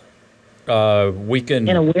preparedness. We can...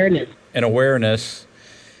 And awareness. And awareness.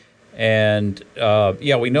 And,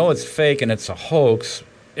 yeah, we know it's fake and it's a hoax,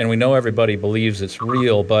 and we know everybody believes it's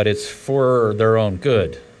real, but it's for their own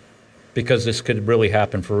good. Because this could really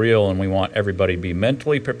happen for real, and we want everybody to be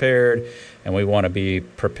mentally prepared, and we want to be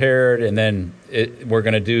prepared, and then we're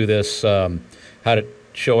going to do this, how to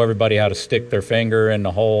show everybody how to stick their finger in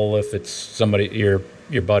the hole if it's somebody,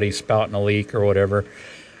 your buddy spouting a leak or whatever.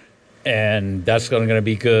 And that's going to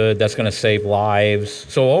be good. That's going to save lives.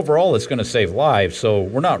 So overall, it's going to save lives. So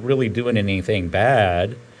we're not really doing anything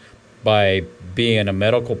bad by being a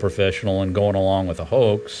medical professional and going along with a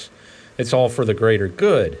hoax. It's all for the greater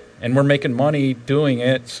good. And we're making money doing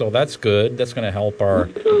it, so that's good. That's going to help our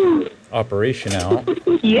operation out.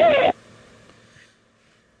 Yeah.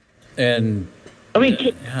 And I mean,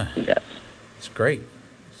 yeah, it's great.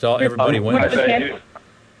 So everybody wins.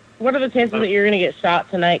 What are the chances that you're going to get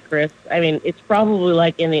shot tonight, Chris? I mean, it's probably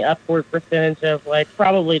like in the upward percentage of like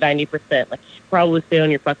probably 90%. Like, you should probably stay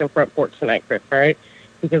on your fucking front porch tonight, Chris, all right?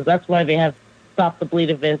 Because that's why they have Stop the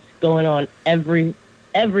Bleed events going on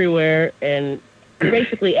everywhere, and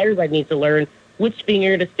basically everybody needs to learn which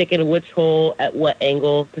finger to stick in which hole at what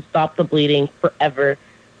angle to stop the bleeding forever,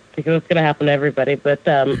 because it's going to happen to everybody. But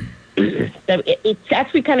it's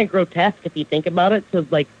actually kind of grotesque if you think about it, to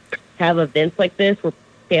like have events like this where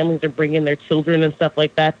families are bringing their children and stuff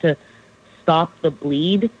like that to stop the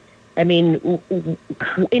bleed. I mean,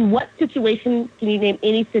 in what situation can you name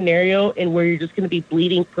any scenario in where you're just going to be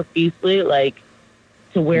bleeding profusely, like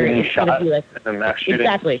to where it's going to be like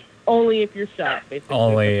exactly only if you're shot, basically.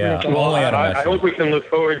 Only at a mass I hope we can look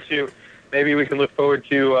forward to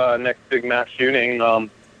next big mass shooting.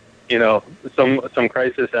 You know, some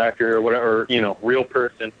crisis actor or whatever, you know, real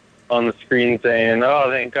person on the screen saying, "Oh,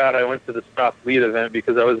 thank God I went to the Stop Bleed event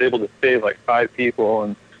because I was able to save like 5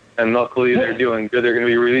 people, and luckily they're doing good. They're going to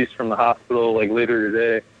be released from the hospital like later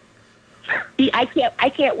today." See, I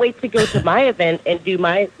can't wait to go to my event and do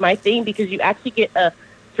my thing, because you actually get a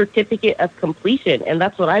certificate of completion, and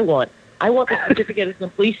that's what I want. I want the certificate of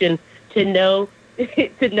completion to know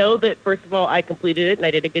that, first of all, I completed it and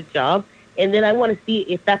I did a good job, and then I want to see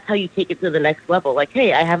if that's how you take it to the next level. Like,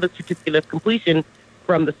 hey, I have a certificate of completion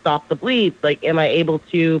from the Stop the Bleed. Like, am I able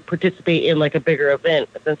to participate in like a bigger event,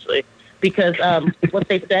 essentially? Because what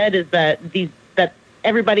they said is that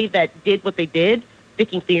everybody that did what they did,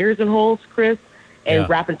 sticking fingers in holes, Chris, and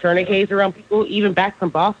wrapping tourniquets around people, even back from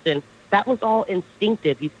Boston, that was all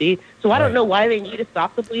instinctive, you see. So I don't know why they need to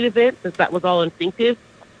Stop the Bleed event, since that was all instinctive.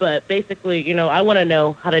 But basically, you know, I want to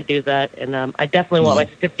know how to do that, and I definitely want my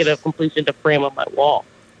certificate of completion to frame on my wall.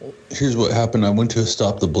 Here's what happened. I went to a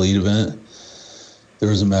Stop the Bleed event. There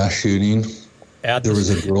was a mass shooting, There was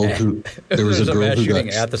a girl who mass who shooting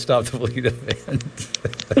got at the Stop the Bleed event.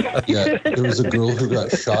 yeah. There was a girl who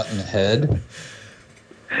got shot in the head.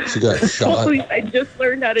 She got shot. I just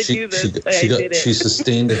learned how to do this. She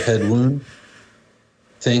sustained a head wound.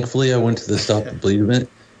 Thankfully, I went to the Stop the Bleed event.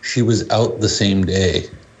 She was out the same day.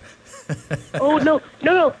 Oh no!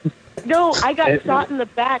 I got shot in the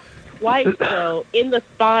back twice though, in the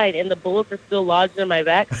spine, and the bullets are still lodged in my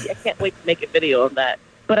back. I can't wait to make a video of that.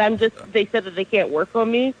 But they said that they can't work on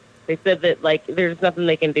me. They said that, like, there's nothing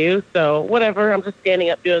they can do. So, whatever. I'm just standing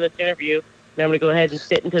up doing this interview. And I'm going to go ahead and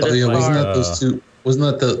sit into this car. Wasn't that those two?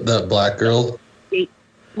 Wasn't that that black girl?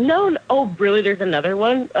 No. Oh, really? There's another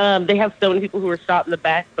one? They have so many people who were shot in the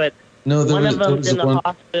back, but one of them's in the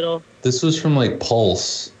hospital. This was from, like,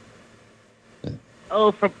 Pulse.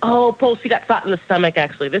 Pulse. He got shot in the stomach,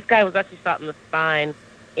 actually. This guy was actually shot in the spine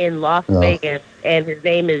in Las Vegas, and his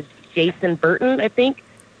name is Jason Burton, I think.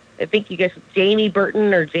 I think you guys, Jamie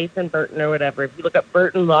Burton or Jason Burton or whatever. If you look up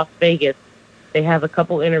Burton Las Vegas, they have a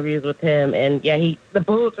couple interviews with him. And, yeah, the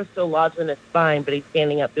bullets are still lodged in his spine, but he's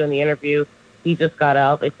standing up doing the interview. He just got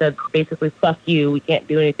out. They said, basically, fuck you. We can't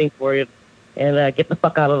do anything for you. And get the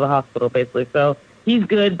fuck out of the hospital, basically. So he's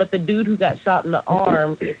good, but the dude who got shot in the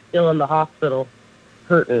arm is still in the hospital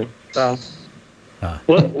hurting. So.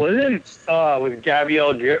 Wasn't with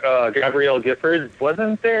Gabrielle Giffords,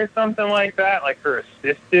 wasn't there something like that? Like her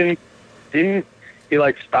assistant, didn't he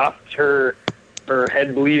like stopped her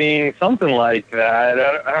head bleeding, something like that?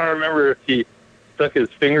 I don't remember if he stuck his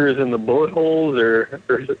fingers in the bullet holes or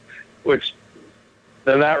which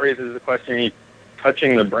then that raises the question: he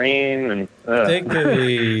touching the brain and.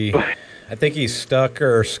 I think he stuck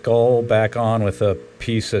her skull back on with a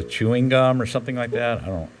piece of chewing gum or something like that.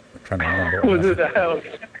 I'm trying to remember. Was it that?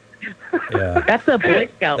 Yeah. That's a Boy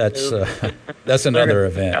Scout move. That's another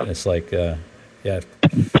event. It's like,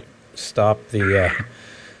 stop the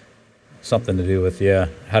something to do with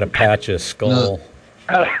how to patch a skull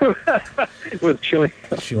with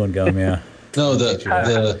chewing gum. Yeah. No,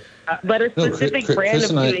 but a specific brand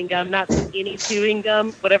of chewing gum, not any chewing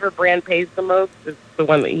gum. Whatever brand pays the most is the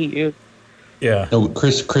one that he used. Yeah. No,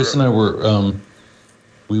 Chris and I were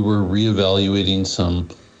we were reevaluating some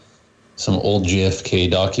old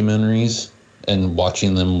JFK documentaries and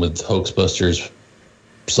watching them with hoaxbusters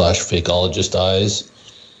 / fakeologist eyes,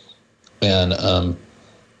 and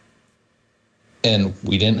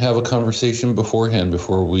we didn't have a conversation beforehand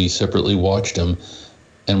before we separately watched them,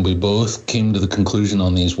 and we both came to the conclusion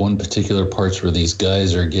on these one particular parts where these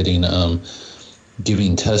guys are getting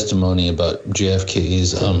giving testimony about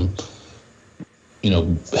JFK's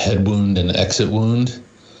head wound and exit wound,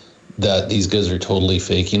 that these guys are totally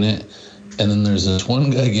faking it. And then there's this one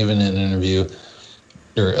guy giving an interview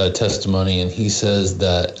or a testimony, and he says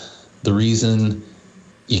that the reason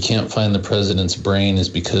you can't find the president's brain is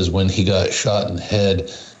because when he got shot in the head,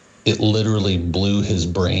 it literally blew his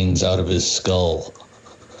brains out of his skull.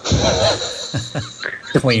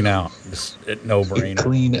 Clean out. No brain.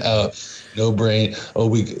 Clean out. No brain.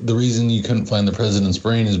 The reason you couldn't find the president's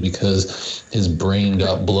brain is because his brain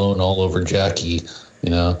got blown all over Jackie,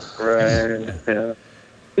 Right, yeah.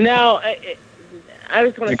 No, I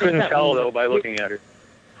was going to. You couldn't tell though by looking at her.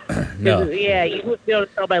 No. Yeah, you wouldn't be able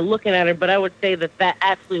to tell by looking at her, but I would say that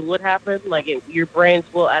actually would happen. Like your brains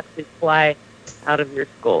will actually fly out of your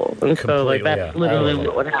skull, and so like that's literally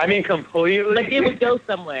what would happen. I mean, completely. Like it would go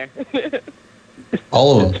somewhere.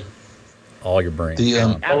 All of them. All your brains.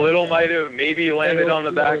 A little might have maybe landed on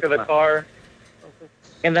the back of the car.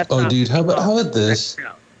 And that's dude, how about this?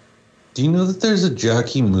 Do you know that there's a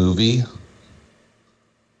Jackie movie?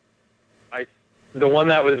 The one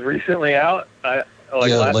that was recently out, last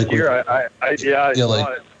year. I saw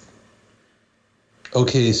it.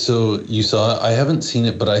 Okay, so you saw it. I haven't seen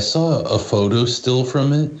it, but I saw a photo still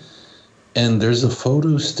from it, and there's a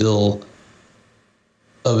photo still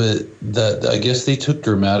of it that I guess they took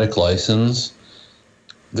dramatic license.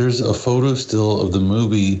 There's a photo still of the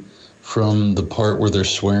movie from the part where they're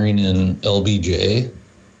swearing in LBJ.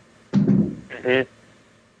 Mm-hmm.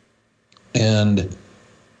 And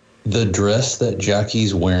the dress that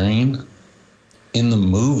Jackie's wearing in the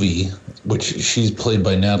movie, which she's played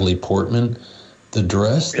by Natalie Portman, the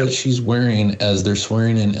dress that she's wearing as they're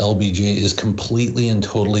swearing in LBJ is completely and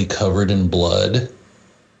totally covered in blood.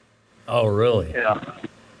 Oh, really? Yeah.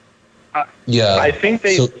 Yeah. I think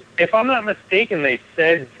if I'm not mistaken, they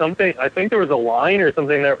said something. I think there was a line or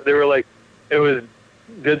something that they were like, it was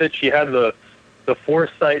good that she had the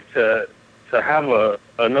foresight to have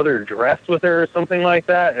another dress with her or something like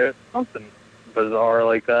that. It was something bizarre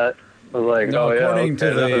like that. I was like,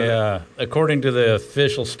 according to the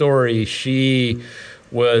official story, she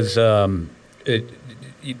was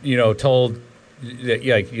told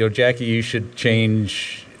that, Jackie, you should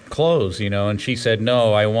change clothes, and she said,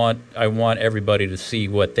 no, I want everybody to see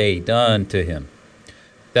what they done to him.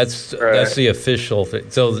 That's the official thing.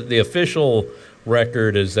 So the official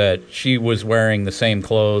record is that she was wearing the same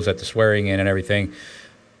clothes at the swearing in and everything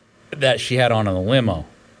that she had on in the limo.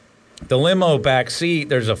 The limo back seat,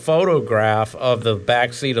 there's a photograph of the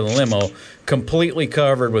back seat of the limo completely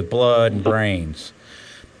covered with blood and brains.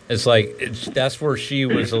 It's like that's where she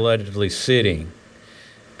was allegedly sitting.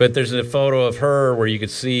 But there's a photo of her where you could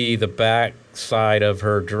see the back side of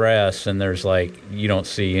her dress, and there's you don't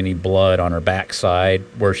see any blood on her backside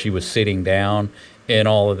where she was sitting down in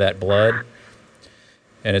all of that blood.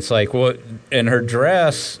 And it's like, what? And her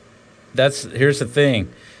dress, here's the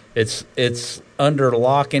thing. It's under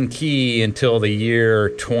lock and key until the year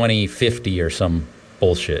 2050 or some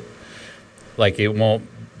bullshit. It won't.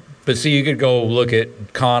 But see, you could go look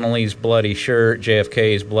at Connolly's bloody shirt,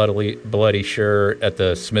 JFK's bloody shirt at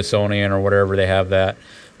the Smithsonian or whatever, they have that,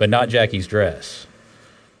 but not Jackie's dress.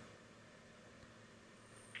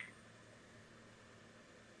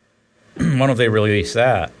 Why don't they release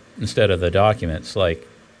that instead of the documents? I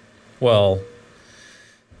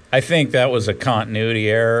think that was a continuity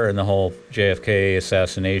error in the whole JFK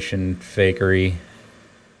assassination fakery,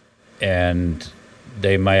 and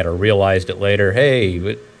they might have realized it later.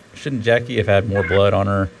 Hey, shouldn't Jackie have had more blood on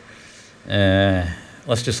her?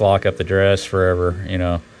 Let's just lock up the dress forever,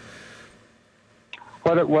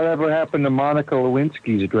 Whatever happened to Monica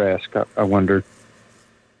Lewinsky's dress? I wondered.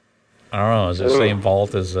 I don't know. Is it the same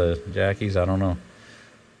vault as Jackie's? I don't know.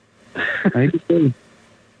 Maybe so.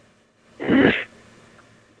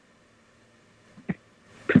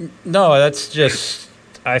 No, that's just.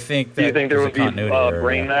 I think. Do you think there would be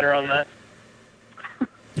brain matter on that?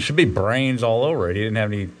 There should be brains all over it. He didn't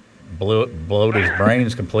have any blowed his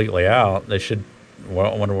brains completely out. They should. I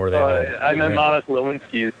wonder where they are. I meant Monica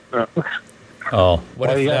Lewinsky's. Oh,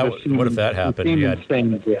 what if that happened?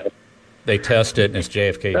 They test it and it's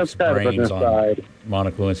JFK's brains on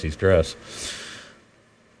Monica Lewinsky's dress.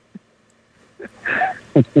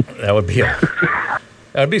 That would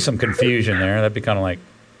be some confusion there. That'd be kind of like,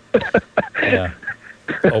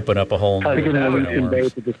 open up a whole. I think it was conveyed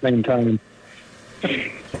at the same time.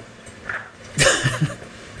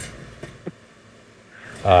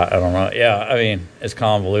 I don't know. Yeah, I mean, as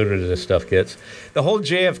convoluted as this stuff gets, the whole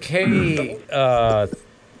JFK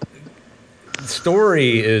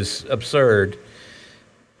story is absurd.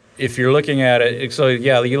 If you're looking at it, so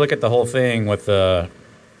you look at the whole thing with the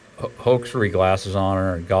hoaxery glasses on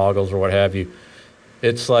or goggles or what have you.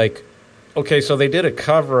 It's like, okay, so they did a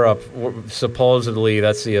cover-up. Supposedly,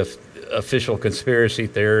 that's the official conspiracy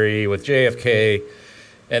theory with JFK.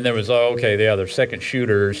 And there was, there's second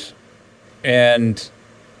shooters. And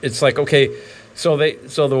it's like, okay, so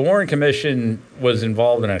the Warren Commission was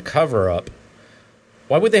involved in a cover-up.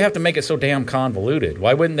 Why would they have to make it so damn convoluted?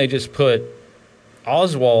 Why wouldn't they just put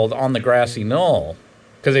Oswald on the grassy knoll?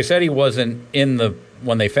 Because they said he wasn't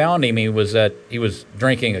when they found him, he was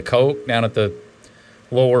drinking a Coke down at the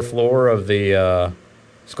lower floor of the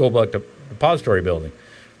School Book Depository building.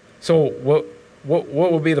 So what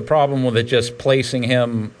would be the problem with it just placing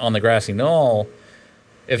him on the grassy knoll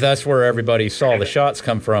if that's where everybody saw the shots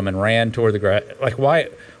come from and ran toward the grass?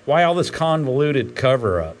 Why all this convoluted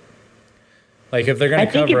cover-up? If they're going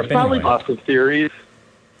to cover up anyway. Lots of theories.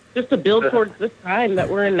 Just to build towards this time that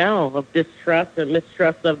we're in now of distrust and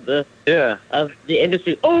mistrust of the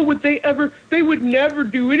industry. Oh, would they ever? They would never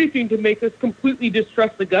do anything to make us completely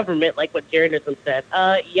distrust the government, like what Jaredism said.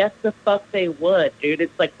 Yes, the fuck they would, dude.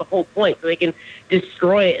 It's like the whole point, so they can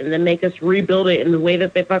destroy it and then make us rebuild it in the way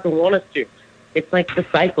that they fucking want us to. It's like the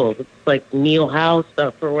cycles. It's like Neil Howe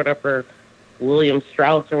stuff or whatever, William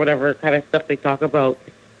Strauss or whatever kind of stuff they talk about.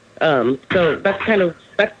 So that's the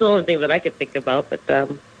only thing that I could think about, but.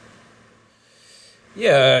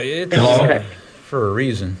 Yeah, it's for a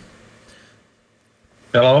reason.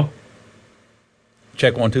 Hello?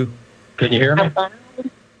 Check 1, 2. Can you hear me?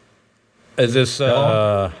 Is this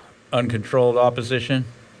uncontrolled opposition?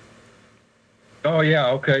 Oh,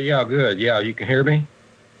 yeah, okay, yeah, good. Yeah, you can hear me?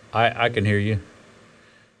 I can hear you.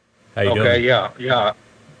 How you doing? Okay, yeah.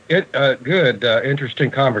 Good,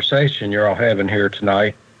 interesting conversation you're all having here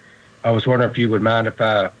tonight. I was wondering if you would mind if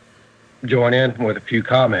I join in with a few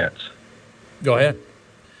comments. Go ahead.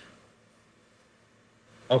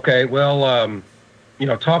 Okay, well,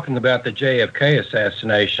 talking about the JFK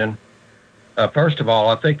assassination, first of all,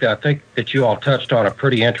 I think that you all touched on a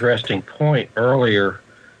pretty interesting point earlier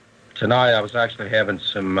tonight. I was actually having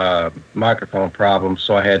some microphone problems,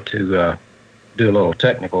 so I had to do a little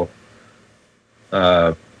technical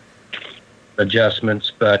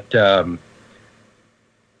adjustments, but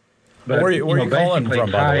where are you calling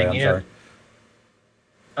from, by the way? I'm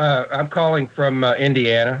sorry. I'm calling from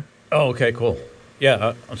Indiana. Oh, okay, cool.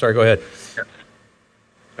 Yeah, I'm sorry. Go ahead.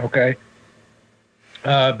 Okay.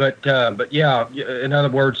 But yeah, in other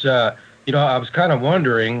words, I was kind of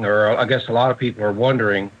wondering, or I guess a lot of people are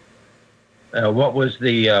wondering, what was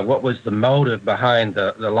the motive behind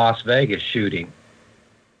the Las Vegas shooting,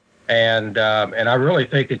 and I really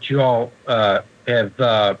think that you all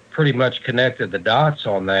have pretty much connected the dots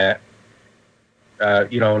on that.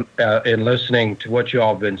 In listening to what you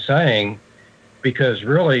all have been saying, because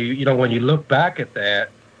really, when you look back at that,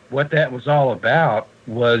 what that was all about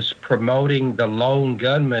was promoting the lone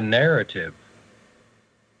gunman narrative,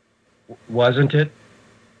 wasn't it?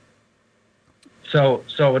 So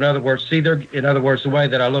in other words, the way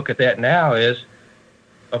that I look at that now is,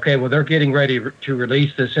 okay, well, they're getting ready to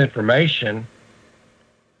release this information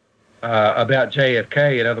about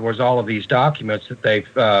JFK. In other words, all of these documents that they've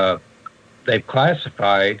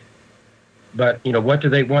classified, but what do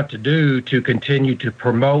they want to do to continue to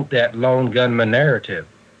promote that lone gunman narrative?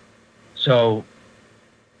 So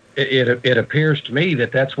it appears to me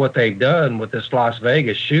that that's what they've done with this Las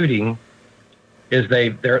Vegas shooting, is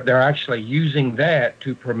they're actually using that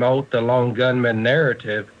to promote the lone gunman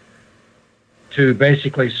narrative, to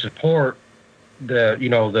basically support the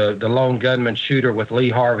lone gunman shooter with Lee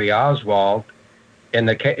Harvey Oswald in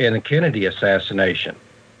the Kennedy assassination.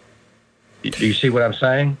 Do you see what I'm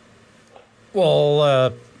saying? Well,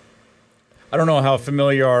 I don't know how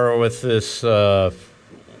familiar you are with this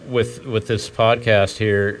with this podcast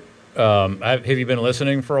here. Have you been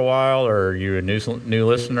listening for a while, or are you a new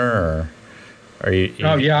listener, or are you?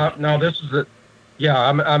 Oh yeah, no. This is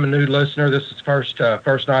I'm a new listener. This is first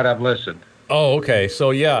night I've listened. Oh, okay. So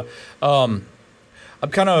yeah, I'm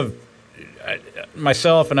kind of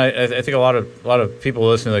myself, and I think a lot of people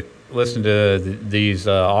listen to these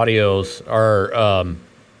audios are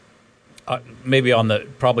maybe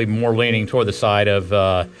probably more leaning toward the side of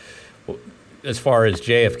as far as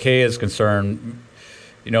JFK is concerned.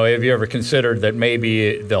 Have you ever considered that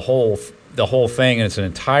maybe the whole thing in its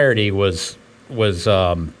entirety was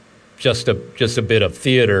just a bit of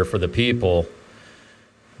theater for the people?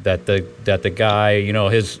 That the guy,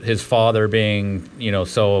 his father being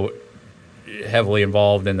so heavily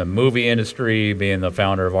involved in the movie industry, being the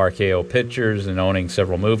founder of RKO Pictures and owning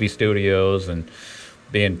several movie studios and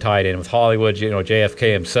being tied in with Hollywood.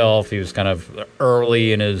 JFK himself, he was kind of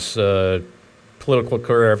early in his political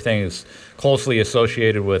career. Everything is closely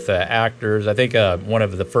associated with actors. I think one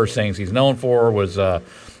of the first things he's known for was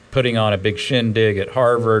putting on a big shindig at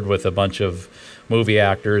Harvard with a bunch of movie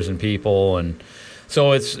actors and people, and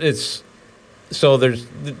so so there's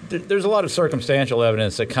a lot of circumstantial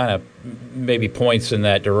evidence that kind of maybe points in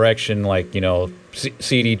that direction, like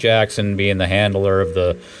C.D. Jackson being the handler of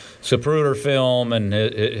the Zapruder film and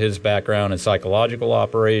his background in psychological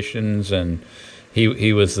operations, and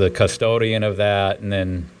he was the custodian of that, and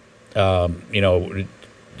then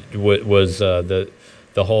was the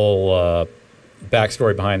whole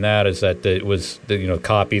backstory behind that is that it was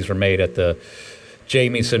copies were made at the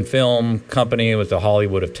Jamieson Film Company. It was the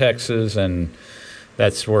Hollywood of Texas, and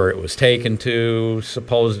that's where it was taken to,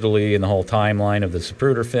 supposedly, in the whole timeline of the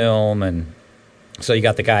Zapruder film. And so you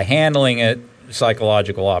got the guy handling it,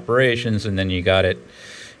 psychological operations, and then you got it,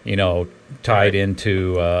 tied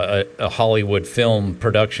into a Hollywood film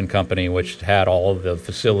production company, which had all of the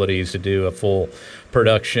facilities to do a full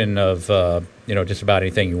production of, just about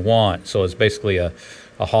anything you want. So it's basically a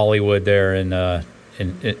Hollywood there in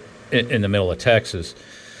the middle of Texas.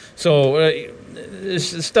 So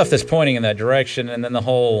it's stuff that's pointing in that direction, and then the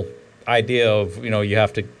whole idea of you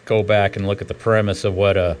have to go back and look at the premise of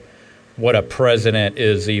what a president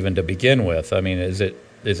is even to begin with. I mean, is it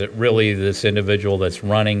really this individual that's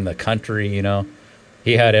running the country?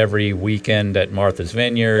 He had every weekend at Martha's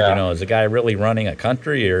Vineyard. Yeah. Is the guy really running a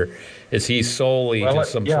country, or is he solely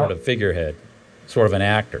just some sort of figurehead, sort of an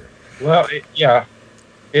actor? Well, but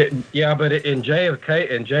in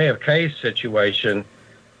JFK's situation,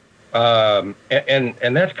 and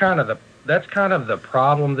that's kind of the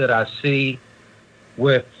problem that I see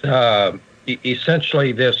with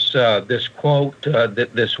essentially this quote,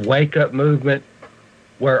 this wake up movement,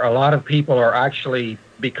 where a lot of people are actually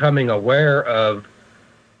becoming aware of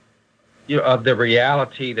of the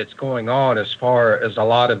reality that's going on as far as a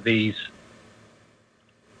lot of these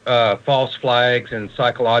false flags and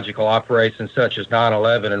psychological operations such as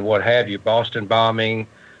 9/11 and what have you, Boston bombing,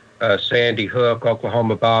 Sandy Hook,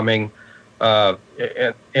 Oklahoma bombing,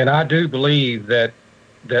 and I do believe that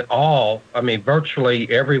virtually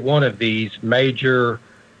every one of these major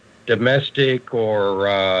domestic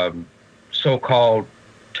or so-called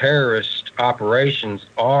terrorist operations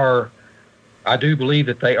are, I do believe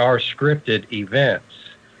that they are scripted events.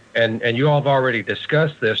 And you all have already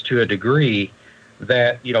discussed this to a degree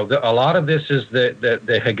that, a lot of this is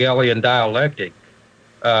the Hegelian dialectic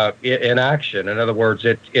in action. In other words,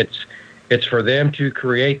 it's for them to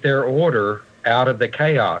create their order out of the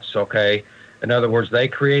chaos, okay? In other words, they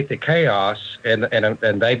create the chaos, and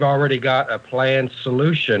they've already got a planned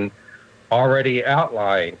solution already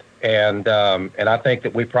outlined. And I think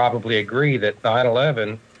that we probably agree that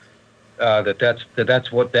 9/11,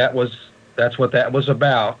 that's what that was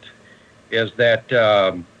about, is that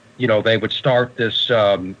they would start this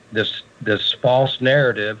false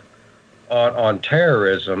narrative on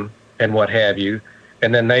terrorism and what have you,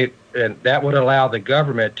 and then that would allow the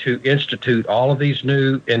government to institute all of these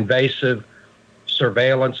new invasive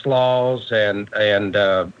surveillance laws and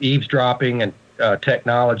eavesdropping and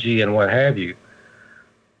technology and what have you.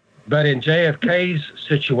 But in JFK's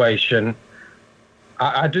situation,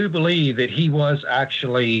 I do believe that he was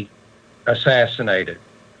actually assassinated.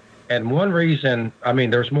 And one reason,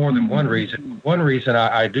 there's more than one reason. One reason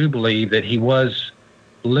I do believe that he was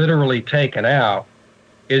literally taken out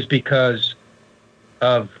is because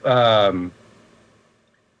of a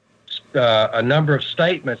number of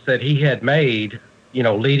statements that he had made,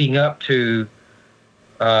 leading up to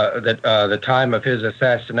the time of his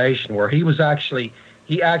assassination, where he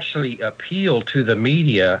actually appealed to the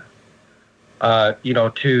media,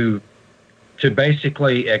 to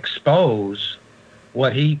basically expose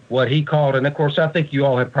what he called, and of course I think you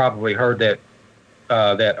all have probably heard that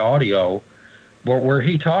audio, where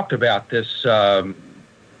he talked about this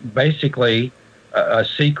basically a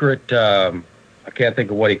secret. I can't think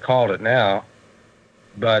of what he called it now,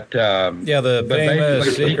 but the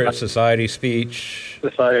famous secret society speech.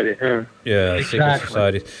 Society, yeah, exactly. Secret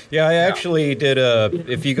society. Yeah, I actually did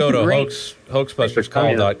if you go to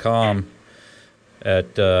hoaxbusterscall.com,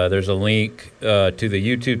 there's a link to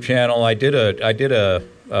the YouTube channel. I did a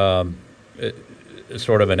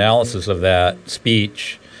sort of analysis of that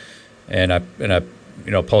speech, and I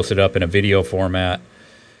posted up in a video format.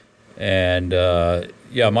 And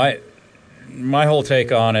my whole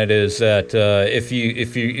take on it is that if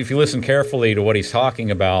you listen carefully to what he's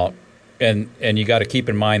talking about, and you got to keep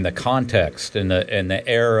in mind the context and the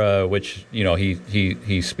era which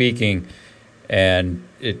he's speaking, and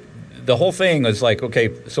the whole thing is like, okay,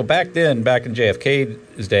 so back in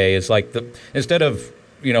JFK's day, it's like instead of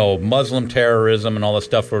Muslim terrorism and all the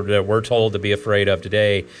stuff that we're told to be afraid of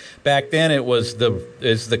today, back then it was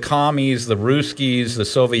the commies, the Ruskies, the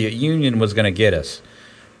Soviet Union was going to get us.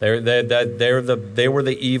 They were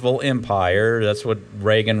the evil empire. That's what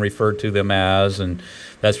Reagan referred to them as, and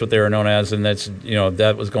that's what they were known as. And that's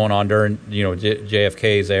that was going on during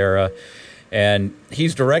JFK's era, and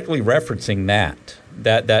he's directly referencing that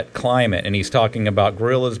climate, and he's talking about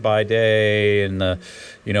guerrillas by day and the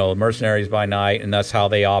mercenaries by night, and that's how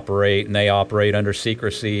they operate, and they operate under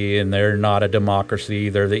secrecy, and they're not a democracy.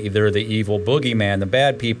 They're the evil boogeyman, the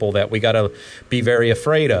bad people that we got to be very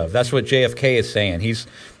afraid of. That's what JFK is saying.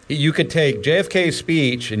 You could take JFK's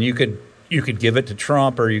speech and you could give it to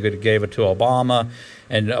Trump, or you could give it to Obama,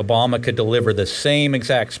 and Obama could deliver the same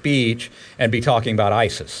exact speech and be talking about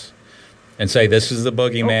ISIS and say, this is the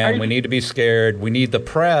boogeyman. We need to be scared. We need the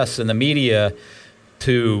press and the media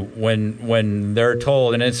to, when they're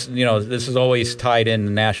told, and it's this is always tied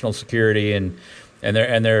in national security, and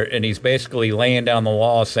he's basically laying down the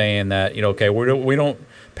law, saying that okay, we don't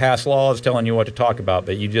pass laws telling you what to talk about,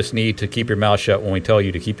 but you just need to keep your mouth shut when we tell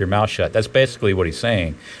you to keep your mouth shut. That's basically what he's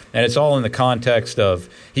saying, and it's all in the context of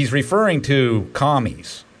he's referring to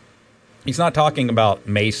commies. He's not talking about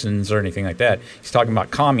Masons or anything like that. He's talking about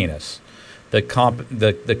communists. The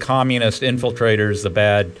communist infiltrators, the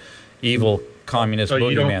bad, evil communist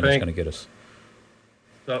boogeyman that's going to get us.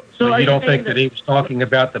 So you don't think that he was talking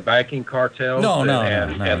about the banking cartels and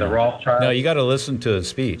the Rothschilds? No, you got to listen to his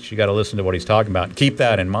speech. You got to listen to what he's talking about and keep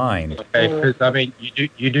that in mind. Okay, because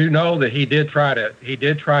you do know that he did try to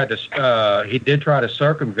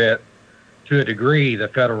circumvent to a degree the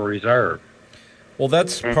Federal Reserve. Well,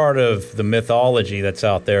 that's part of the mythology that's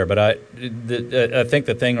out there, but I think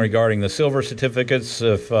the thing regarding the silver certificates,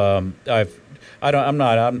 I don't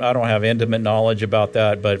have intimate knowledge about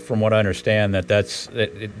that, but from what I understand,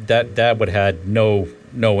 that would have no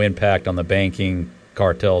impact on the banking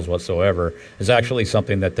cartels whatsoever. It's actually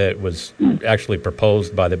something that was actually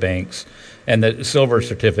proposed by the banks, and the silver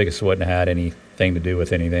certificates wouldn't have had anything to do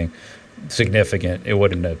with anything significant. It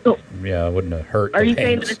wouldn't have hurt. Are you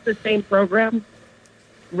saying it's the same program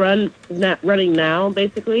running now,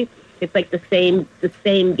 basically? it's like the same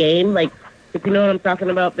game. Like, if you know what I'm talking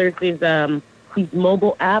about, there's these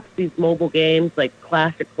mobile apps, these mobile games like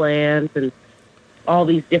Clash of Clans and all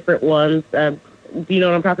these different ones. Do you know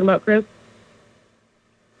what I'm talking about, Chris?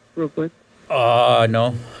 Real quick.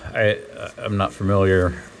 No, I'm not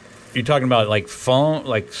familiar. You're talking about like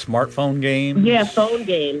smartphone games? Yeah, phone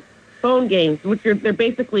games, which they're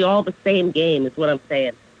basically all the same game, is what I'm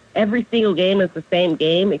saying. Every single game is the same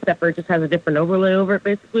game, except for it just has a different overlay over it,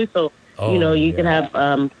 basically. So, you could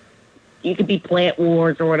have, you could be Plant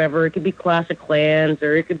Wars or whatever. It could be Clash of Clans,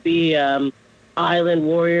 or it could be Island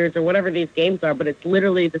Warriors, or whatever these games are. But it's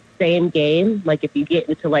literally the same game. Like, if you get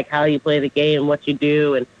into like how you play the game, what you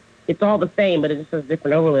do, and it's all the same, but it just has a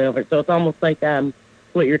different overlay over it. So it's almost like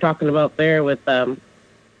what you're talking about there with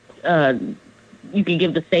you could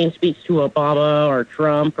give the same speech to Obama or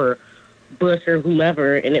Trump or Bush or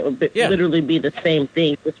whomever, and it would literally be the same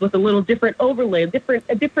thing, just with a little different overlay, a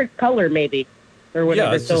different color maybe, or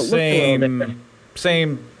whatever. Yeah, it's the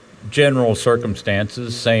same general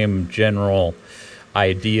circumstances, same general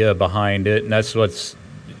idea behind it, and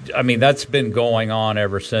that's been going on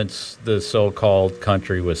ever since the so-called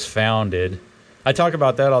country was founded. I talk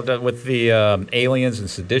about that with the Aliens and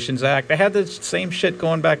Seditions Act. They had the same shit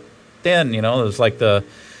going back then. It was like the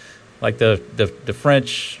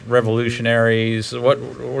French revolutionaries. What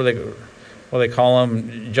were they? What do they call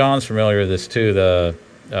them? John's familiar with this too.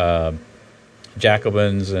 The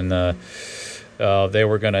Jacobins, and they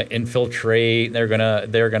were going to infiltrate. They're going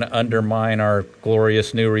to undermine our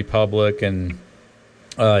glorious new republic. And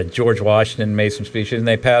George Washington made some speeches, and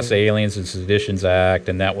they passed the Aliens and Seditions Act,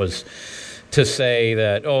 and that was to say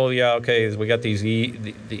that, we got these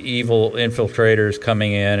the evil infiltrators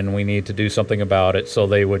coming in, and we need to do something about it. So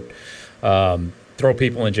they would throw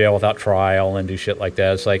people in jail without trial and do shit like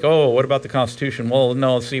that. It's like, what about the Constitution? Well,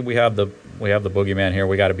 no, see, we have the boogeyman here.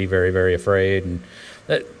 We got to be very, very afraid, and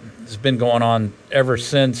that's been going on ever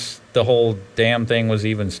since the whole damn thing was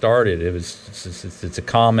even started. It's a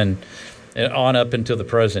common on up until the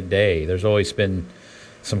present day. There's always been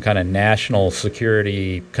some kind of national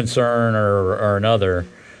security concern or another,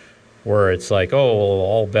 where it's like,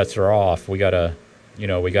 all bets are off. We gotta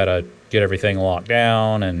get everything locked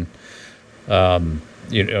down, and or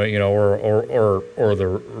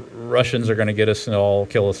the Russians are gonna get us and all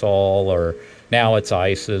kill us all, or now it's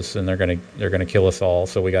ISIS and they're gonna kill us all.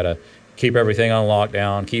 So we gotta keep everything on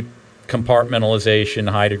lockdown, keep compartmentalization,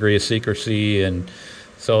 high degree of secrecy, and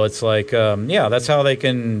so it's like, that's how they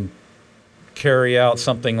can carry out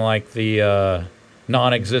something like the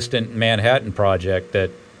non-existent Manhattan Project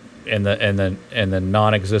and the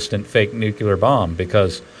non-existent fake nuclear bomb,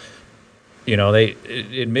 because they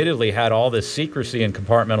admittedly had all this secrecy and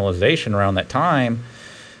compartmentalization around that time,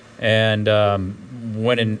 and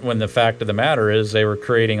when the fact of the matter is they were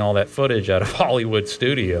creating all that footage out of Hollywood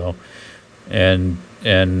studio, and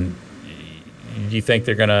you think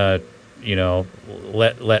they're gonna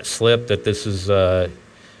let slip that this is a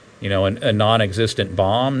non-existent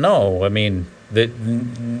bomb? No, I mean, there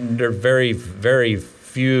are very, very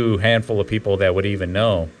few handful of people that would even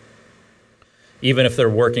know, even if they're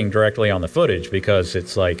working directly on the footage, because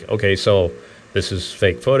it's like, okay, so this is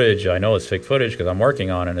fake footage. I know it's fake footage because I'm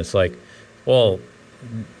working on it. And it's like, well,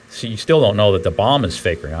 so you still don't know that the bomb is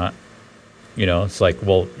fake or not. It's like,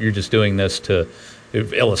 well, you're just doing this to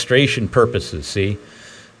illustration purposes, see?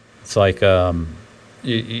 It's like,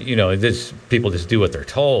 this people just do what they're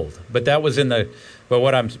told. But that was the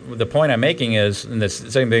point I'm making is, and the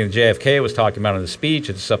same thing that JFK was talking about in the speech,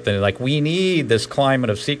 it's something like, we need this climate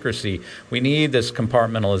of secrecy. We need this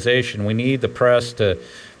compartmentalization. We need the press to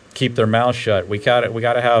keep their mouth shut. We got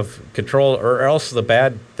to have control, or else the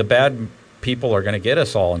bad people are going to get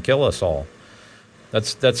us all and kill us all.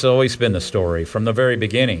 That's always been the story from the very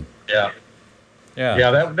beginning. Yeah.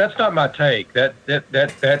 Yeah. That's not my take. That's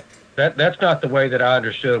not the way that I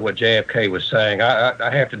understood what JFK was saying. I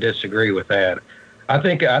have to disagree with that. I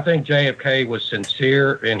think JFK was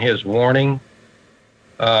sincere in his warning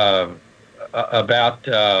about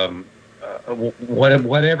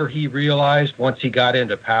whatever he realized once he got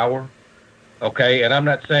into power. Okay, and I'm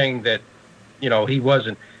not saying that he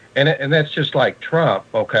wasn't, and that's just like Trump.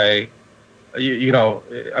 Okay,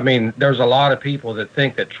 I mean, there's a lot of people that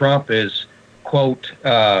think that Trump is, quote,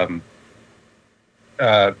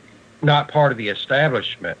 not part of the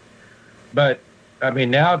establishment. But, I mean,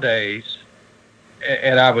 nowadays,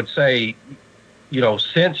 and I would say,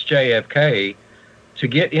 since JFK, to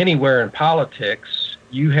get anywhere in politics,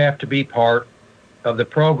 you have to be part of the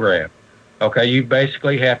program. Okay, you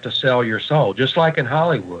basically have to sell your soul, just like in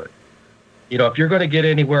Hollywood. If you're going to get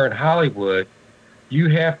anywhere in Hollywood,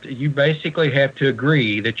 you basically have to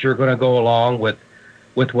agree that you're going to go along with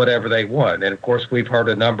whatever they want. And of course, we've heard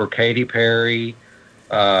a number, Katy Perry,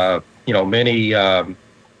 many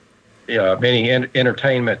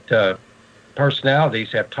entertainment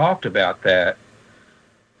personalities have talked about that.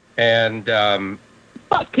 And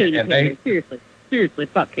fuck Katy Perry. Seriously,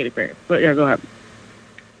 fuck Katy Perry. But yeah, go ahead.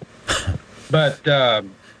 But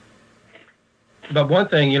one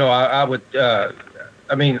thing, I would,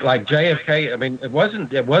 like JFK. I mean, it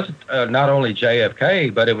wasn't not only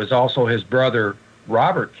JFK, but it was also his brother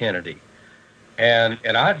Robert Kennedy, and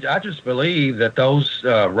I just believe that those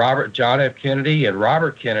John F. Kennedy and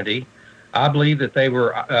Robert Kennedy, I believe that they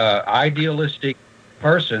were idealistic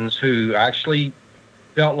persons who actually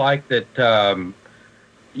felt like that.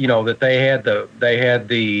 That they had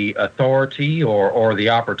the authority or the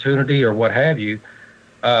opportunity or what have you,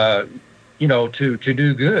 to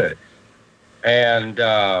do good, and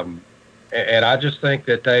I just think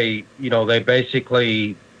that they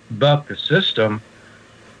basically bucked the system,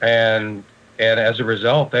 and as a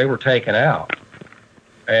result they were taken out,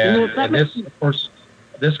 and this, of course,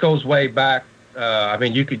 this goes way back.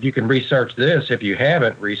 You can research this if you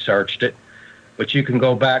haven't researched it. But you can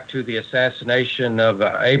go back to the assassination of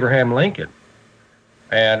Abraham Lincoln,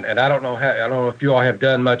 and I don't know if you all have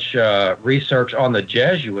done much research on the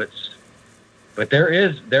Jesuits, but there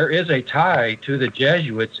is a tie to the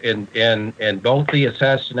Jesuits in both the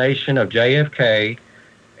assassination of JFK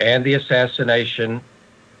and the assassination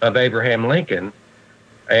of Abraham Lincoln,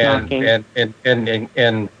 and in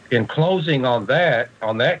closing on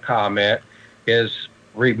that comment is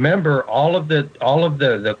remember all of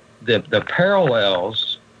the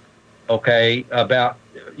parallels, okay, about,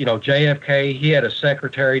 JFK. He had a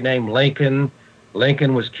secretary named Lincoln.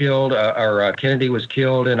 Lincoln was killed, Kennedy was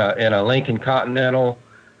killed in a Lincoln Continental.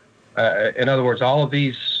 In other words, all of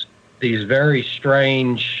these very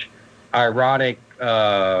strange, ironic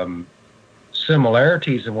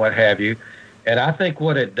similarities and what have you. And I think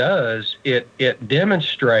what it does, it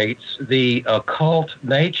demonstrates the occult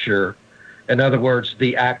nature. In other words,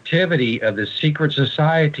 the activity of the secret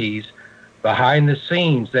societies behind the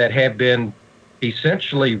scenes that have been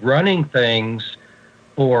essentially running things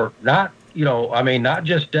for not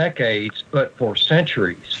just decades, but for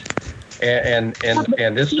centuries. And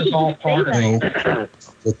this is all part of it.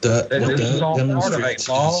 This is all part of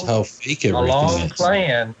a long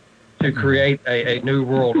plan to create a new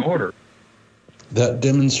world order. That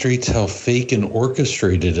demonstrates how fake and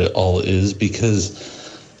orchestrated it all is,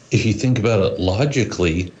 because if you think about it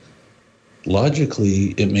logically,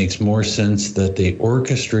 it makes more sense that they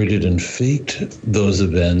orchestrated and faked those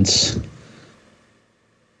events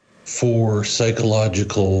for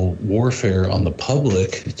psychological warfare on the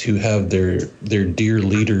public, to have their dear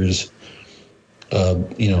leaders,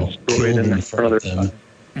 killed in front of them.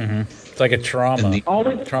 Mm-hmm. It's like a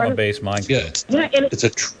trauma-based mind. Yeah, it's a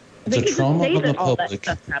trauma on the public.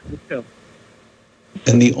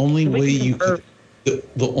 And the only way you could.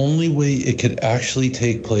 The only way it could actually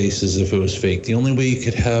take place is if it was fake. The only way you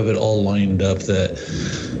could have it all lined up that,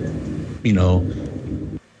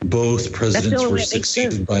 both presidents were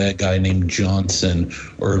succeeded by a guy named Johnson,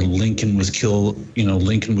 or Lincoln was killed.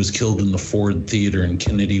 Lincoln was killed in the Ford Theater, and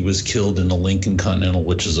Kennedy was killed in the Lincoln Continental,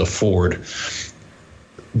 which is a Ford.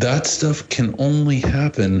 That stuff can only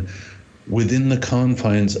happen within the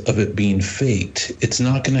confines of it being faked. It's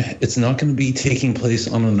not gonna be taking place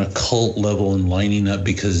on an occult level and lining up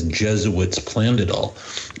because Jesuits planned it all.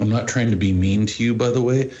 I'm not trying to be mean to you, by the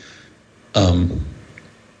way.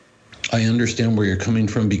 I understand where you're coming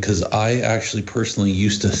from, because I actually personally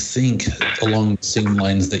used to think along the same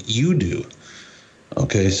lines that you do.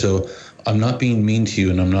 Okay, so I'm not being mean to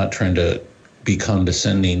you, and I'm not trying to be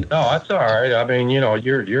condescending. No, that's all right. I mean,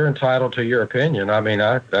 you're entitled to your opinion. I mean,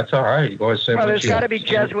 that's all right. You go ahead and say what there's got to be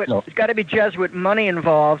Jesuit. There's got to be Jesuit money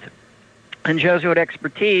involved, and Jesuit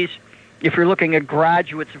expertise. If you're looking at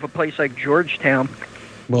graduates of a place like Georgetown.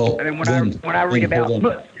 Well, I mean, when I read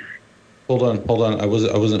about. Hold on. I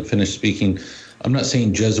wasn't finished speaking. I'm not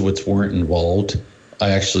saying Jesuits weren't involved.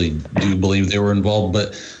 I actually do believe they were involved,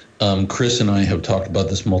 but Chris and I have talked about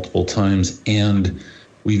this multiple times, and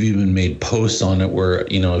we've even made posts on it where,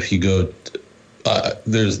 if you go,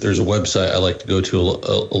 there's a website I like to go to a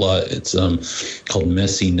lot. It's called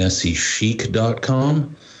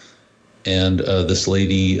messynessiechic.com. And this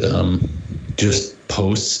lady just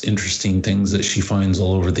posts interesting things that she finds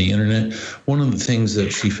all over the internet. One of the things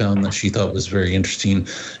that she found that she thought was very interesting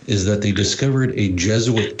is that they discovered a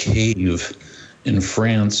Jesuit cave in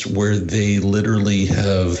France where they literally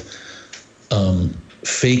have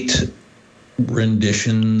faked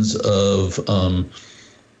renditions of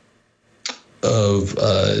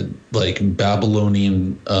like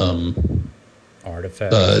Babylonian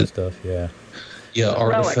artifacts and stuff. Yeah,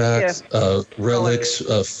 artifacts, relics,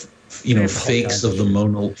 fakes of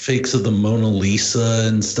the Mona Lisa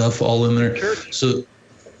and stuff all in there. So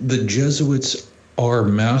the Jesuits are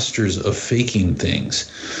masters of faking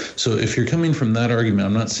things. So if you're coming from that argument,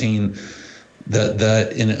 I'm not saying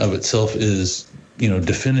that in and of itself is,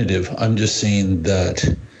 definitive. I'm just saying that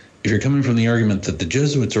if you're coming from the argument that the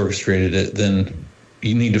Jesuits orchestrated it, then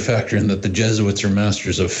you need to factor in that the Jesuits are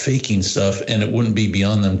masters of faking stuff, and it wouldn't be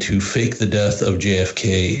beyond them to fake the death of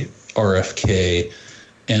JFK, RFK,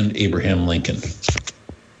 and Abraham Lincoln.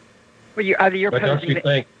 Well, you're posing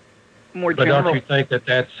more general. But don't you think that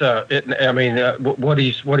that's it? I mean, what do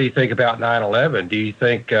you think about 9/11? Do you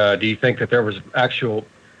think that there was actual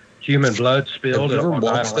human blood spilled? Have you ever on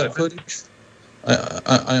watched 9/11? that footage?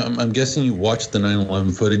 I'm guessing you watched the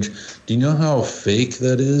 9/11 footage. Do you know how fake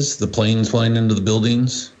that is? The planes flying into the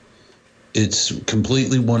buildings? It's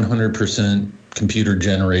completely 100% computer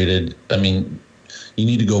generated. I mean, you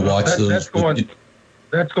need to go watch those.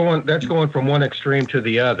 That's going from one extreme to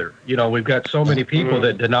the other. We've got so many people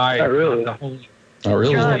that deny the whole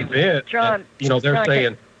event. John, they're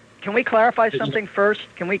saying. Can we clarify something first?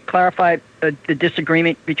 Can we clarify the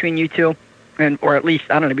disagreement between you two, or at least,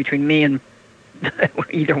 I don't know, between me and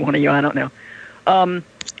either one of you? I don't know.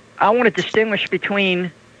 I want to distinguish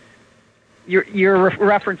between you're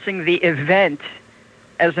referencing the event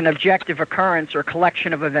as an objective occurrence or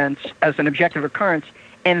collection of events as an objective occurrence,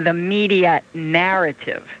 and the media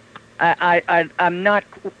narrative. I'm not.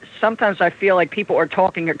 Sometimes I feel like people are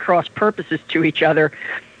talking at cross purposes to each other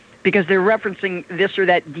because they're referencing this or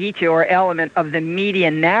that detail or element of the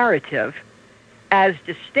media narrative as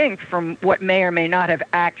distinct from what may or may not have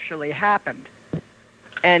actually happened.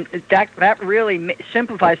 And that really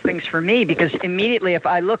simplifies things for me, because immediately if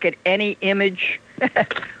I look at any image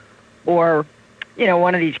or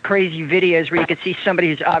one of these crazy videos where you could see somebody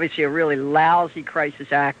who's obviously a really lousy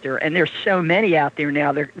crisis actor, and there's so many out there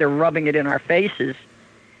now, they're rubbing it in our faces,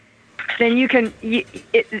 then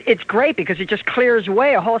it's great because it just clears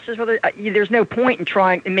away a whole system. There's no point in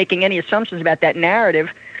trying and making any assumptions about that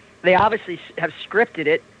narrative. They obviously have scripted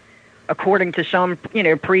it according to some,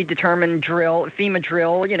 predetermined drill, FEMA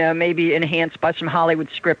drill, maybe enhanced by some Hollywood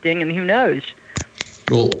scripting, and who knows?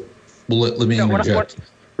 Well, let me interject.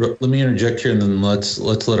 Let me interject here, and then let's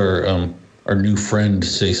let our new friend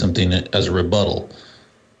say something as a rebuttal.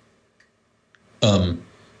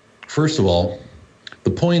 First of all,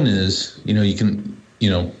 the point is, you can,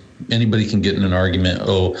 anybody can get in an argument.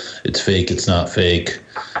 Oh, it's fake. It's not fake.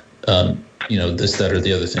 This, that, or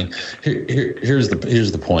the other thing. Here's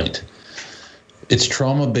the point. It's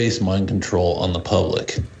trauma-based mind control on the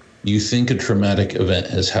public. You think a traumatic event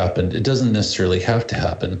has happened. It doesn't necessarily have to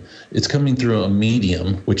happen. It's coming through a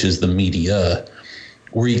medium, which is the media,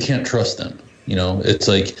 where you can't trust them. It's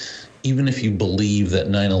like, even if you believe that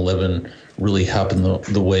 9/11 really happened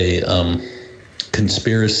the way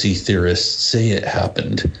conspiracy theorists say it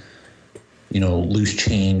happened, Loose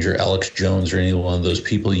Change or Alex Jones or any one of those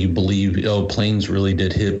people, you believe, planes really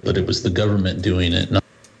did hit, but it was the government doing it.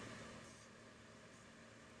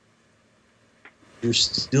 You're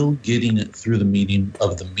still getting it through the medium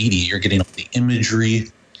of the media. You're getting all the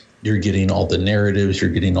imagery, you're getting all the narratives,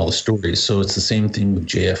 you're getting all the stories. So it's the same thing with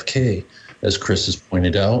JFK. As Chris has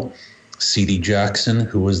pointed out, C.D. Jackson,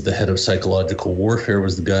 who was the head of psychological warfare,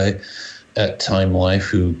 was the guy at Time Life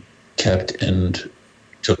who kept and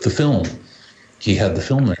took the film. He had the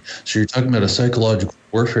film there. So you're talking about a psychological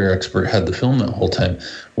warfare expert had the film that whole time.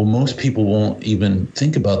 Well, most people won't even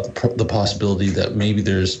think about the possibility that maybe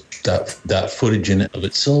there's that footage in and of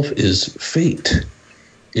itself is faked.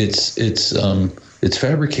 It's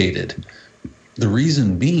fabricated. The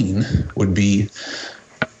reason being would be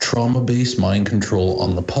trauma-based mind control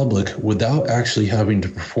on the public without actually having to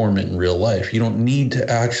perform it in real life. You don't need to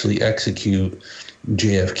actually execute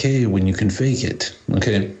JFK when you can fake it.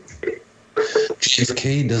 Okay.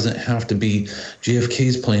 JFK doesn't have to be.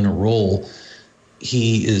 JFK's playing a role.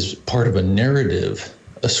 He is part of a narrative,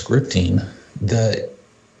 a scripting that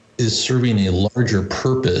is serving a larger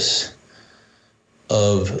purpose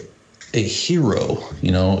of a hero.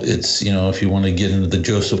 It's, if you want to get into the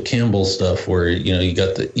Joseph Campbell stuff where,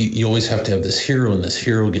 you always have to have this hero, and this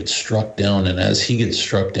hero gets struck down. And as he gets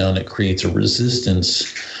struck down, it creates a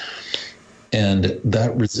resistance. And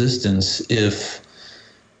that resistance, if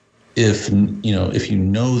you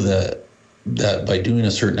know that by doing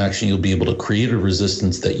a certain action, you'll be able to create a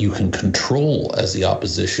resistance that you can control as the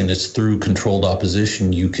opposition. It's through controlled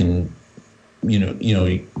opposition you can,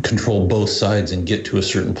 control both sides and get to a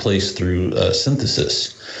certain place through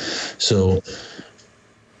synthesis. So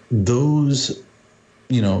those,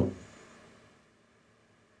 you know,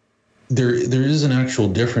 there is an actual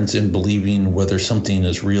difference in believing whether something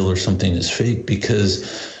is real or something is fake,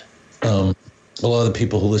 because a lot of the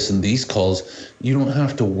people who listen to these calls, you don't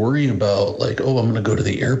have to worry about like, oh, I'm going to go to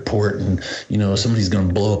the airport and, you know, somebody's going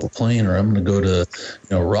to blow up a plane, or I'm going to go to, you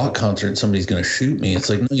know, a rock concert and somebody's going to shoot me. It's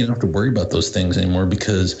like, no, you don't have to worry about those things anymore,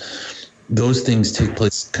 because those things take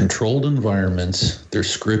place in controlled environments. They're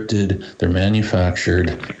scripted, they're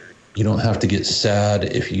manufactured. You don't have to get sad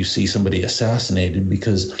if you see somebody assassinated,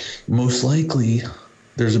 because most likely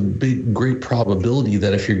there's a great probability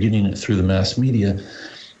that if you're getting it through the mass media,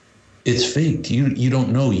 it's faked. You don't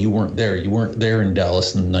know. You weren't there. You weren't there in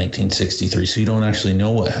Dallas in 1963, so you don't actually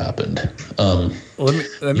know what happened.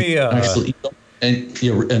 Let me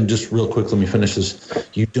and just real quick, let me finish this.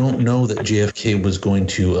 You don't know that JFK was going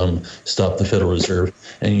to stop the Federal Reserve,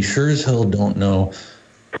 and you sure as hell don't know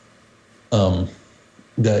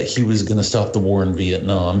that he was going to stop the war in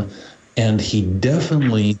Vietnam. And he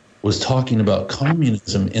definitely was talking about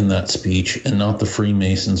communism in that speech and not the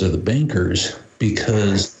Freemasons or the bankers,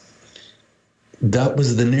 because that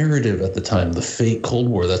was the narrative at the time, the fake Cold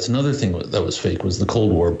War. That's another thing that was fake, was the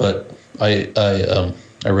Cold War. But I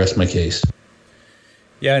rest my case.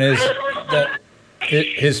 Yeah, and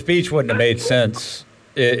his speech wouldn't have made sense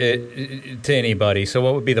to anybody. So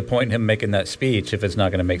what would be the point in him making that speech if it's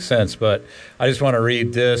not going to make sense? But I just want to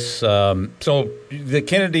read this. So the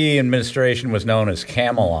Kennedy administration was known as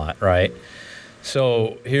Camelot, right?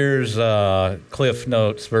 So here's Cliff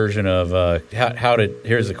Notes version of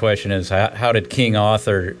here's the question is, how did King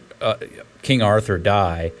Arthur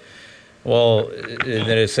die? Well,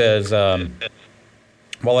 then it says,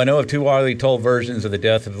 while I know of two widely told versions of the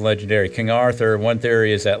death of the legendary King Arthur, one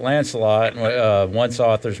theory is that Lancelot, once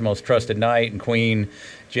Arthur's most trusted knight, and Queen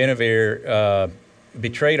Guinevere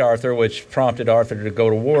betrayed Arthur, which prompted Arthur to go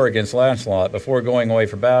to war against Lancelot. Before going away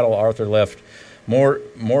for battle, Arthur left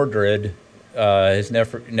Mordred, his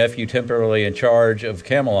nephew, temporarily in charge of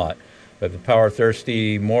Camelot. But the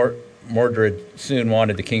power-thirsty Mordred soon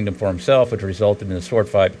wanted the kingdom for himself, which resulted in a sword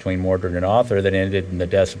fight between Mordred and Arthur that ended in the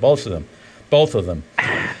deaths of both of them.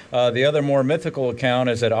 The other more mythical account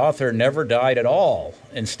is that Arthur never died at all.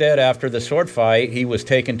 Instead, after the sword fight, he was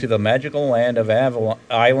taken to the magical land of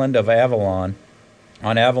island of Avalon.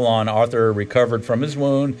 On Avalon, Arthur recovered from his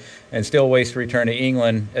wound and still waits to return to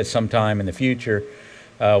England at some time in the future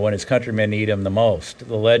when his countrymen need him the most.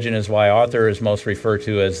 The legend is why Arthur is most referred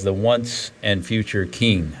to as the once and future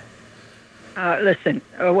king. Listen,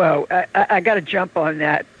 I got to jump on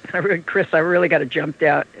that. Chris, I really got to jump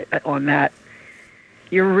out on that.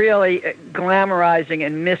 You're really glamorizing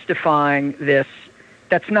and mystifying this.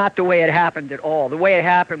 That's not the way it happened at all. The way it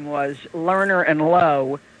happened was Lerner and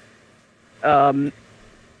Lowe,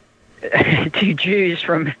 two Jews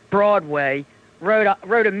from Broadway,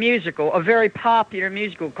 wrote a musical, a very popular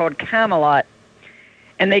musical called Camelot,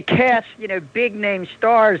 and they cast, big name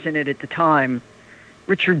stars in it at the time,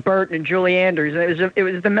 Richard Burton and Julie Andrews. It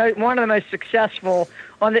was one of the most successful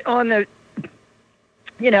on the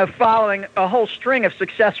following a whole string of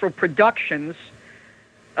successful productions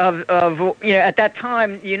of at that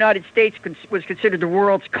time the United States was considered the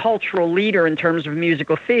world's cultural leader in terms of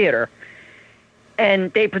musical theater.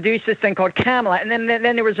 And they produced this thing called Camelot, and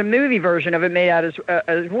then there was a movie version of it made out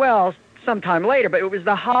as well sometime later. But it was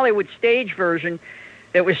the Hollywood stage version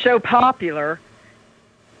that was so popular,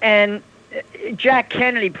 and Jack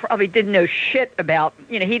Kennedy probably didn't know shit about.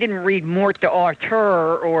 He didn't read Morte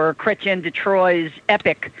d'Arthur or Chrétien de Troyes'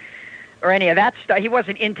 epic or any of that stuff. He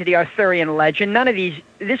wasn't into the Arthurian legend. None of these.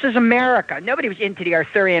 This is America. Nobody was into the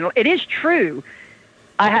Arthurian. It is true.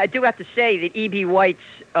 I do have to say that E.B. White's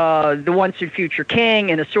The Once and Future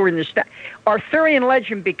King and A Sword in the Stone, Arthurian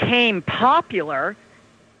legend became popular,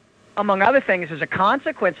 among other things, as a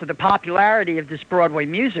consequence of the popularity of this Broadway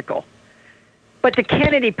musical. But the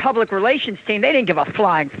Kennedy public relations team, they didn't give a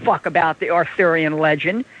flying fuck about the Arthurian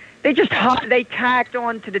legend. They just they tacked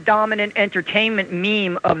on to the dominant entertainment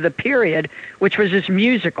meme of the period, which was this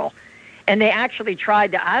musical. And they actually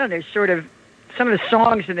tried to, some of the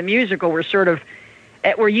songs in the musical were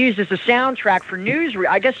were used as a soundtrack for newsreel.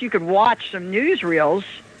 I guess you could watch some newsreels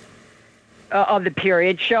of the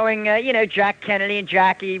period showing, Jack Kennedy and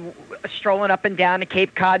Jackie strolling up and down the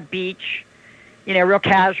Cape Cod beach, real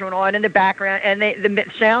casual and all, and in the background. And the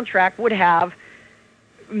soundtrack would have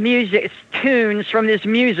music tunes from this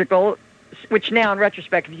musical, which now in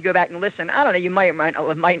retrospect, if you go back and listen, I don't know, you might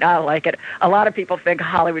not like it. A lot of people think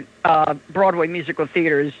Hollywood Broadway musical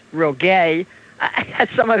theater is real gay.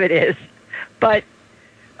 Some of it is, but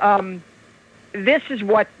this is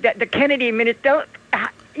what the Kennedy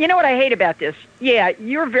you know what I hate about this? Yeah,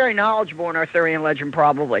 you're very knowledgeable in Arthurian legend,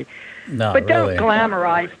 probably. No, but don't really.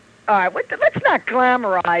 glamorize. All right, let's not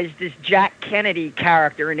glamorize this Jack Kennedy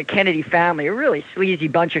character in the Kennedy family. A really sleazy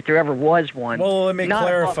bunch if there ever was one. Well, let me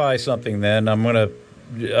clarify something then. I'm going to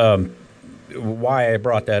why I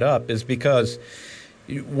brought that up is because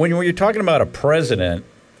when you're talking about a president,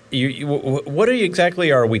 what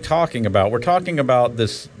exactly are we talking about? We're talking about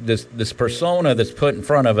this persona that's put in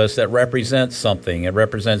front of us that represents something. It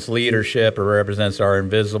represents leadership. It represents our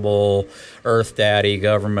invisible Earth Daddy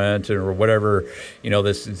government or whatever.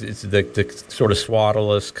 This it's the sort of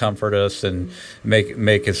swaddle us, comfort us, and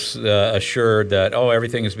make us assured that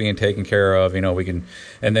everything is being taken care of. We can.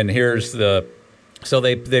 And then here's the. So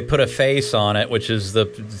they put a face on it, which is the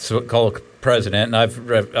so-called president, and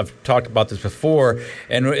I've talked about this before.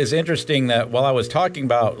 And it's interesting that while I was talking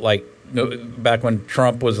about back when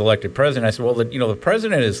Trump was elected president, I said, well, the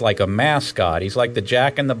president is like a mascot. He's like the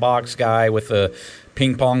Jack in the Box guy with the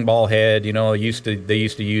ping pong ball head. They used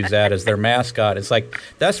to use that as their mascot. It's like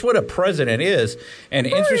that's what a president is. And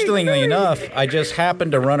interestingly enough, I just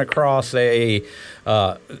happened to run across an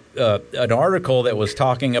article that was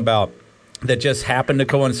talking about. That just happened to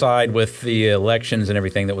coincide with the elections and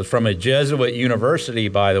everything. That was from a Jesuit university,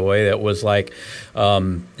 by the way. That was about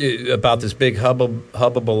this big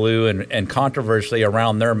hubbubaloo and controversy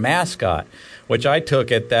around their mascot, which I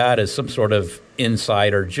took at that as some sort of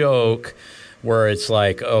insider joke, where it's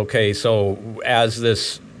like, okay, so as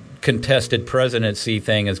this contested presidency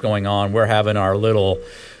thing is going on, we're having our little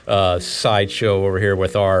sideshow over here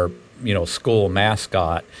with our school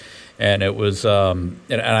mascot. And it was, and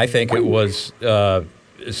I think it was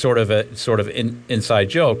sort of an inside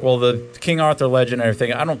joke. Well, the King Arthur legend and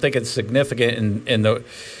everything, I don't think it's significant in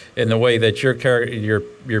the way that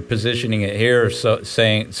you're positioning it here,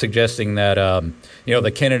 suggesting that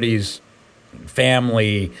the Kennedys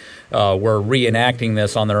family were reenacting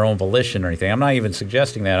this on their own volition or anything. I'm not even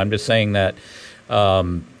suggesting that. I'm just saying that.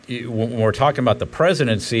 When we're talking about the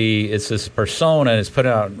presidency, it's this persona, and it's put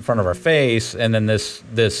out in front of our face, and then this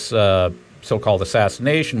so-called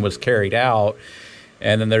assassination was carried out,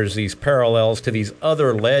 and then there's these parallels to these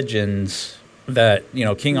other legends that,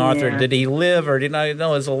 King Arthur, did he live or did not?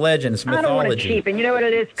 No, it's a legend. It's mythology. I don't want to cheapen. You know what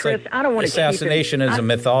it is, Chris? I don't want to cheapen. Assassination is a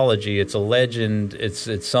mythology. It's a legend.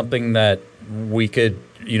 It's something that we could,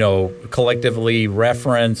 collectively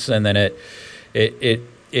reference, and then it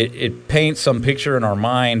paints some picture in our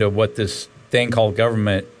mind of what this thing called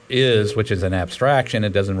government is, which is an abstraction.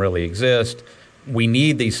 It doesn't really exist. We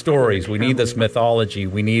need these stories. We need this mythology.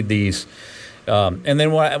 We need these. And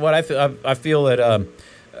then what I feel that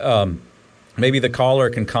maybe the caller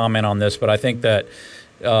can comment on this, but I think that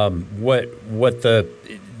what the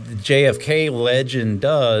JFK legend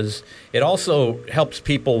does, it also helps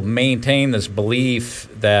people maintain this belief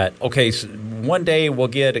that, okay, so one day we'll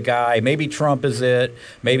get a guy, maybe Trump is it,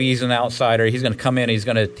 maybe he's an outsider, he's going to come in, he's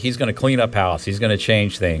going to clean up house, he's going to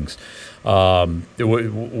change things.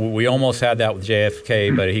 We almost had that with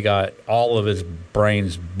JFK, but he got all of his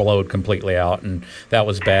brains blowed completely out, and that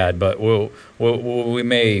was bad. But we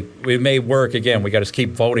may work again. We got to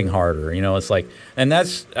keep voting harder. It's like, and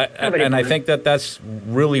that's, and I think that's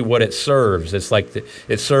really what it serves. It's like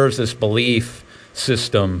it serves this belief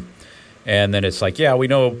system, and then it's like, yeah, we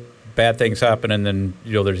know bad things happen, and then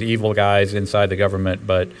there's evil guys inside the government,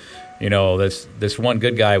 but this one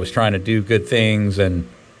good guy was trying to do good things, and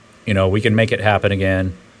we can make it happen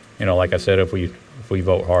again. Like I said, if we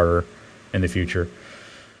vote harder in the future.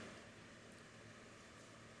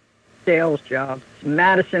 Sales job. It's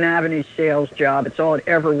Madison Avenue sales job. It's all it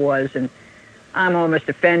ever was, and I'm almost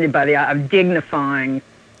offended by the of dignifying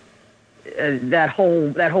that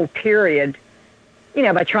whole period.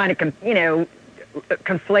 By trying to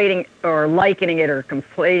conflating or likening it or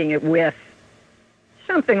conflating it with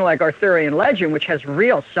something like Arthurian legend, which has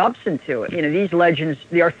real substance to it. These legends,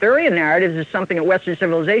 the Arthurian narratives is something that Western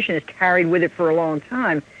civilization has carried with it for a long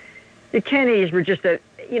time. The Kennedys were just that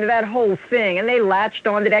whole thing, and they latched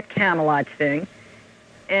onto that Camelot thing.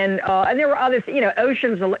 And there were other,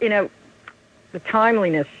 Ocean's, the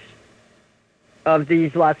timeliness of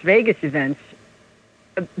these Las Vegas events,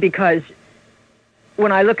 because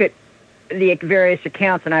when I look at the various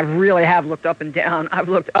accounts, and I really have looked up and down, I've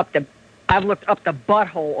looked up the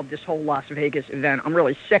butthole of this whole Las Vegas event. I'm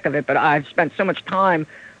really sick of it, but I've spent so much time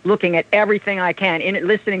looking at everything I can,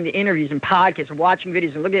 listening to interviews and podcasts and watching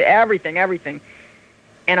videos and looking at everything.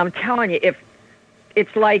 And I'm telling you, if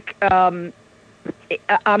it's like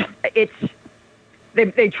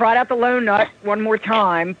they tried out the lone nut one more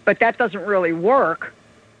time, but that doesn't really work,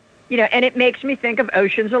 and it makes me think of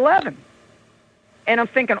Ocean's 11. And I'm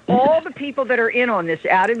thinking all the people that are in on this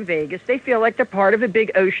out in Vegas, they feel like they're part of a big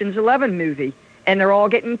Ocean's 11 movie, and they're all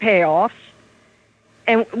getting payoffs.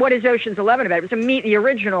 And what is Ocean's 11 about? It was the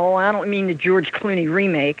original. I don't mean the George Clooney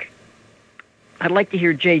remake. I'd like to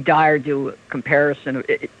hear Jay Dyer do a comparison,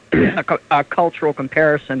 a cultural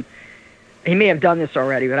comparison. He may have done this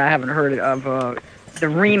already, but I haven't heard of the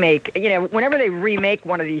remake. You know, whenever they remake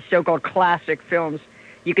one of these so-called classic films,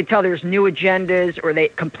 you can tell there's new agendas, or they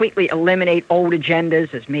completely eliminate old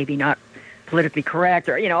agendas as maybe not politically correct,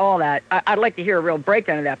 or, you know, all that. I'd like to hear a real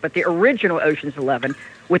breakdown of that. But the original Ocean's 11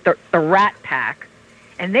 with the Rat Pack,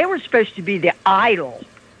 and they were supposed to be the idol.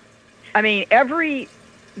 I mean, every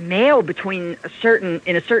male in a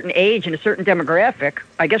certain age and a certain demographic,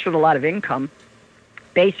 I guess with a lot of income,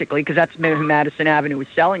 basically, because that's who Madison Avenue was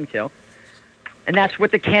selling to. And that's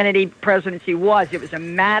what the Kennedy presidency was. It was a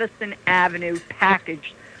Madison Avenue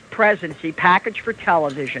packaged presidency, packaged for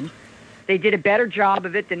television. They did a better job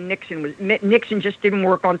of it than Nixon was. Nixon just didn't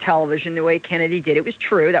work on television the way Kennedy did. It was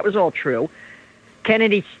true. That was all true.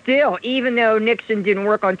 Kennedy still, even though Nixon didn't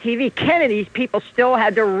work on TV, Kennedy's people still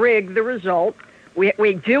had to rig the result. We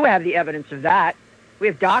do have the evidence of that. We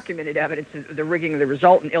have documented evidence of the rigging of the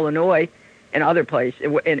result in Illinois and other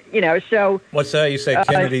places. And, you know, so... What's that? You say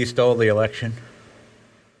Kennedy stole the election?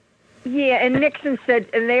 Yeah, and Nixon said,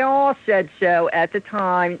 and they all said so at the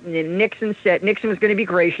time. And Nixon said Nixon was going to be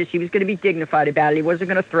gracious. He was going to be dignified about it. He wasn't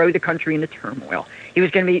going to throw the country into turmoil. He was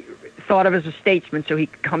going to be thought of as a statesman so he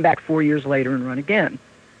could come back 4 years later and run again.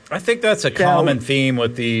 I think that's a common theme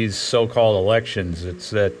with these so-called elections. It's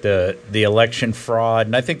that the election fraud,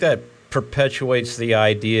 and I think that perpetuates the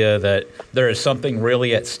idea that there is something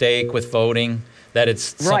really at stake with voting, that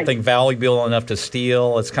it's something valuable enough to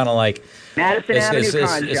steal. It's kind of like Madison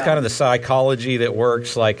Avenue it's kind of the psychology that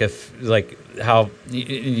works, like how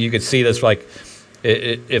you could see this, like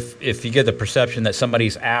if you get the perception that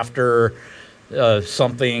somebody's after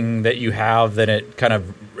something that you have, then it kind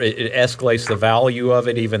of it escalates the value of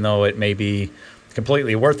it, even though it may be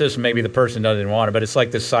completely worthless. Maybe the person doesn't want it, but it's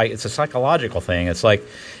like it's a psychological thing. It's like,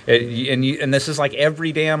 and this is like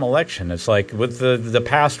every damn election. It's like with the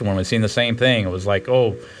past one, we've seen the same thing. It was like,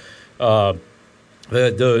 the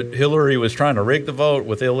Hillary was trying to rig the vote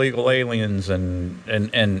with illegal aliens,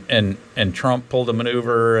 and Trump pulled a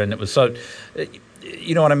maneuver, and it was so.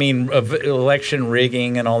 You know what I mean, of election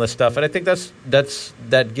rigging and all this stuff, and I think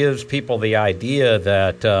that gives people the idea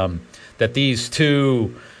that that these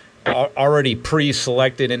two already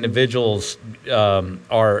pre-selected individuals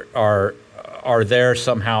are there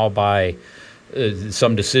somehow by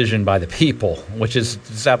some decision by the people, which is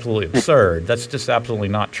just absolutely absurd. That's just absolutely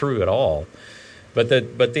not true at all. But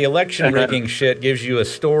the election rigging shit gives you a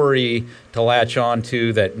story to latch on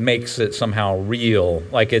to that makes it somehow real.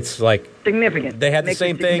 Like it's like significant. They had the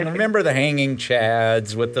same thing. Remember the hanging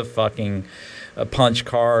chads with the fucking punch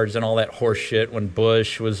cards and all that horse shit when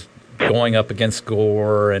Bush was going up against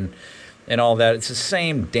Gore and all that. It's the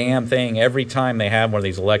same damn thing every time they have one of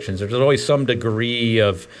these elections. There's always some degree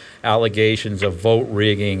of allegations of vote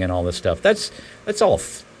rigging and all this stuff. That's all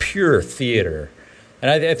pure theater. And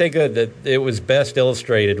I think that it was best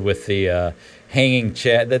illustrated with the hanging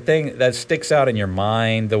chat. The thing that sticks out in your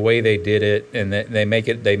mind, the way they did it, and they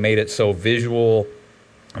made it so visual.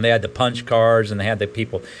 And they had the punch cards, and they had the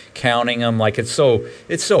people counting them. Like it's so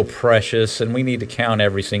precious, and we need to count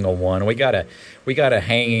every single one. We got a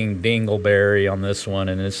hanging dingleberry on this one,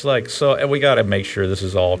 and it's like so. And we got to make sure this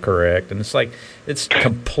is all correct. And it's like it's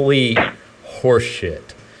complete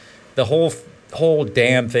horseshit. The whole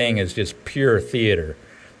damn thing is just pure theater,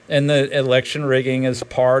 and the election rigging is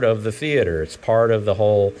part of the theater. It's part of the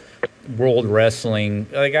whole world wrestling.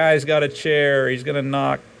 The guy's got a chair. He's gonna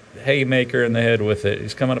knock haymaker in the head with it.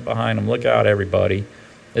 He's coming up behind him. Look out, everybody!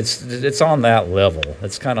 It's on that level.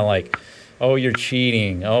 It's kind of like, oh, you're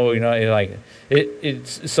cheating. Oh, you know, like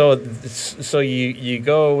it's so you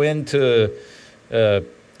go into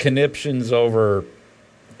conniptions over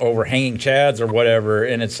hanging chads or whatever,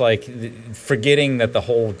 and it's like forgetting that the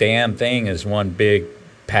whole damn thing is one big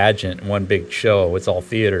pageant, one big show. It's all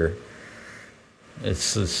theater. It's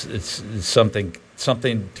something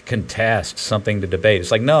to contest, something to debate. It's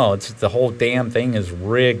like, no, it's the whole damn thing is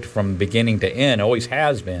rigged from beginning to end. Always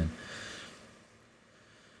has been.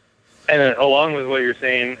 And along with what you're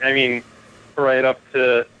saying, I mean, right up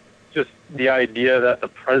to just the idea that the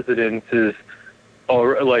president is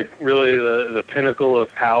like really the pinnacle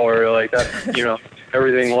of power, like that, you know,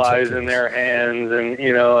 everything lies in their hands, and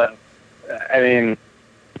you know, I mean,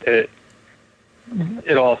 it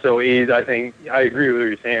also aids. I think I agree with what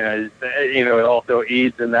you're saying. You know, it also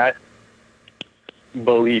aids in that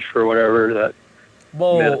belief or whatever that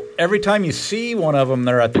Well, every time you see one of them,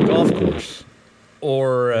 they're at the golf course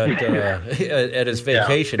or at his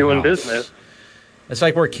vacation doing house. business. It's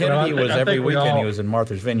like where Kennedy was every we weekend. all- He was in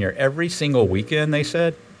Martha's Vineyard. Every single weekend, they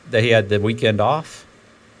said, that he had the weekend off.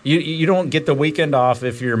 You don't get the weekend off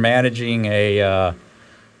if you're managing a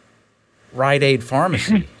Rite Aid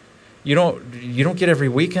pharmacy. You don't get every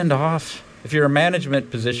weekend off if you're a management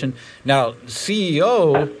position. Now,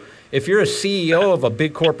 CEO, if you're a CEO of a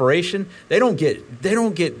big corporation, they don't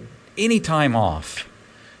get any time off.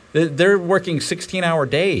 They're working 16-hour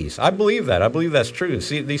days. I believe that. I believe that's true.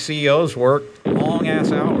 See, these CEOs work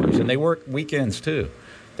long-ass hours, and they work weekends too.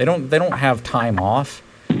 They don't have time off.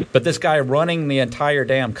 But this guy running the entire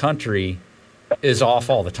damn country is off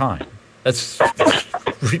all the time. It's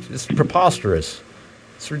preposterous.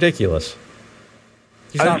 It's ridiculous.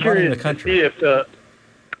 He's I'm not running curious the country. to see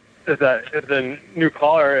if the new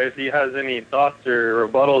caller, if he has any thoughts or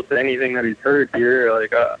rebuttals to anything that he's heard here.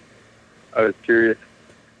 Like, I was curious.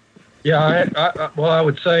 Yeah, I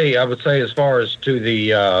would say as far as to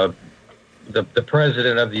the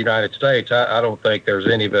president of the United States, I don't think there's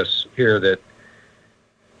any of us here that,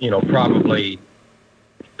 probably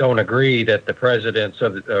don't agree that the president,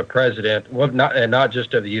 well, not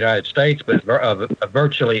just of the United States, but of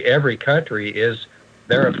virtually every country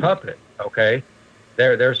they're a puppet. Okay,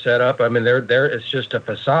 they're set up. I mean, they're it's just a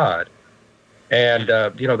facade. And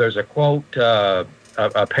there's a quote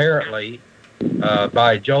apparently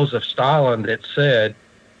by Joseph Stalin that said,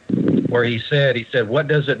 where he said, "What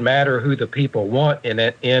does it matter who the people want in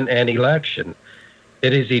an election?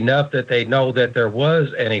 It is enough that they know that there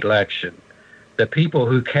was an election. The people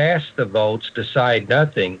who cast the votes decide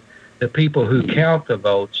nothing. The people who count the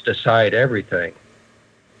votes decide everything."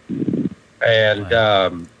 And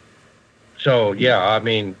so, yeah, I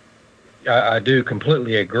mean, I do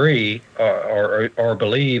completely agree or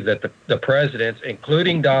believe that the presidents,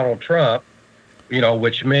 including Donald Trump,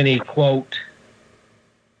 which many quote,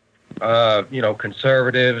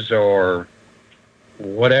 conservatives or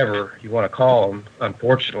whatever you want to call them.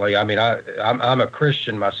 Unfortunately, I mean, I'm a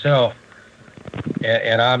Christian myself,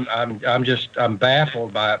 and I'm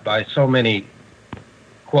baffled by so many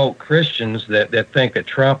quote Christians that think that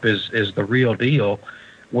Trump is the real deal,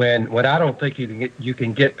 when I don't think you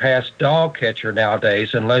can get past dog catcher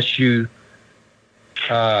nowadays unless you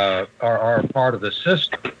are a part of the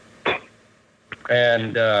system.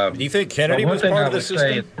 And do you think Kennedy was part of the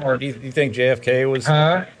system? Do you think JFK was?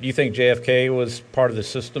 Do you think JFK was part of the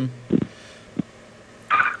system?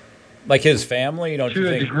 Like his family, don't you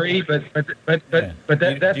think? To a degree, but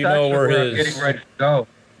that's you know where I'm getting ready to go.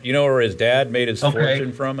 You know where his dad made his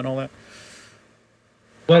fortune from and all that?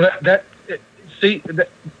 Well, that's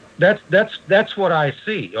what I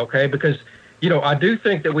see. Okay, because I do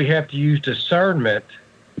think that we have to use discernment.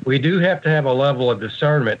 We do have to have a level of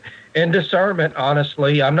discernment. And discernment,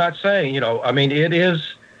 honestly, I'm not saying, I mean, it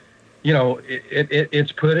is,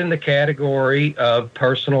 it's put in the category of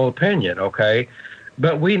personal opinion, okay?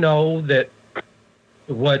 But we know that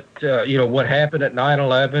what happened at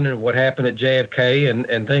 9/11 and what happened at JFK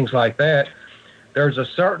and things like that, there's a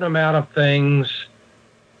certain amount of things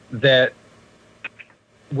that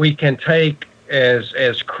we can take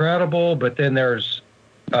as credible, but then there's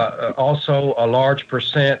also a large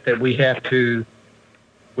percent that we have to,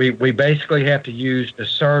 we basically have to use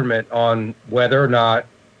discernment on whether or not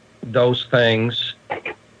those things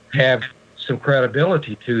have some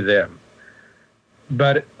credibility to them.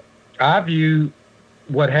 But I view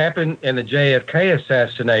what happened in the JFK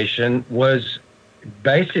assassination was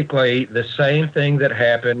basically the same thing that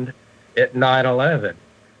happened at 9/11.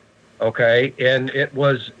 Okay, and it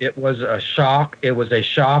was a shock. It was a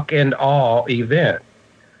shock and awe event.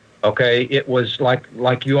 Okay, it was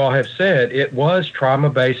like you all have said, it was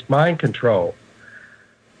trauma-based mind control.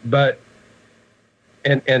 But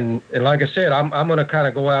and like I said, I'm going to kind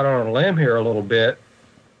of go out on a limb here a little bit.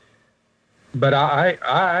 But I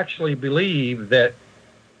actually believe that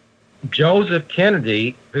Joseph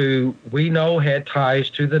Kennedy, who we know had ties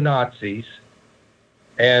to the Nazis,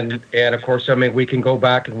 and of course, I mean, we can go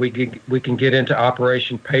back and we can get into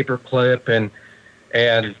Operation Paperclip and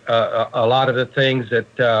a lot of the things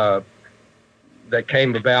that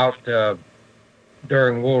came about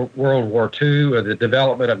during World War II, or the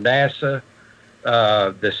development of NASA,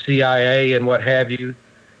 the CIA, and what have you.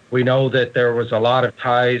 We know that there was a lot of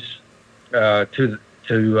ties to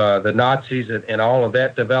the Nazis and all of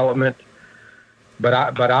that development. But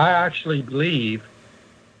I actually believe,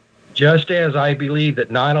 just as I believe that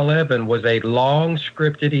 9/11 was a long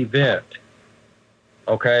scripted event,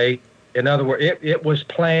 okay? In other words, it was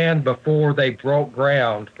planned before they broke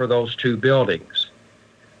ground for those two buildings.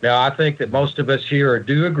 Now, I think that most of us here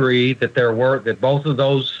do agree that that both of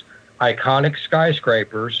those iconic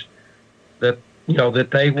skyscrapers, that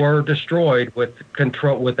they were destroyed with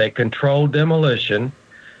a controlled demolition,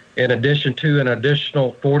 in addition to an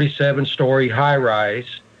additional 47-story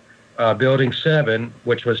high-rise, Building 7,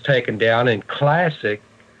 which was taken down in classic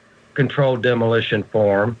controlled demolition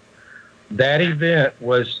form. That event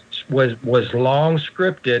was long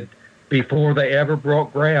scripted before they ever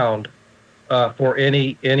broke ground for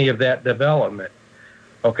any of that development.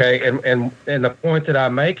 Okay, and the point that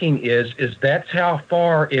I'm making is that's how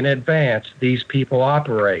far in advance these people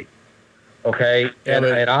operate. Okay, and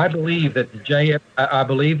I believe that the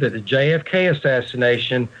JFK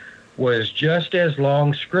assassination was just as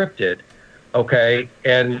long scripted. Okay,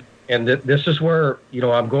 and this is where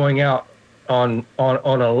I'm going out on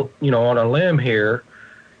a limb here,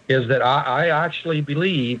 is that I actually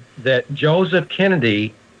believe that Joseph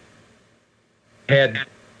Kennedy had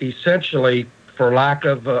essentially, for lack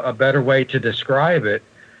of a better way to describe it,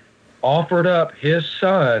 offered up his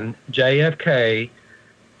son JFK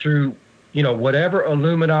through whatever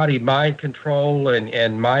Illuminati mind control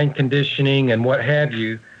and mind conditioning and what have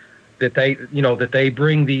you, that they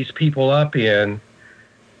bring these people up in,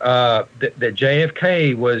 that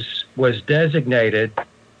JFK was designated,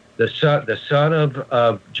 the son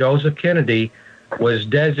of Joseph Kennedy was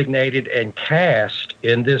designated and cast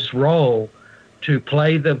in this role to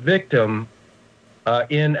play the victim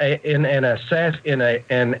in a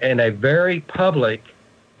very public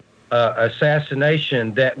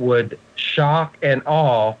assassination that would shock and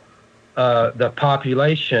awe the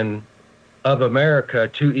population of America,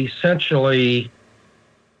 to essentially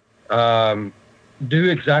do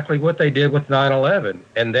exactly what they did with 9/11,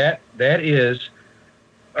 and that is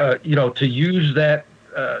to use that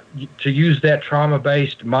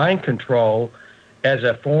trauma-based mind control as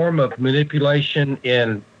a form of manipulation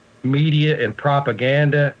in media and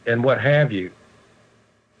propaganda and what have you.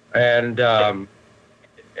 And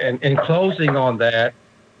in closing on that,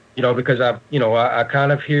 because I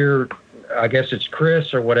kind of hear, I guess it's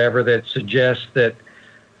Chris or whatever, that suggests that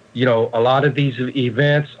a lot of these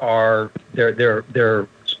events are they're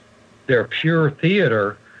pure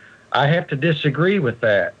theater. I have to disagree with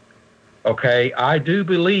that. Okay, I do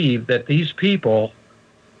believe that these people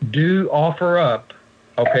do offer up,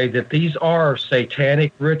 that these are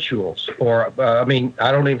satanic rituals, or I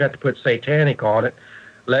don't even have to put satanic on it.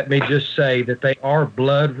 Let me just say that they are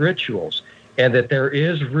blood rituals, and that there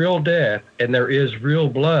is real death and there is real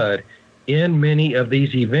blood in many of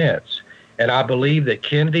these events. And I believe that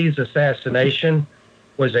Kennedy's assassination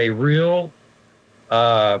was a real,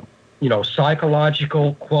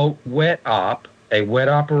 psychological, quote, a wet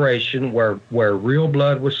operation where real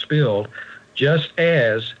blood was spilled, just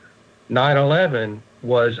as 9/11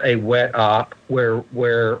 was a wet op where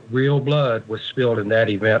real blood was spilled in that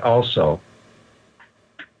event also.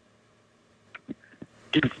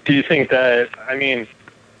 Do you think that,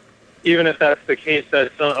 even if that's the case,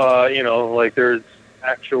 that there's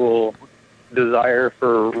actual desire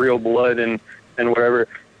for real blood and whatever,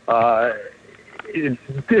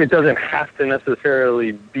 it doesn't have to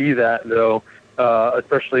necessarily be that, though,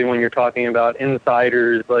 especially when you're talking about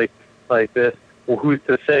insiders like this. Well, who's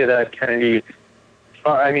to say that Kennedy,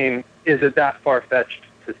 is it that far-fetched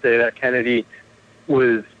to say that Kennedy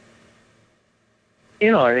was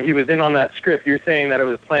in on it? He was in on that script. You're saying that it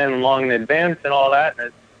was planned long in advance and all that, and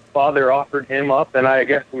his father offered him up, and I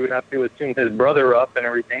guess we would have to assume his brother up and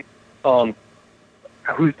everything.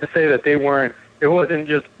 Who's to say that they weren't? It wasn't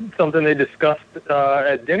just something they discussed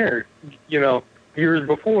at dinner, years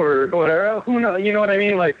before or whatever. Who knows? You know what I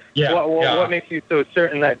mean? Like, what makes you so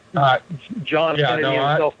certain that John Kennedy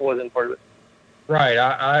himself wasn't part of it? Right.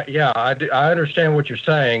 I understand what you're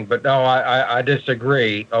saying, but no, I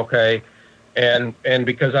disagree. Okay. And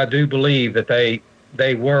because I do believe that they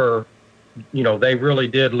were, they really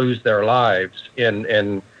did lose their lives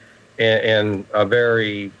in a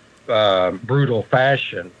very brutal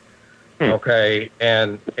fashion. Okay,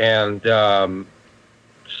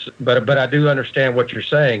 but I do understand what you're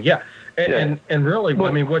saying. Yeah, and really,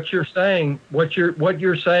 what you're saying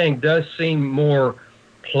does seem more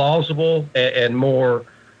plausible and more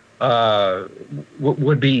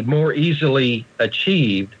would be more easily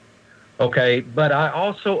achieved. Okay, but I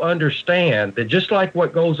also understand that just like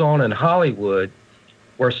what goes on in Hollywood,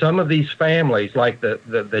 where some of these families, like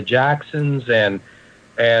the Jacksons and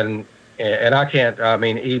I can't,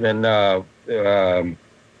 even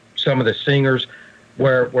some of the singers,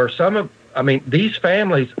 where some of, these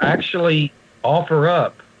families actually offer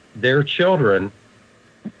up their children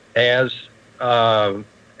as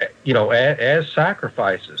as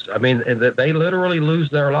sacrifices. I mean, and that they literally lose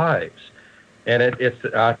their lives. And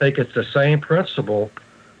I think it's the same principle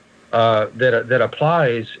that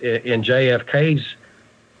applies in JFK's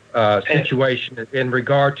situation in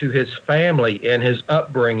regard to his family and his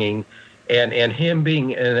upbringing, and him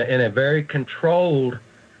being in a very controlled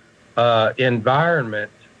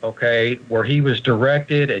environment, okay, where he was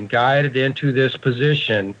directed and guided into this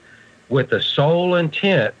position with the sole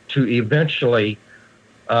intent to eventually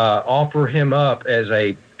offer him up as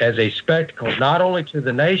a spectacle, not only to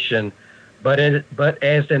the nation, but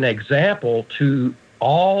as an example to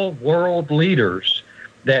all world leaders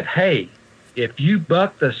that, hey, if you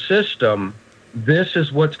buck the system, this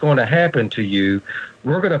is what's going to happen to you.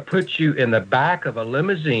 We're going to put you in the back of a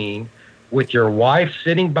limousine with your wife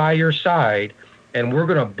sitting by your side, and we're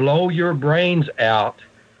going to blow your brains out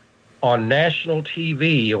on national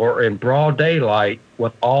TV or in broad daylight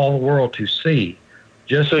with all the world to see.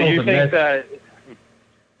 So you think that?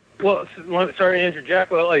 Well, sorry to interject,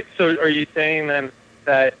 but so are you saying then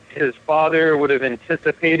that his father would have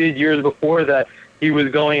anticipated years before that he was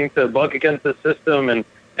going to buck against the system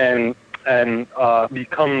and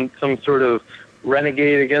become some sort of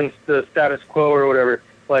renegade against the status quo or whatever?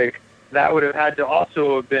 Like, that would have had to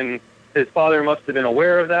also have been, his father must have been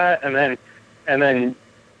aware of that, and then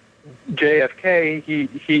JFK, he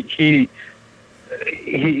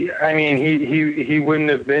wouldn't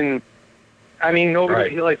have been. I mean,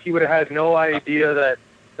 nobody, right. He would have had no idea that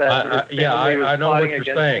I know what you're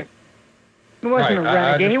saying. He wasn't a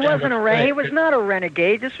renegade. He wasn't a renegade. He was not a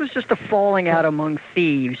renegade. This was just a falling out among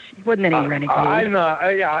thieves. He wasn't any renegade. I'm not.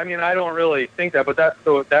 I don't really think that, but that's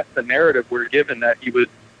the narrative we're given, that he was.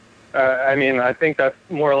 I think that's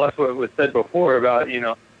more or less what was said before about he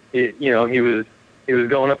was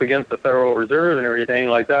going up against the Federal Reserve and everything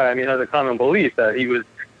like that. I mean, that's a common belief that he was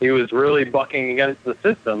really bucking against the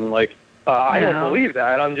system. Like, I don't believe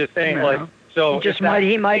that. I'm just saying, so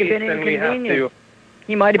he might have been inconvenient.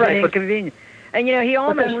 He might have been inconvenient. And he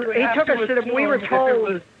took us to the. We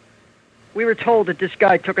were told that this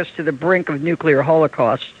guy took us to the brink of nuclear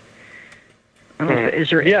holocaust. I don't know,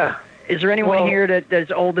 is there anyone here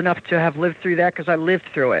that's old enough to have lived through that? Because I lived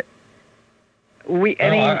through it. We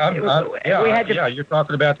had to. Yeah, you're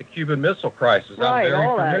talking about the Cuban Missile Crisis. Right,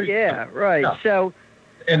 all that. Yeah, right. Yeah. So.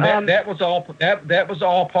 And that was all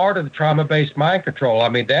part of the trauma-based mind control. I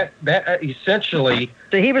mean, that essentially.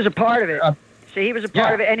 So he was a part of it. Of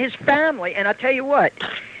it, and his family. And I'll tell you what,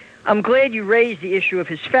 I'm glad you raised the issue of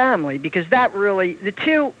his family, because that really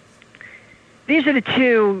these are the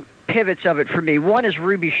two pivots of it for me. One is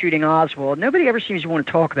Ruby shooting Oswald. Nobody ever seems to want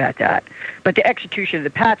to talk about that, but the execution of the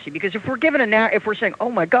patsy. Because if we're if we're saying,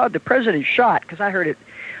 oh my God, the president shot, because I heard it.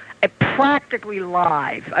 Practically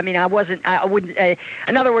live. I mean, I wouldn't.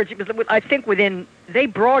 In other words, it was. I think they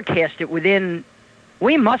broadcast it within.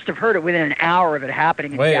 We must have heard it within an hour of it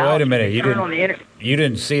happening. Wait a minute. You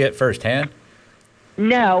didn't see it firsthand?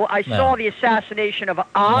 No, I saw the assassination of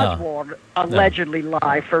Oswald allegedly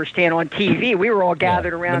live firsthand on TV. We were all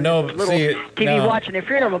gathered around TV watching the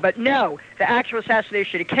funeral. But no, the actual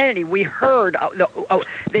assassination of Kennedy, we heard.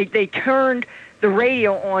 They turned the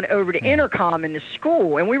radio on over to intercom in the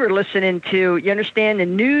school, and we were listening to, you understand, the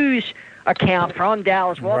news account from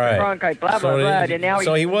Dallas, Walter Cronkite, blah, blah, blah. And now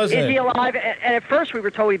he wasn't. Is he alive? And at first we were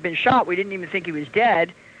told he'd been shot. We didn't even think he was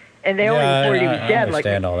dead. And they only reported he was dead. I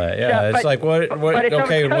understand all that. Yeah, it's like, what? But it's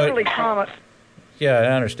totally trauma. Yeah, I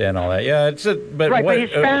understand all that. Yeah, but his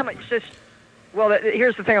family.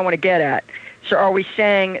 Here's the thing I want to get at. So are we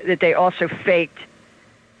saying that they also faked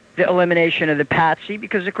the elimination of the patsy?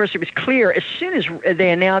 Because of course it was clear as soon as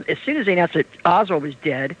they announced that Oswald was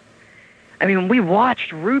dead. I mean, we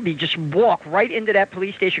watched Ruby just walk right into that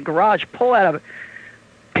police station garage, pull out a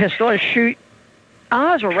pistol and shoot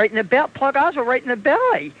Oswald right in the belly, plug Oswald right in the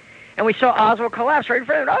belly. And we saw Oswald collapse right in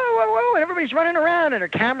front of him. Oh, and everybody's running around, and their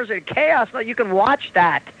cameras are chaos. You can watch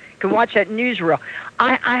that. You can watch that newsreel.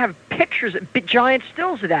 I have pictures, giant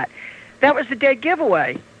stills of that. That was the dead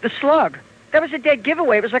giveaway, the slug. That was a dead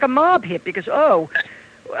giveaway. It was like a mob hit because,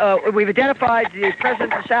 we've identified the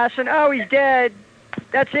president's assassin. Oh, he's dead.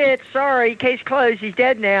 That's it. Sorry. Case closed. He's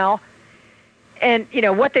dead now. And,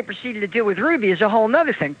 what they proceeded to do with Ruby is a whole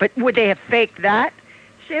other thing. But would they have faked that?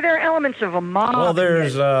 See, there are elements of a mob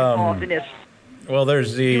involved in this. Well,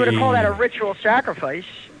 there's the... You would have called that a ritual sacrifice.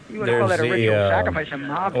 You would have called that a ritual sacrifice and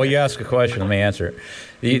mob. Well, you ask a question. Let me answer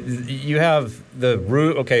it. You have the...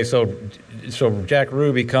 Okay, so Jack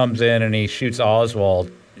Ruby comes in and he shoots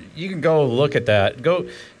Oswald. You can go look at that. Go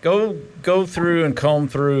through and comb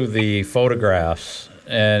through the photographs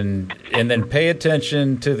and then pay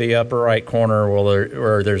attention to the upper right corner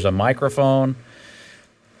where there's a microphone.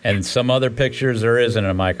 And some other pictures, there isn't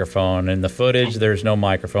a microphone. In the footage, there's no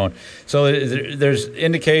microphone. So there's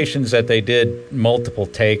indications that they did multiple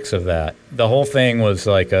takes of that. The whole thing was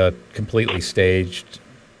like a completely staged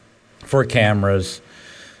for cameras.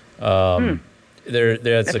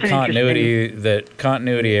 There's a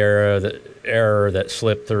continuity error that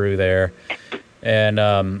slipped through there. And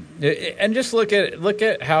just look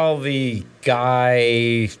at how the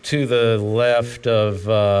guy to the left of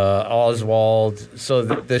Oswald. So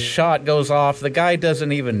the shot goes off. The guy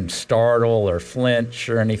doesn't even startle or flinch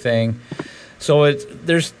or anything. So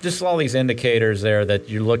there's just all these indicators there that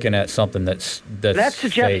you're looking at something that's that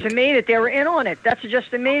suggests fake. to me that they were in on it. That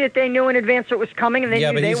suggests to me that they knew in advance it was coming, and they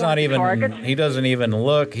knew but they he's were not even. targets. He doesn't even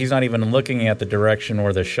look. He's not even looking at the direction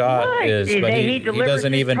where the shot is. But he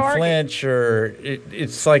doesn't even flinch, or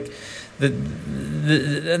it's like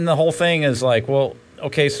and the whole thing is like, well,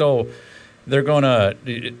 okay, so they're going to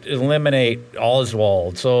eliminate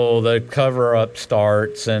Oswald, so the cover-up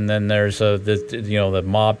starts, and then there's the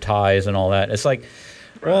mob ties and all that. It's like,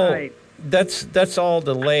 well, that's all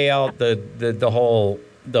to lay out the whole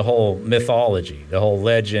mythology, the whole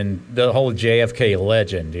legend, the whole JFK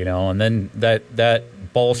legend, and then that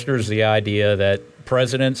bolsters the idea that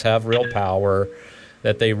presidents have real power,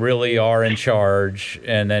 that they really are in charge,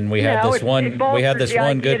 and then we had this one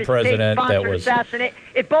good president that was.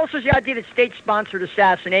 It bolsters the idea that state-sponsored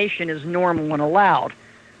assassination is normal and allowed.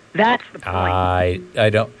 That's the point. I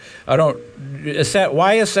don't.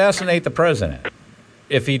 Why assassinate the president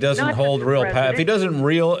if he doesn't hold real power? If he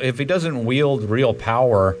doesn't wield real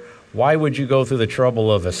power, why would you go through the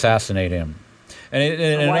trouble of assassinating him? And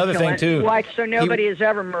another thing too. So nobody is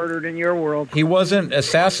ever murdered in your world. He wasn't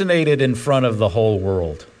assassinated in front of the whole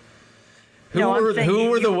world. Who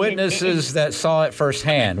were the witnesses that saw it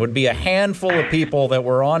firsthand? Would be a handful of people that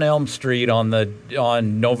were on Elm Street on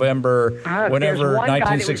November, whenever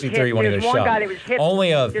 1963 when he was shot.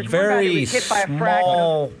 Only a very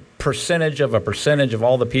small percentage of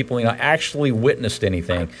all the people actually witnessed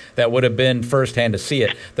anything that would have been firsthand to see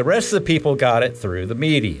it. The rest of the people got it through the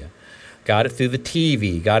media. Got it through the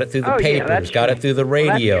TV, got it through the papers, got it through the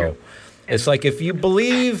radio. It's like if you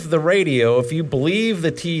believe the radio, if you believe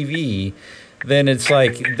the TV, then it's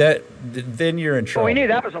like that. Then you're in trouble. Well, we knew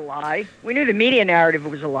that was a lie. We knew the media narrative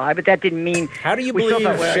was a lie, but that didn't mean. How do you believe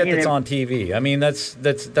shit that's on TV? I mean, that's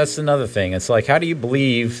another thing. It's like, how do you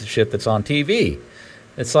believe shit that's on TV?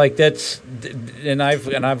 It's like and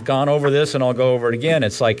I've gone over this, and I'll go over it again.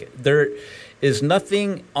 It's like there is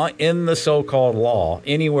nothing in the so-called law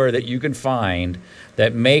anywhere that you can find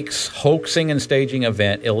that makes hoaxing and staging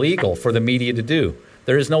event illegal for the media to do.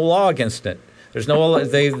 There is no law against it. There's no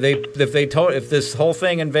if this whole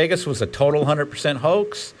thing in Vegas was a total 100%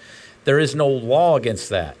 hoax, there is no law against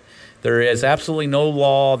that. There is absolutely no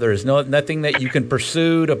law. There is nothing that you can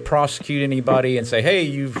pursue to prosecute anybody and say, hey,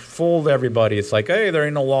 you've fooled everybody. It's like, hey, there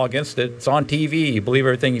ain't no law against it. It's on TV. You believe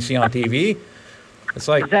everything you see on TV? It's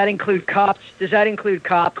like, does that include cops? Does that include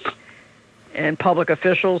cops and public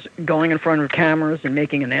officials going in front of cameras and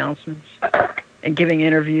making announcements and giving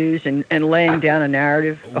interviews and laying down a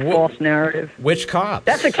narrative, a false narrative? Which cops?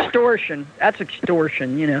 That's extortion.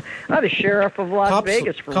 The sheriff of Las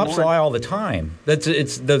Vegas, for cops one. lie all the time.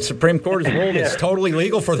 It's the Supreme Court has ruled it's totally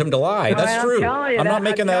legal for them to lie. That's true. I'm not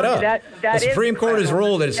making that up. The Supreme Court has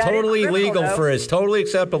ruled that it's totally legal it's totally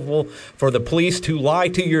acceptable for the police to lie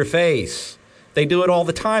to your face. They do it all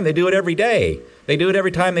the time. They do it every day. They do it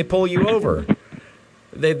every time they pull you over.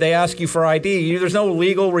 They ask you for ID. There's no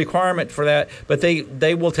legal requirement for that, but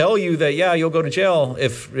they will tell you that, yeah, you'll go to jail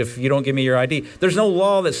if you don't give me your ID. There's no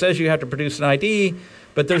law that says you have to produce an ID,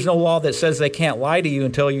 but there's no law that says they can't lie to you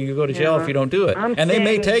and tell you go to jail if you don't do it. And they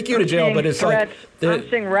may take you to jail, but it's like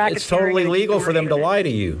it's totally legal for them to lie to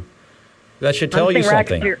you. That should tell you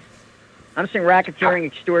something. I'm saying racketeering,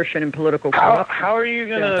 extortion, and political corruption. How are you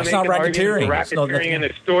going to make not an argument racketeering. for racketeering and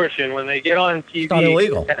extortion when they get on TV not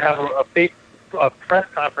illegal. and have a press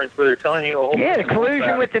conference where they're telling you a whole the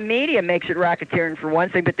collusion with the media makes it racketeering for one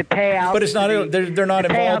thing, but the payout. But it's not. They're not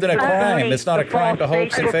involved in a crime. It's not a crime to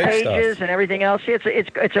hoax and fake stuff. And everything else.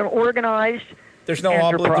 It's an organized. There's no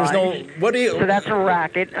obligation. What do you? So that's a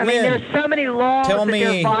racket. I mean, there's so many laws that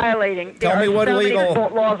they're violating. Tell me what legal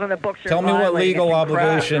laws on the books. Tell me what legal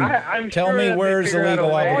obligation. Tell me where's the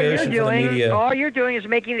legal obligation for the media. All you're doing is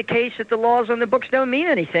making the case that the laws on the books don't mean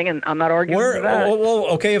anything, and I'm not arguing for that. Well,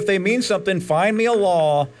 okay, if they mean something, find me a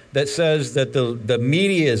law that says that the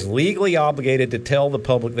media is legally obligated to tell the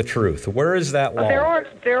public the truth. Where is that law?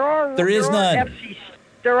 There is none.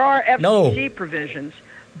 There are FCC provisions.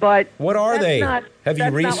 But what are they? Have you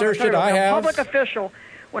researched it? I have. Public official,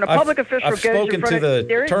 when a public official I've goes in spoken front to of,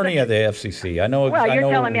 the attorney of the FCC. I know. Well, I you're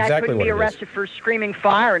know telling me exactly I couldn't what be it is. arrested for screaming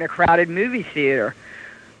fire in a crowded movie theater.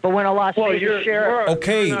 But when a Las Vegas sheriff...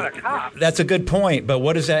 Okay, that's a good point, but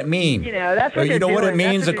what does that mean? You know, that's what You know they're what it doing.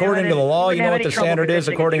 That's means what they're according to doing. the law? They You know wouldn't what have the any trouble standard is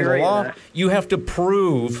convincing a according to the jury law? of that. You have to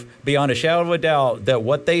prove beyond a shadow of a doubt that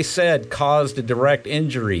what they said caused a direct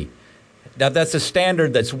injury. That's a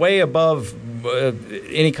standard that's way above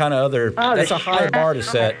any kind of other... that's a high bar to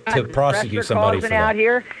set to prosecute somebody for that. Out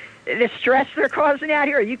here, the stress they're causing out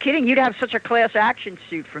here. Are you kidding? You'd have such a class action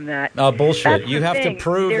suit from that. No, bullshit. That's You the have thing. to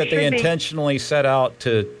prove There that they should be- intentionally set out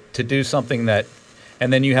to do something that...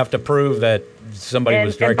 And then you have to prove that somebody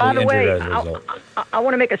was directly by the injured way, as a result. I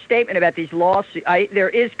want to make a statement about these lawsuits. There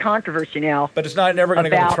is controversy now. But it's not never going to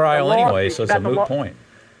go to trial anyway, so it's a moot point.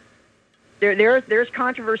 There's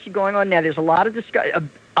controversy going on now. There's a lot of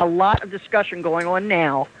discussion going on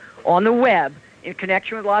now on the web in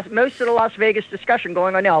connection with most of the Las Vegas discussion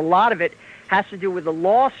going on now. A lot of it has to do with the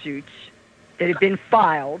lawsuits that have been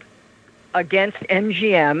filed against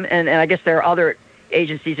MGM, and I guess there are other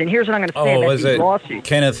agencies. And here's what I'm going to say about these lawsuits.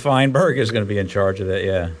 Kenneth Feinberg is going to be in charge of that?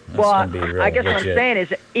 Yeah. That's going to be real I guess legit. what I'm saying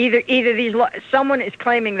is either these someone is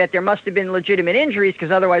claiming that there must have been legitimate injuries because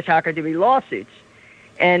otherwise how could there be lawsuits?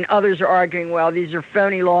 And others are arguing, well, these are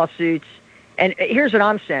phony lawsuits. And here's what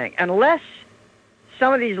I'm saying. Unless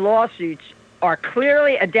some of these lawsuits are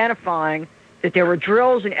clearly identifying that there were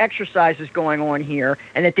drills and exercises going on here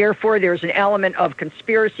and that therefore there's an element of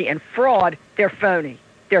conspiracy and fraud, they're phony.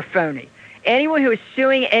 They're phony. Anyone who is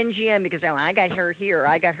suing MGM because, oh, I got hurt here, or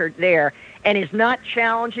I got hurt there, and is not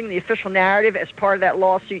challenging the official narrative as part of that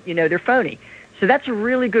lawsuit, they're phony. So that's a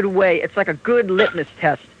really good way. It's like a good litmus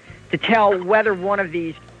test to tell whether one of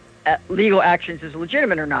these legal actions is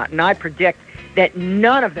legitimate or not. And I predict that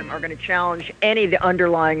none of them are going to challenge any of the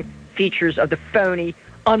underlying features of the phony,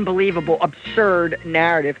 unbelievable, absurd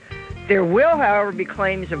narrative. There will, however, be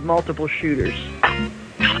claims of multiple shooters.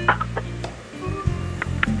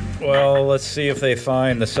 Well, let's see if they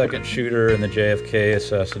find the second shooter in the JFK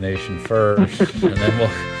assassination first, and then we'll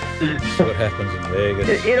see what happens in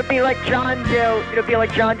Vegas. It'll be like John Doe. It'll be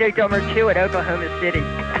like John Doe number 2 at Oklahoma City.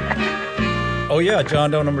 Oh yeah,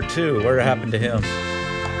 John Doe number 2. What happened to him?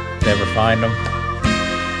 Never find him.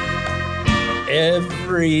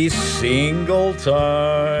 Every single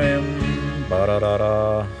time.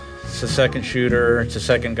 Ba-da-da-da. It's a second shooter. It's a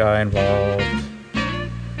second guy involved.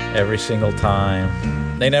 Every single time.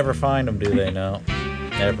 They never find him, do they? No.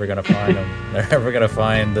 Never going to find him. They're never going to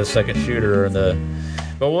find the second shooter.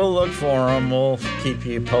 But we'll look for him. We'll keep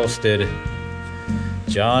you posted.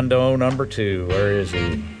 John Doe number 2. Where is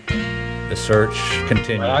he? The search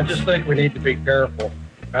continues. Well, I just think we need to be careful.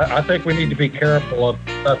 I think we need to be careful of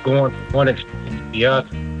going from one extreme to the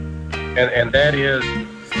other. And that is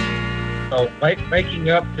making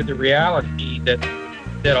up to the reality that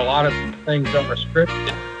a lot of things are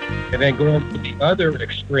scripted. And then going to the other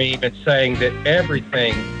extreme and saying that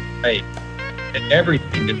everything is fake, that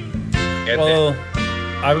everything is. Well,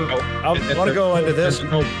 I want to go into this.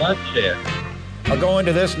 There's no bloodshed. I'll go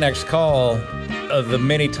into this next call of the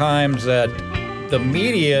many times that the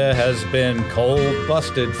media has been cold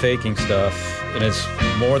busted faking stuff, and it's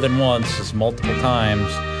more than once, it's multiple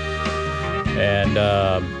times. And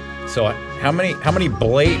so how many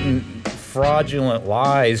blatant fraudulent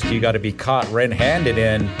lies do you got to be caught red-handed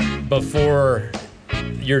in before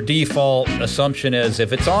your default assumption is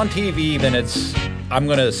if it's on TV, then I'm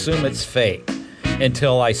going to assume it's fake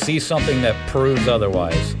until I see something that proves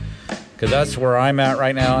otherwise. Because that's where I'm at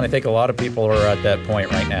right now, and I think a lot of people are at that point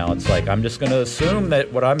right now. It's like I'm just going to assume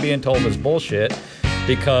that what I'm being told is bullshit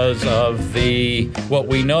because of what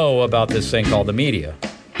we know about this thing called the media.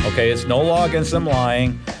 Okay, it's no law against them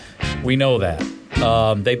lying. We know that.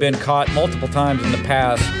 They've been caught multiple times in the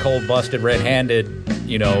past, cold busted, red-handed,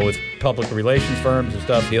 with public relations firms and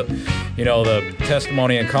stuff. The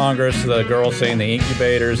testimony in Congress, the girl saying the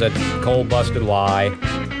incubators, that cold busted lie.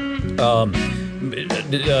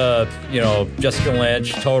 Jessica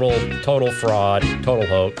Lynch, total fraud, total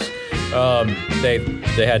hoax.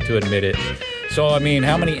 They had to admit it. So I mean,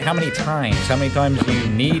 how many times do you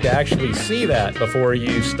need to actually see that before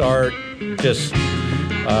you start just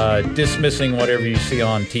dismissing whatever you see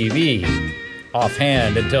on TV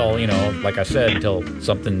offhand until, like I said, until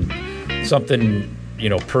something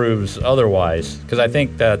proves otherwise. Because I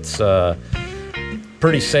think that's a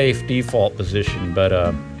pretty safe default position. But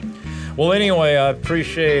well, anyway, I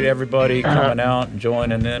appreciate everybody coming out and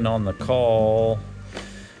joining in on the call.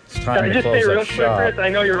 It's time to just close say real up quick, shop. Chris, I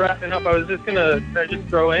know you're wrapping up. I was just gonna just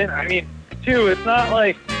throw in. I mean, too, it's not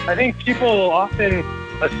like I think people often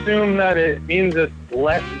assume that it means it's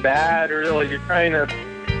less bad or like you're trying to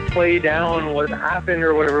play down what happened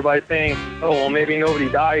or whatever by saying, oh, well, maybe nobody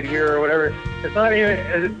died here or whatever. It's not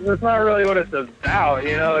really what it's about,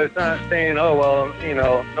 you know. It's not saying, oh, well, you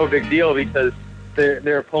know, no big deal because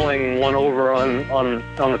they're pulling one over on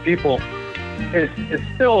the people. It's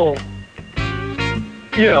still,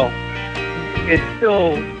 you know, it's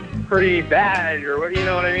still pretty bad, or you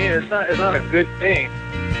know what I mean. It's not a good thing.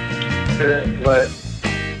 But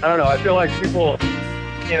I don't know. I feel like people,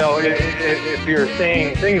 you know, if you're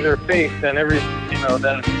saying things are fake, then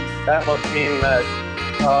then that must mean that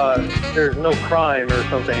there's no crime or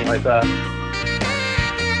something like that.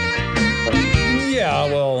 Yeah,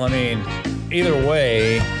 well, I mean, either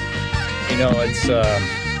way, you know, it's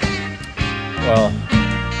well,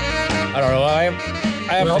 I don't know. I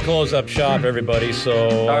have to close up shop, everybody.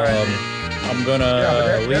 So I'm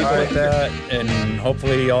gonna leave it at that, and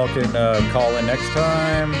hopefully y'all can call in next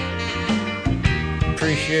time.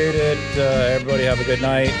 Appreciate it. Everybody have a good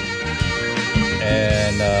night,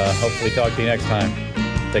 and hopefully talk to you next time.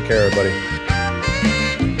 Take care, everybody.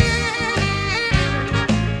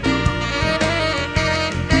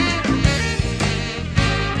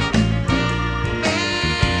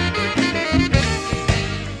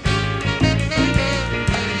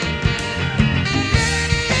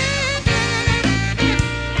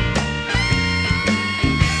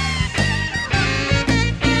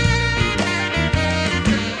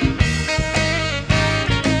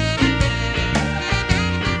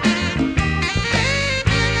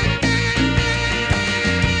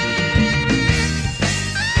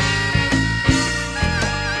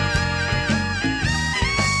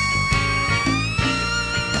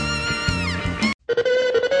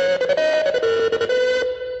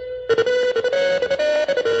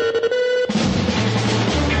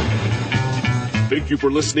 Thank you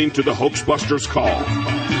for listening to the Hoaxbusters Call.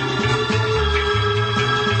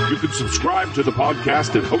 You can subscribe to the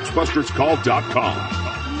podcast at hoaxbusterscall.com.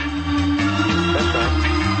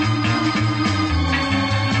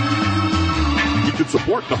 You can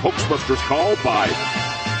support the Hoaxbusters Call by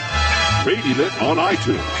rating it on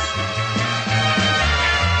iTunes,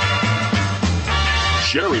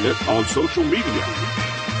 sharing it on social media,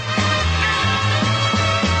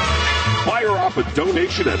 fire off a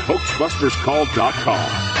donation at hoaxbusterscall.com.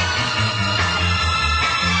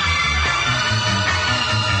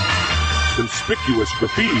 Conspicuous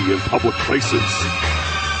graffiti in public places.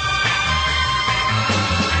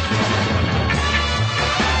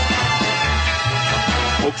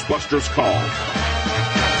 Hoaxbusters Call.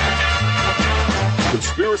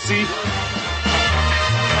 Conspiracy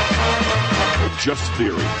or just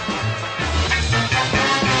theory?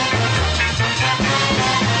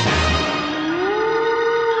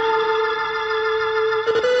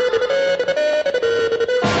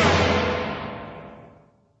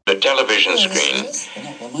 The television screen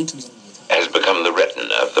has become the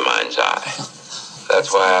retina of the mind's eye.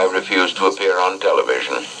 That's why I refuse to appear on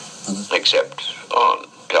television, except on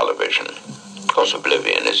television. Of course,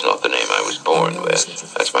 Oblivion is not the name I was born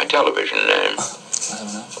with. That's my television name.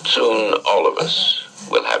 Soon, all of us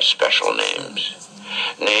will have special names.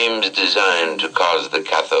 Names designed to cause the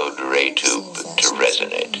cathode ray tube to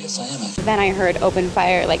resonate. Then I heard open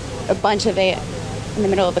fire, like a bunch of it in the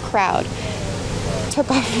middle of the crowd. Took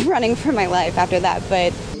off running for my life after that,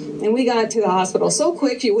 and we got to the hospital so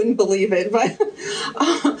quick you wouldn't believe it, but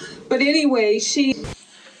anyway, it's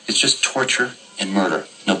just torture and murder.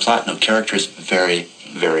 No plot, no characters. Very,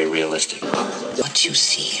 very realistic. What you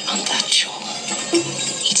see on that show,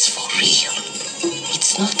 it's for real.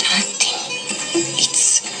 It's not acting.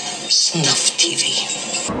 It's snuff TV.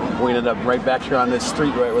 We ended up right back here on this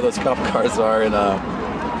street, right where those cop cars are, and I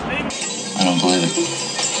don't believe it.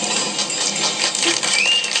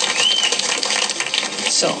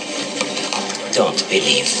 So, don't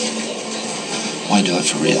believe. Why do it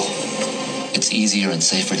for real? It's easier and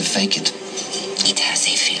safer to fake it. It has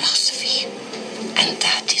a philosophy, and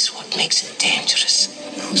that is what makes it dangerous.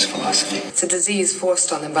 Whose philosophy? It's a disease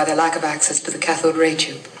forced on them by their lack of access to the cathode ray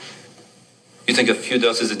tube. You think a few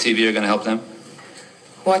doses of TV are going to help them?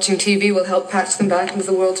 Watching TV will help patch them back into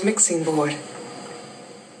the world's mixing board.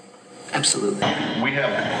 Absolutely. We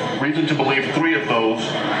have reason to believe 3 of those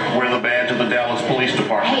were in the badge of the Dallas Police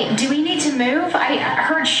Department. Hey, do we need to move? I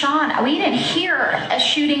heard Sean. We didn't hear a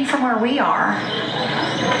shooting from where we are.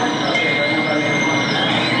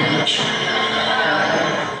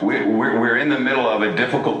 We're in the middle of a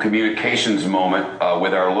difficult communications moment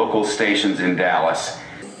with our local stations in Dallas.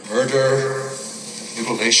 Murder,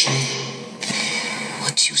 mutilation.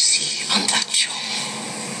 What you see on that show,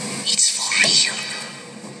 it's for real.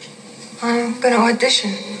 I'm gonna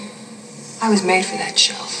audition. I was made for that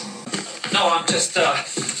show. No, I'm just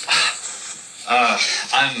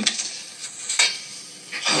I'm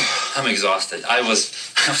exhausted. I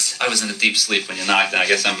was in a deep sleep when you knocked, and I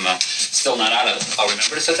guess I'm still not out of it. I'll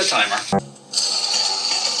remember to set the timer.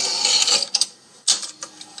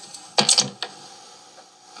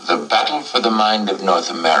 The battle for the mind of North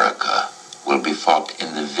America will be fought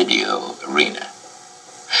in the video arena.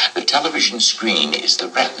 The television screen is the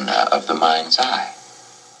retina of the mind's eye.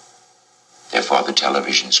 Therefore, the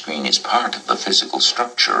television screen is part of the physical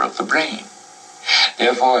structure of the brain.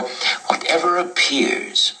 Therefore, whatever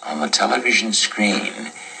appears on the television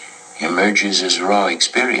screen emerges as raw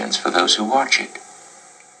experience for those who watch it.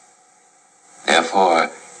 Therefore,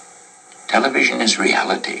 television is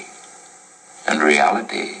reality, and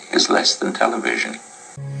reality is less than television.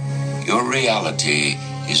 Your reality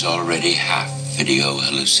is already half video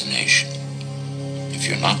hallucination. If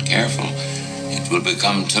you're not careful, it will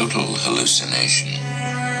become total hallucination.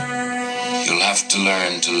 You'll have to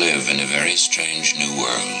learn to live in a very strange new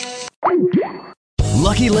world.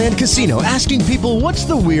 Lucky Land Casino, asking people, what's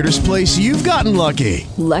the weirdest place you've gotten lucky?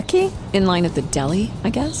 Lucky? In line at the deli, I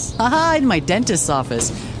guess? Aha, in my dentist's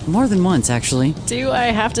office. More than once, actually. Do I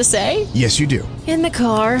have to say? Yes, you do. In the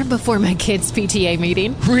car before my kids' PTA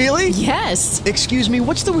meeting. Really? Yes. Excuse me,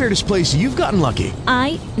 what's the weirdest place you've gotten lucky?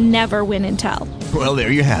 I never win and tell. Well,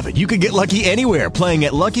 there you have it. You can get lucky anywhere, playing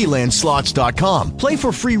at LuckyLandSlots.com. Play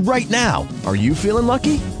for free right now. Are you feeling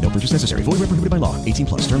lucky? No purchase necessary. Void where prohibited by law.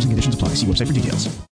 18+. Terms and conditions apply. See website for details.